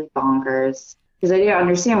like really bonkers because I didn't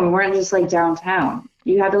understand. We weren't just like downtown.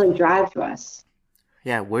 You had to like drive to us.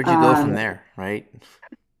 Yeah, where'd you go from there, right?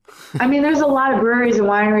 I mean, there's a lot of breweries and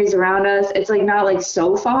wineries around us. It's like not like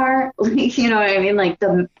so far, you know what I mean? Like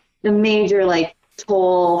the major like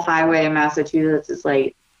toll highway in Massachusetts is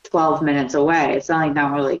like 12 minutes away. It's not like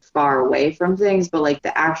now we're like far away from things, but like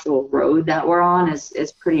the actual road that we're on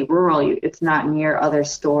is pretty rural. It's not near other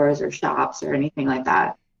stores or shops or anything like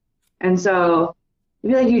that. And so I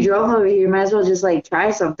feel like you drove over here, you might as well just like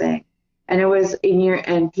try something. And it was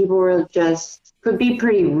and people were just could be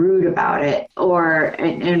pretty rude about it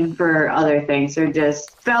and for other things, or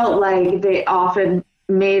just felt like they often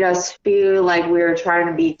made us feel like we were trying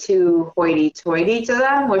to be too hoity-toity to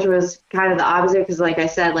them, which was kind of the opposite because like I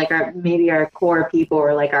said, like our core people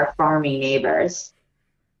were like our farmy neighbors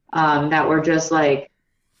that were just like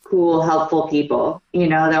cool, helpful people,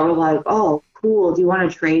 that were like, oh, cool, do you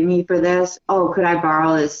want to trade me for this? Oh, could I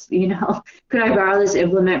borrow this, could I borrow this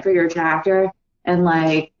implement for your tractor? And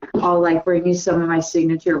like, I'll like bring you some of my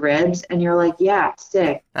signature ribs. And you're like, yeah,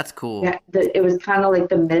 sick. That's cool. Yeah, it was kind of like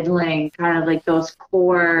the middling, kind of like those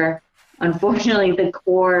core, unfortunately, the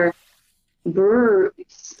core brewer,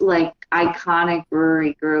 like iconic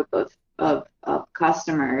brewery group of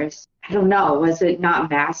customers. I don't know. Was it not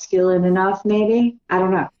masculine enough? Maybe. I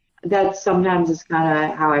don't know. That sometimes is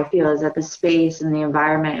kind of how I feel is that the space and the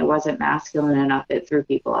environment, it wasn't masculine enough. It threw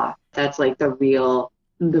people off. That's like the real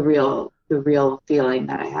feeling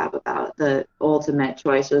that I have about the ultimate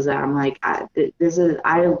choice was that I'm like, I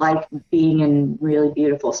like being in really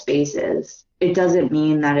beautiful spaces. It doesn't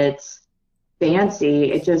mean that it's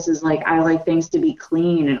fancy. It just is like, I like things to be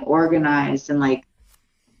clean and organized and like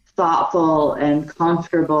thoughtful and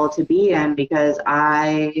comfortable to be in because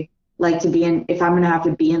I like to be in, if I'm going to have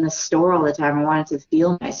to be in the store all the time, I want it to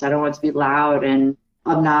feel nice. I don't want it to be loud and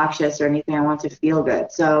obnoxious or anything. I want it to feel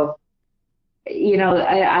good. So,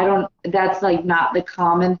 I don't, that's like not the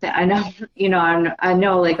common thing. I know, I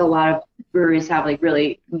know like a lot of breweries have like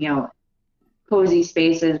really, cozy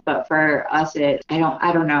spaces, but for us, I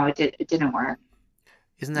don't know. It didn't work.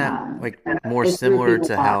 Isn't that like more similar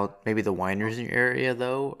to how maybe the wineries in your area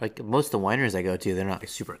though? Like most of the wineries I go to, they're not like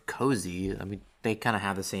super cozy. I mean, they kind of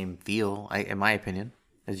have the same feel, in my opinion.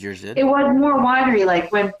 as yours did? It was more winery.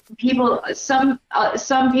 Like when people, some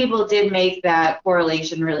people did make that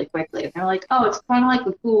correlation really quickly. And they're like, oh, it's kind of like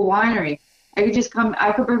a cool winery. I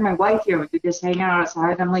could bring my wife here. We could just hang out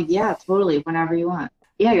outside. And I'm like, yeah, totally, whenever you want.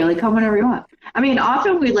 Yeah, you're like, come whenever you want. I mean,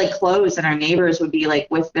 often we'd like close and our neighbors would be like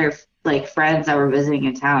with their like friends that were visiting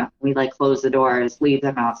in town. We'd like close the doors, leave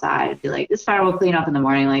them outside, be like, it's fine, we'll clean up in the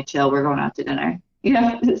morning, like chill, we're going out to dinner. You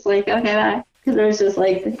know, it's like, okay, bye. Because there's just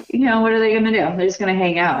like, you know, what are they going to do? They're just going to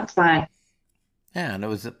hang out. It's fine. Yeah, and it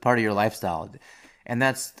was a part of your lifestyle. And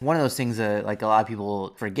that's one of those things that like a lot of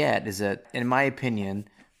people forget is that, in my opinion,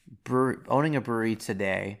 owning a brewery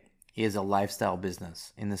today is a lifestyle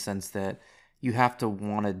business in the sense that you have to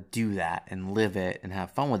want to do that and live it and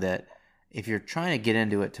have fun with it. If you're trying to get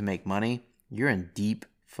into it to make money, you're in deep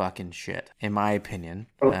fucking shit, in my opinion.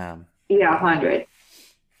 Yeah, 100.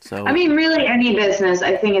 So I mean, really, any business,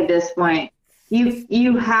 I think at this point,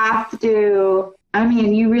 you have to, I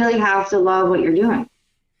mean, you really have to love what you're doing.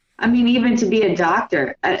 I mean, even to be a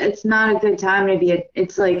doctor, it's not a good time to be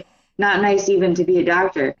it's like not nice even to be a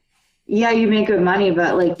doctor. Yeah, you make good money,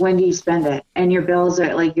 but like when do you spend it? And your bills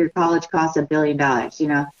are like your college costs $1 billion, you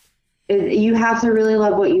know? You have to really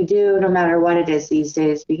love what you do no matter what it is these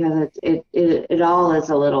days, because it all is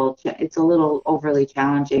it's a little overly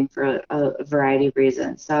challenging for a variety of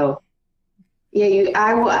reasons. So yeah,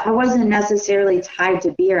 I wasn't necessarily tied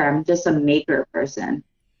to beer. I'm just a maker person.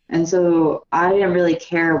 And so I didn't really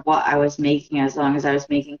care what I was making as long as I was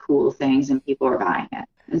making cool things and people were buying it.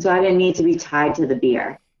 And so I didn't need to be tied to the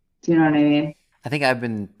beer. Do you know what I mean? I think I've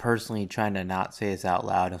been personally trying to not say this out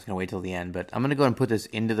loud. I was going to wait till the end, but I'm going to go and put this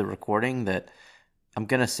into the recording that I'm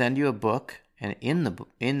going to send you a book, and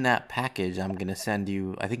in that package, I'm going to send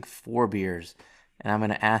you, I think, 4 beers, and I'm going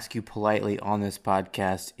to ask you politely on this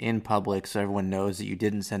podcast in public so everyone knows that you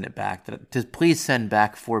didn't send it back, to please send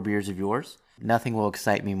back 4 beers of yours. Nothing will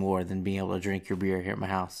excite me more than being able to drink your beer here at my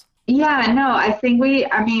house. Yeah, no, I think we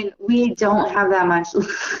don't have that much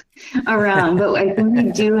around, but I think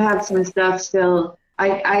we do have some stuff still.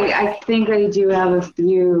 I think I do have a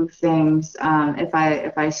few things if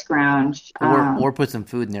I scrounge. Or put some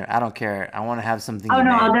food in there. I don't care. I want to have something. Oh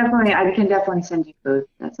no, I can definitely send you food.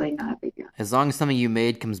 That's like not a big deal. As long as something you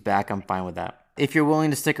made comes back, I'm fine with that. If you're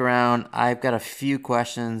willing to stick around, I've got a few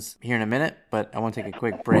questions here in a minute, but I want to take a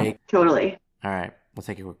quick break. Totally. All right, we'll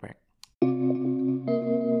take a quick break.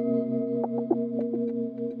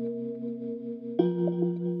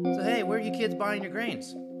 So hey, where are you kids buying your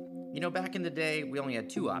grains? You know, back in the day, we only had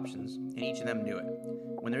 2 options, and each of them knew it.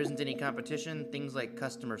 When there isn't any competition, things like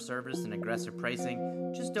customer service and aggressive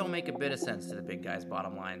pricing just don't make a bit of sense to the big guys'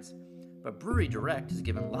 bottom lines. But Brewery Direct has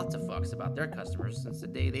given lots of fucks about their customers since the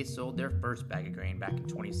day they sold their first bag of grain back in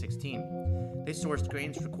 2016. They sourced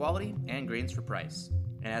grains for quality and grains for price.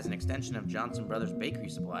 And as an extension of Johnson Brothers Bakery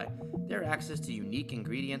Supply, their access to unique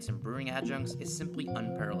ingredients and brewing adjuncts is simply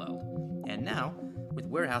unparalleled. And now, with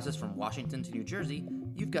warehouses from Washington to New Jersey,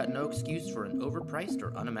 you've got no excuse for an overpriced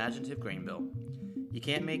or unimaginative grain bill. You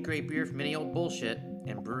can't make great beer from any old bullshit,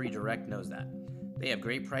 and Brewery Direct knows that. They have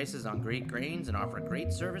great prices on great grains and offer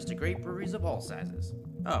great service to great breweries of all sizes.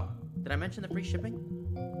 Oh, did I mention the free shipping?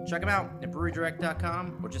 Check them out at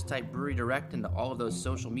brewerydirect.com or just type Brewery Direct into all of those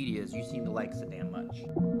social medias you seem to like so damn much.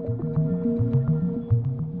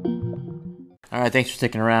 All right, thanks for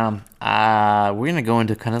sticking around. We're going to go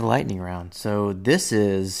into kind of the lightning round. So this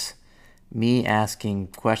is me asking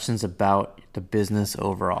questions about the business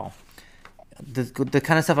overall. The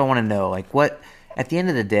kind of stuff I want to know, like what, at the end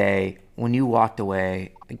of the day, when you walked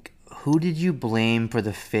away, like who did you blame for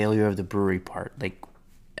the failure of the brewery part? Like,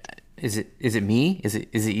 is it me? Is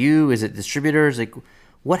it you? Is it distributors? Like,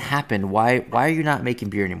 what happened? Why are you not making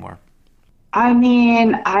beer anymore? I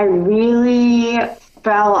mean, I really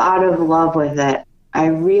fell out of love with it. I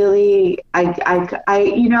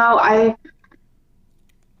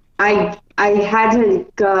had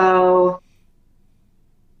to go.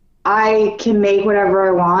 I can make whatever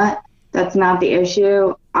I want. That's not the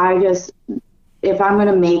issue. If I'm going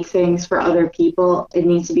to make things for other people, it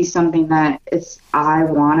needs to be something that I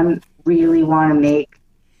really want to make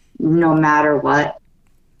no matter what.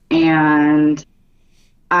 And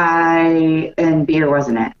beer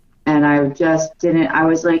wasn't it. And I just didn't, I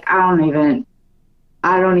was like, I don't even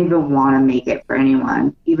want to make it for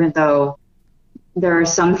anyone, even though there are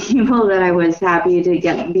some people that I was happy to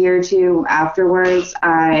get beer to afterwards.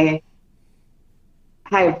 I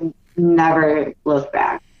have never looked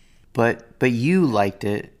back. But you liked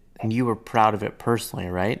it and you were proud of it personally,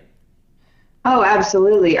 right? Oh,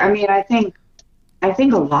 absolutely. I mean, I think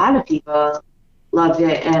a lot of people loved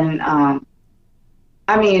it. And,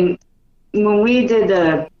 I mean, when we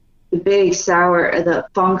did the big sour, the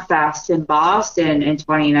Funk Fest in Boston in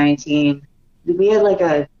 2019, we had like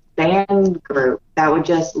a band group that would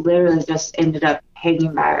just literally just ended up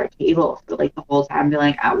hanging by our table for like the whole time, be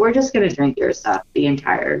like, oh, we're just gonna drink your stuff the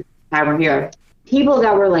entire time we're here. People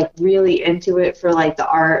that were like really into it for like the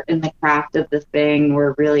art and the craft of the thing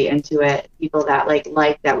were really into it. People that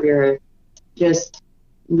like that we were just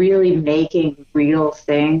really making real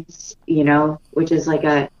things, you know, which is like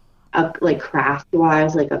a like craft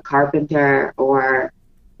wise, like a carpenter or,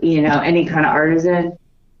 you know, any kind of artisan.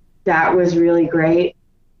 That was really great.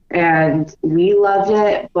 And we loved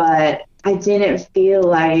it, but I didn't feel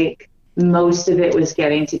like most of it was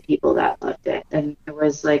getting to people that loved it. And it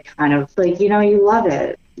was like kind of like, you know, you love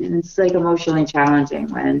it. And it's like emotionally challenging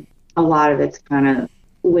when a lot of it's kind of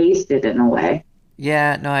wasted in a way.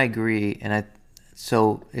 Yeah, no, I agree. And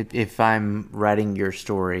so if I'm writing your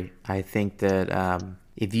story, I think that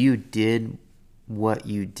if you did what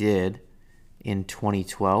you did in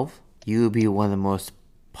 2012, you would be one of the most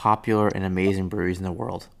popular and amazing breweries in the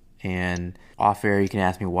world. And off air, you can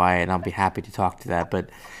ask me why, and I'll be happy to talk to that.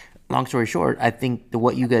 But long story short, I think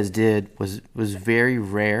what you guys did was very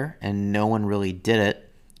rare, and no one really did it.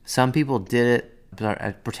 Some people did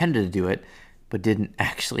it, pretended to do it, but didn't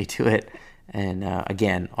actually do it. And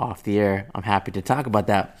again, off the air, I'm happy to talk about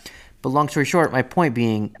that. But long story short, my point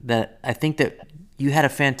being that I think that you had a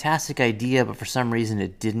fantastic idea, but for some reason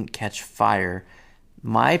it didn't catch fire.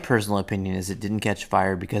 My personal opinion is it didn't catch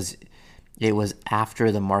fire because it was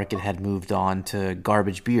after the market had moved on to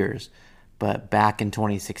garbage beers. But back in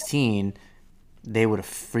 2016, they would have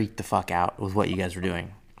freaked the fuck out with what you guys were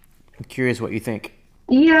doing. I'm curious what you think.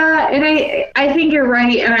 Yeah, and I think you're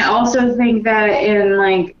right. And I also think that in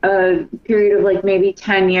like a period of like maybe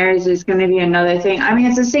 10 years is going to be another thing. I mean,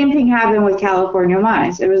 it's the same thing happened with California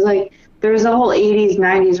wines. It was like there was a whole 80s,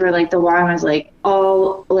 90s where like the wine was like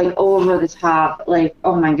all like over the top, like,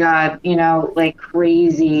 oh my God, you know, like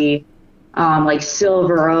crazy. Like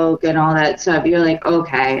Silver Oak and all that stuff. You're like,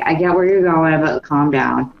 okay, I get where you're going, but calm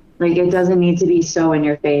down. Like, it doesn't need to be so in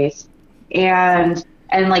your face. And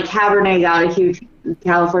like California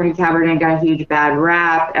Cabernet got a huge bad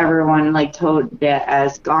rap. Everyone like told it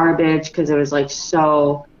as garbage because it was like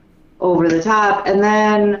so over the top. And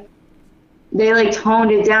then they like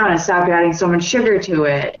toned it down and stopped adding so much sugar to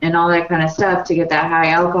it and all that kind of stuff to get that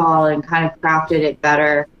high alcohol and kind of crafted it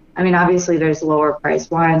better. I mean, obviously there's lower priced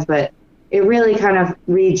wines, but it really kind of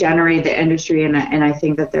regenerated the industry, and I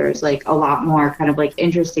think that there's like a lot more kind of like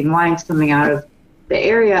interesting wines coming out of the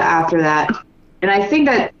area after that. And I think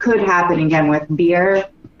that could happen again with beer,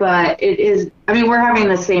 but it is, I mean, we're having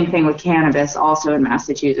the same thing with cannabis also in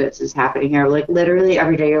Massachusetts is happening here. Like literally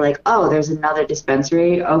every day you're like, oh, there's another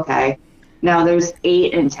dispensary. Okay. Now there's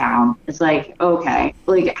 8 in town. It's like, okay,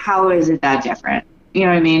 like how is it that different? You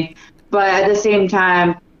know what I mean? But at the same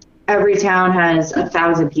time, every town has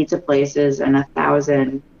 1,000 pizza places and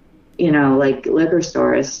 1,000, you know, like liquor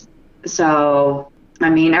stores. So, I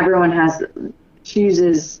mean, everyone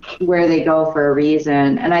chooses where they go for a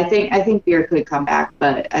reason. And I think beer could come back,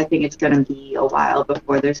 but I think it's going to be a while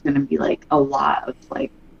before there's going to be like a lot of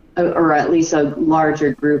like, or at least a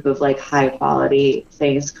larger group of like high quality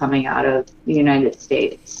things coming out of the United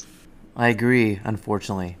States. I agree,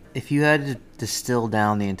 unfortunately. If you had to distill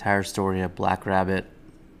down the entire story of Black Rabbit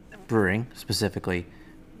Brewing specifically,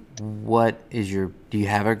 do you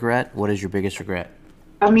have a regret? What is your biggest regret?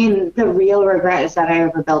 I mean, the real regret is that I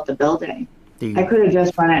ever built the building. I could have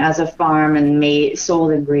just run it as a farm and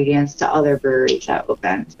sold ingredients to other breweries that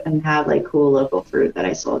opened and had like cool local fruit that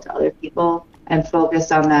I sold to other people and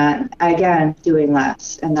focused on that, again, doing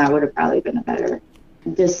less. And that would have probably been a better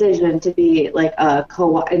decision to be like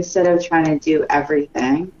instead of trying to do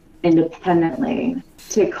everything independently,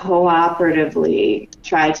 to cooperatively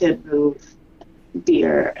try to move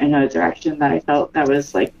beer in a direction that I felt that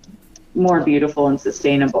was like more beautiful and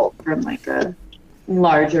sustainable from like a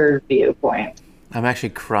larger viewpoint. I'm actually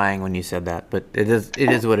crying when you said that, but it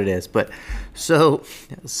is what it is. But so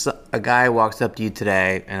a guy walks up to you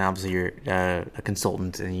today, and obviously you're a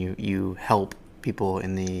consultant and you help people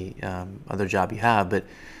in the other job you have, but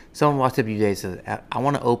someone walks up to you today and says, I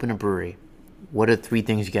want to open a brewery. What are 3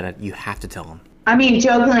 things you have to tell them? I mean,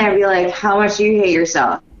 jokingly, I'd be like, how much do you hate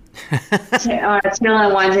yourself? On a scale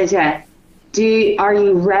of 1 to 10. Are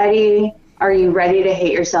you ready? Are you ready to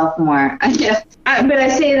hate yourself more? But I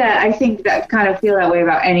say that, I think that kind of feel that way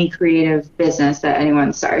about any creative business that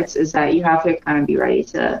anyone starts, is that you have to kind of be ready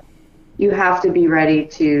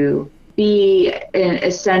to be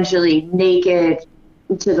essentially naked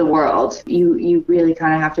to the world. You really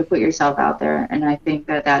kind of have to put yourself out there. And I think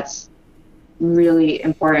that that's really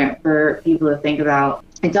important for people to think about.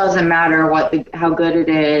 It doesn't matter how good it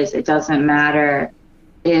is. It doesn't matter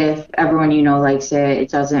if everyone you know likes it. It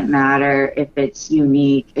doesn't matter if it's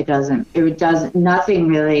unique. Nothing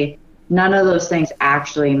really, none of those things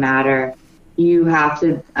actually matter. You have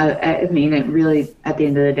to, I mean, it really, at the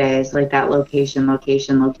end of the day, is like that location,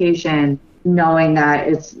 knowing that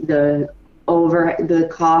the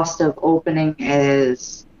cost of opening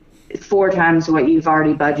is 4 times what you've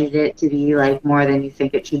already budgeted it to be, like more than you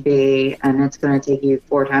think it should be, and it's going to take you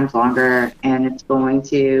 4 times longer, and it's going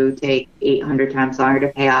to take 800 times longer to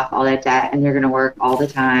pay off all that debt, and you're going to work all the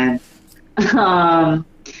time. I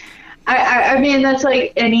mean, that's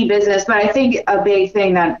like any business, but I think a big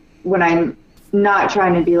thing that when I'm not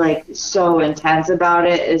trying to be like so intense about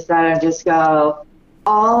it is that I just go,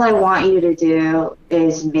 all I want you to do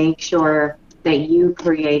is make sure that you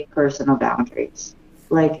create personal boundaries.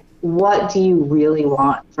 Like, what do you really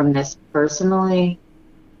want from this personally?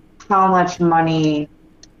 How much money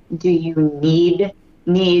do you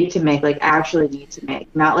need to make, like actually need to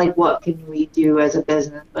make? Not like what can we do as a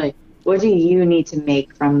business, like what do you need to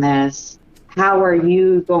make from this? How are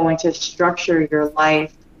you going to structure your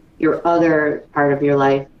life, your other part of your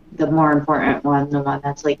life, the more important one, the one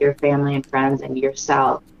that's like your family and friends and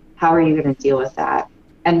yourself? How are you going to deal with that?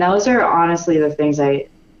 And those are honestly the things I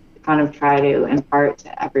kind of try to impart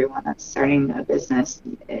to everyone that's starting a business,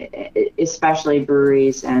 especially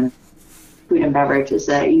breweries and food and beverage, is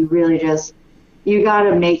that you really you got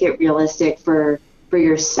to make it realistic for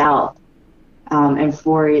yourself, and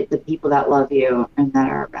for the people that love you and that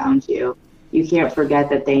are around you. You can't forget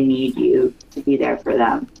that they need you to be there for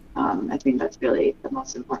them. I think that's really the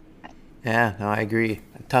most important thing. Yeah, no, I agree.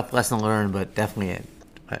 A tough lesson to learn, but definitely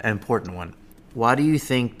an important one. Why do you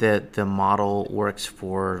think that the model works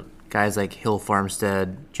for guys like Hill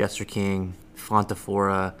Farmstead, Jester King,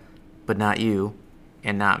 Fontafora, but not you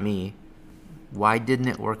and not me? Why didn't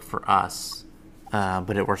it work for us,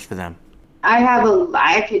 but it works for them?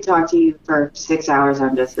 I could talk to you for 6 hours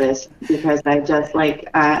on just this, because I just like,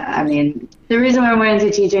 I mean, the reason why I went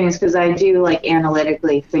into teaching is because I do like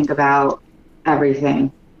analytically think about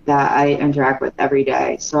everything that I interact with every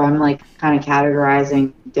day. So I'm like kind of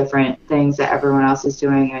categorizing different things that everyone else is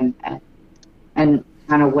doing and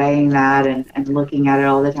kind of weighing that and looking at it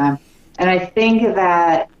all the time. And I think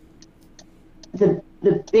that the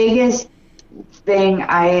biggest thing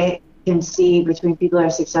I can see between people that are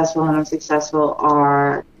successful and unsuccessful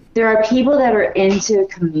there are people that are into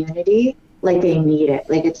community, like they need it,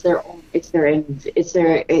 like it's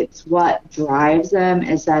what drives them,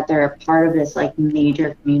 is that they're a part of this like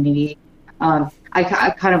major community.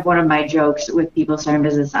 I kind of, one of my jokes with people starting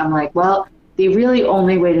business, I'm like, well, the really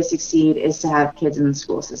only way to succeed is to have kids in the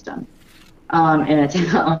school system in a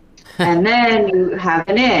town, and then you have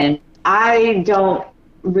an in. I don't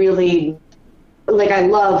really, like, I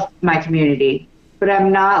love my community, but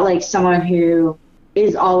I'm not like someone who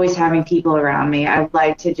is always having people around me. I'm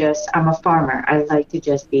a farmer. I like to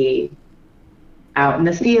just be out in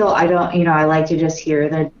the field. I like to just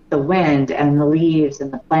hear the wind and the leaves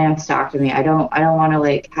and the plants talk to me. I don't want to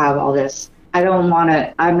like have all this. I'm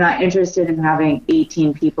not interested in having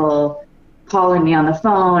 18 people calling me on the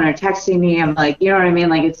phone or texting me. I'm like, you know what I mean?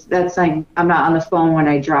 Like that's like, I'm not on the phone when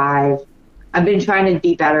I drive. I've been trying to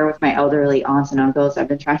be better with my elderly aunts and uncles. I've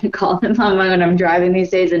been trying to call them when I'm driving these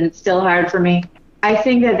days, and it's still hard for me. I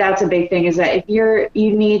think that that's a big thing, is that if you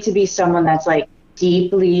need to be someone that's like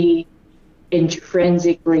deeply,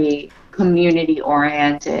 intrinsically community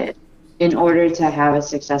oriented in order to have a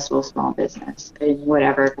successful small business in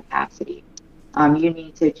whatever capacity. You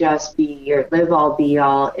need to just be, your live all be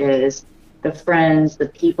all is the friends, the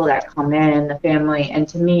people that come in, the family. And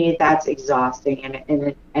to me, that's exhausting.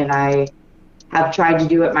 And I have tried to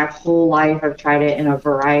do it my whole life. I've tried it in a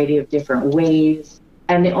variety of different ways.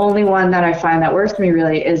 And the only one that I find that works for me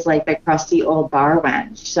really is like the crusty old bar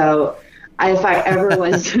wench. So if I ever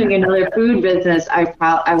was doing another food business,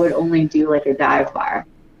 I would only do like a dive bar,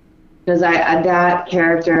 because that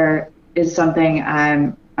character is something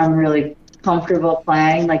I'm really comfortable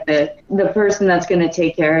playing, like the person that's going to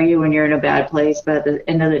take care of you when you're in a bad place, but at the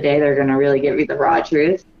end of the day, they're going to really give you the raw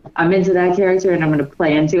truth. I'm into that character, and I'm going to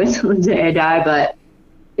play into it till the day I die, but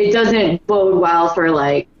it doesn't bode well for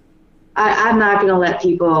like, I'm not going to let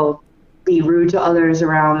people be rude to others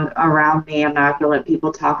around me. I'm not going to let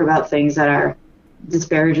people talk about things that are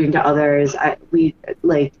disparaging to others.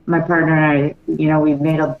 My partner and I, we've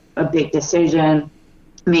made a big decision.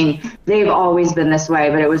 I mean, they've always been this way,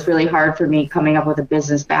 but it was really hard for me coming up with a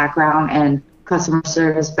business background and customer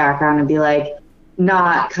service background and be like,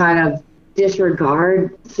 not kind of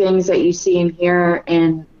disregard things that you see and hear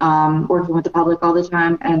in working with the public all the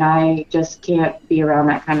time, and I just can't be around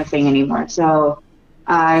that kind of thing anymore. So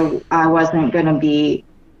I wasn't going to be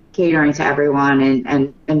catering to everyone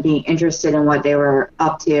and being interested in what they were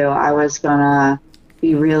up to. I was going to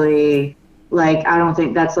be really like, I don't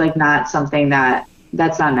think that's like not something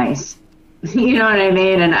that's not nice. You know what I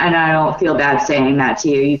mean? And I don't feel bad saying that to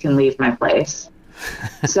you. You can leave my place.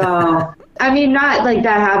 So, I mean, not like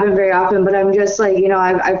that happened very often, but I'm just like, you know,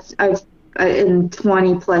 I've in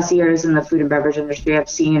 20 plus years in the food and beverage industry, I've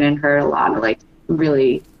seen and heard a lot of like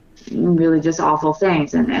really, really just awful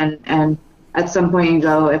things. And at some point you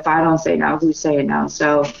go, if I don't say no, who's saying no?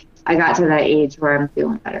 So I got to that age where I'm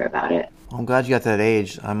feeling better about it. Well, I'm glad you got to that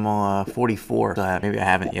age. I'm 44, so maybe I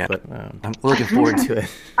haven't yet, but I'm looking forward to it.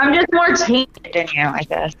 I'm just more tainted than you, I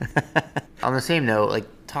guess. On the same note, like,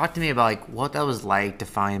 talk to me about like what that was like to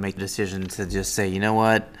finally make the decision to just say, you know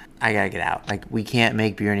what, I gotta get out. Like, we can't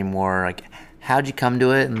make beer anymore. Like, how'd you come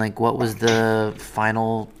to it, and like, what was the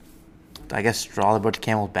final, I guess, straw that brought the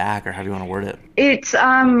camel's back, or how do you want to word it? It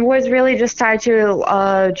was really just tied to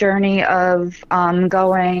a journey of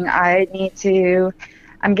going.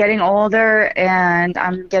 I'm getting older and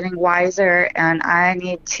I'm getting wiser, and I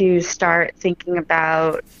need to start thinking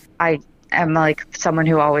about, I am like someone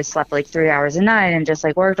who always slept like 3 hours a night and just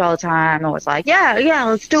like worked all the time and was like, yeah,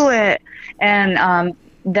 let's do it. And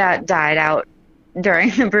that died out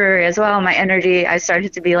during the brewery as well. My energy, I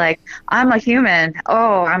started to be like, I'm a human.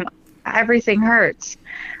 Everything hurts.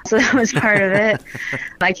 So that was part of it.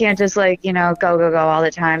 I can't just like, you know, go all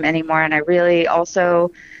the time anymore. And I really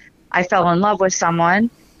also, I fell in love with someone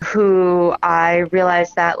who I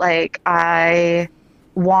realized that like I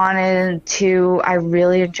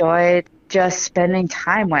really enjoyed just spending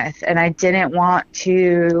time with, and I didn't want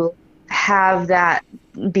to have that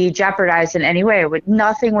be jeopardized in any way.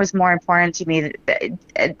 Nothing was more important to me.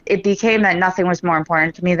 It became that nothing was more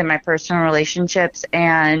important to me than my personal relationships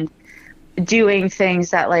and doing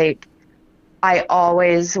things that like I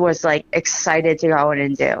always was like excited to go in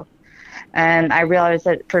and do. And I realized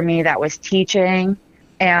that for me that was teaching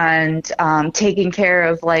and taking care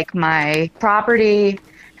of like my property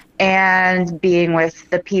and being with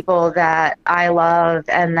the people that I love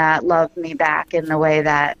and that love me back in the way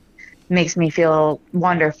that makes me feel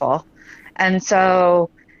wonderful. And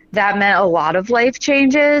so that meant a lot of life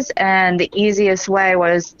changes, and the easiest way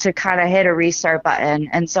was to kind of hit a restart button.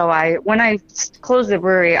 And so when I closed the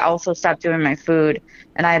brewery, I also stopped doing my food,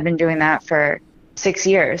 and I had been doing that for 6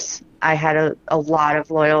 years. I had a lot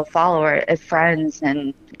of loyal followers, friends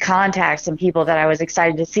and contacts and people that I was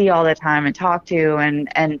excited to see all the time and talk to.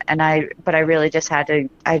 But I really just had to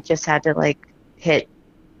like hit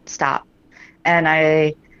stop. And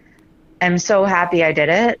I am so happy I did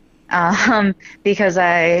it. Because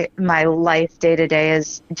my life day to day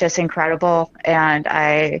is just incredible, and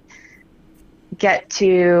I get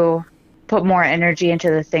to put more energy into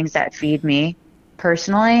the things that feed me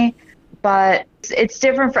personally. But it's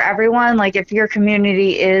different for everyone. Like if your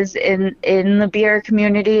community is in the beer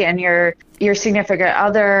community, and your significant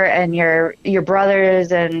other and your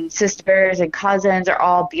brothers and sisters and cousins are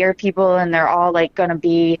all beer people, and they're all like going to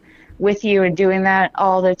be with you and doing that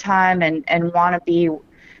all the time and want to be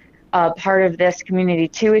part of this community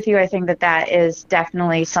too with you, I think that is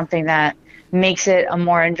definitely something that makes it a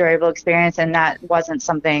more enjoyable experience, and that wasn't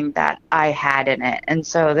something that I had in it. And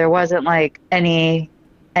so there wasn't like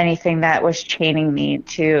anything that was chaining me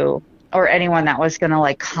to, or anyone that was going to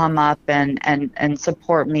like come up and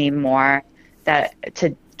support me more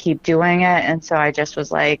to keep doing it. And so I just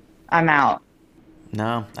was like, I'm out.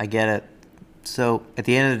 No, I get it. So at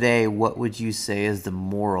the end of the day, what would you say is the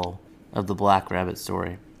moral of the Black Rabbit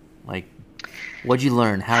story? Like, what'd you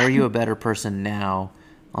learn? How are you a better person now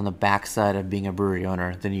on the backside of being a brewery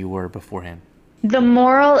owner than you were beforehand? The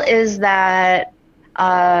moral is that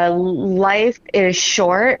life is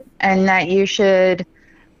short, and that you should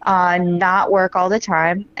not work all the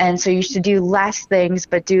time. And so you should do less things,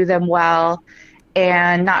 but do them well,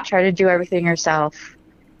 and not try to do everything yourself.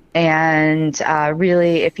 And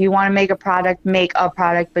really, if you want to make a product,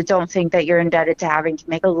 but don't think that you're indebted to having to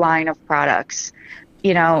make a line of products.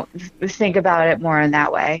 You know, think about it more in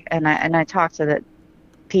that way. And I talk to the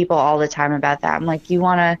people all the time about that. I'm like, you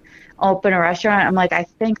want to open a restaurant? I'm like, I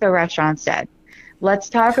think the restaurant's dead. Let's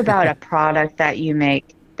talk about a product that you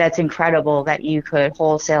make that's incredible, that you could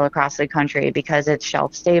wholesale across the country because it's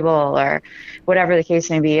shelf stable or whatever the case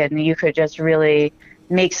may be. And you could just really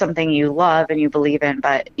make something you love and you believe in,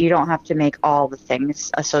 but you don't have to make all the things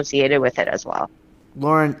associated with it as well.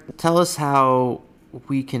 Lauren, tell us how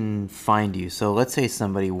we can find you. So let's say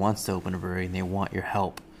somebody wants to open a brewery and they want your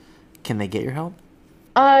help. can they get your help?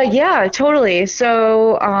 Yeah, totally.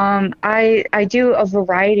 So, I do a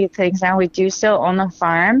variety of things now. We do still own the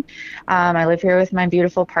farm. I live here with my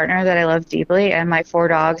beautiful partner that I love deeply, and my 4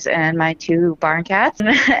 dogs and my 2 barn cats.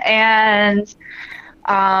 And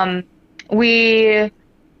um, we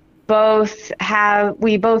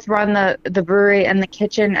we both run the brewery and the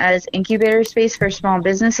kitchen as incubator space for small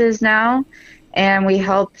businesses now. And we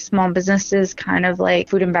help small businesses, kind of like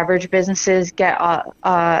food and beverage businesses, get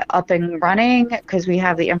up and running because we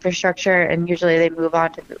have the infrastructure, and usually they move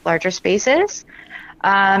on to larger spaces.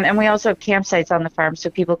 And we also have campsites on the farm, so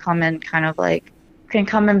people come and kind of like can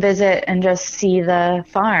come and visit and just see the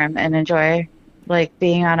farm and enjoy like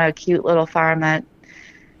being on a cute little farm that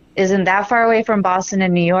isn't that far away from Boston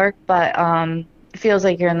and New York, but it feels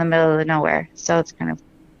like you're in the middle of nowhere. So it's kind of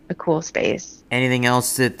a cool space. Anything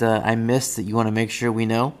else that I missed that you want to make sure we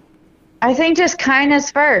know? I think just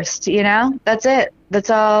kindness first, That's it. That's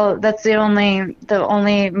all. That's the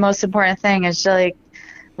only most important thing is like,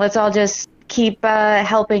 let's all just keep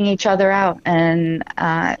helping each other out. And,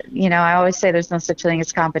 I always say there's no such thing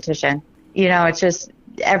as competition. It's just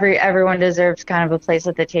everyone deserves kind of a place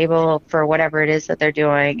at the table for whatever it is that they're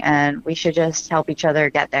doing. And we should just help each other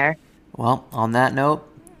get there. Well, on that note,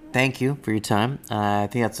 thank you for your time. I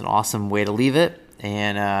think that's an awesome way to leave it.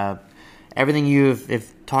 And everything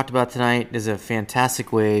you've talked about tonight is a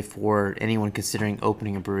fantastic way for anyone considering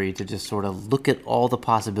opening a brewery to just sort of look at all the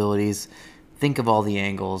possibilities, think of all the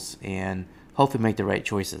angles, and hopefully make the right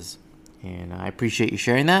choices. And I appreciate you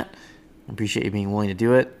sharing that. I appreciate you being willing to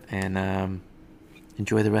do it. And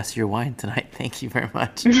enjoy the rest of your wine tonight. Thank you very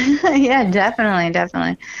much. Yeah,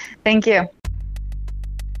 definitely. Thank you.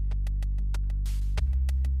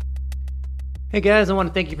 Hey guys, I want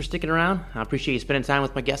to thank you for sticking around. I appreciate you spending time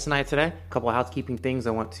with my guest tonight today. A couple of housekeeping things.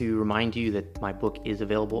 I want to remind you that my book is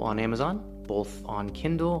available on Amazon, both on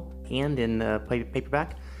Kindle and in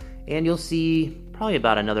paperback. And you'll see probably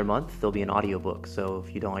about another month, there'll be an audiobook. So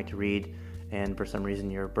if you don't like to read and for some reason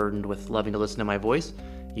you're burdened with loving to listen to my voice,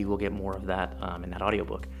 you will get more of that in that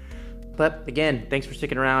audiobook. But again, thanks for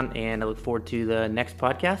sticking around, and I look forward to the next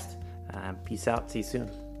podcast. Peace out. See you soon.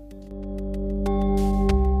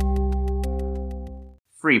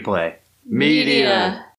 Free Play Media.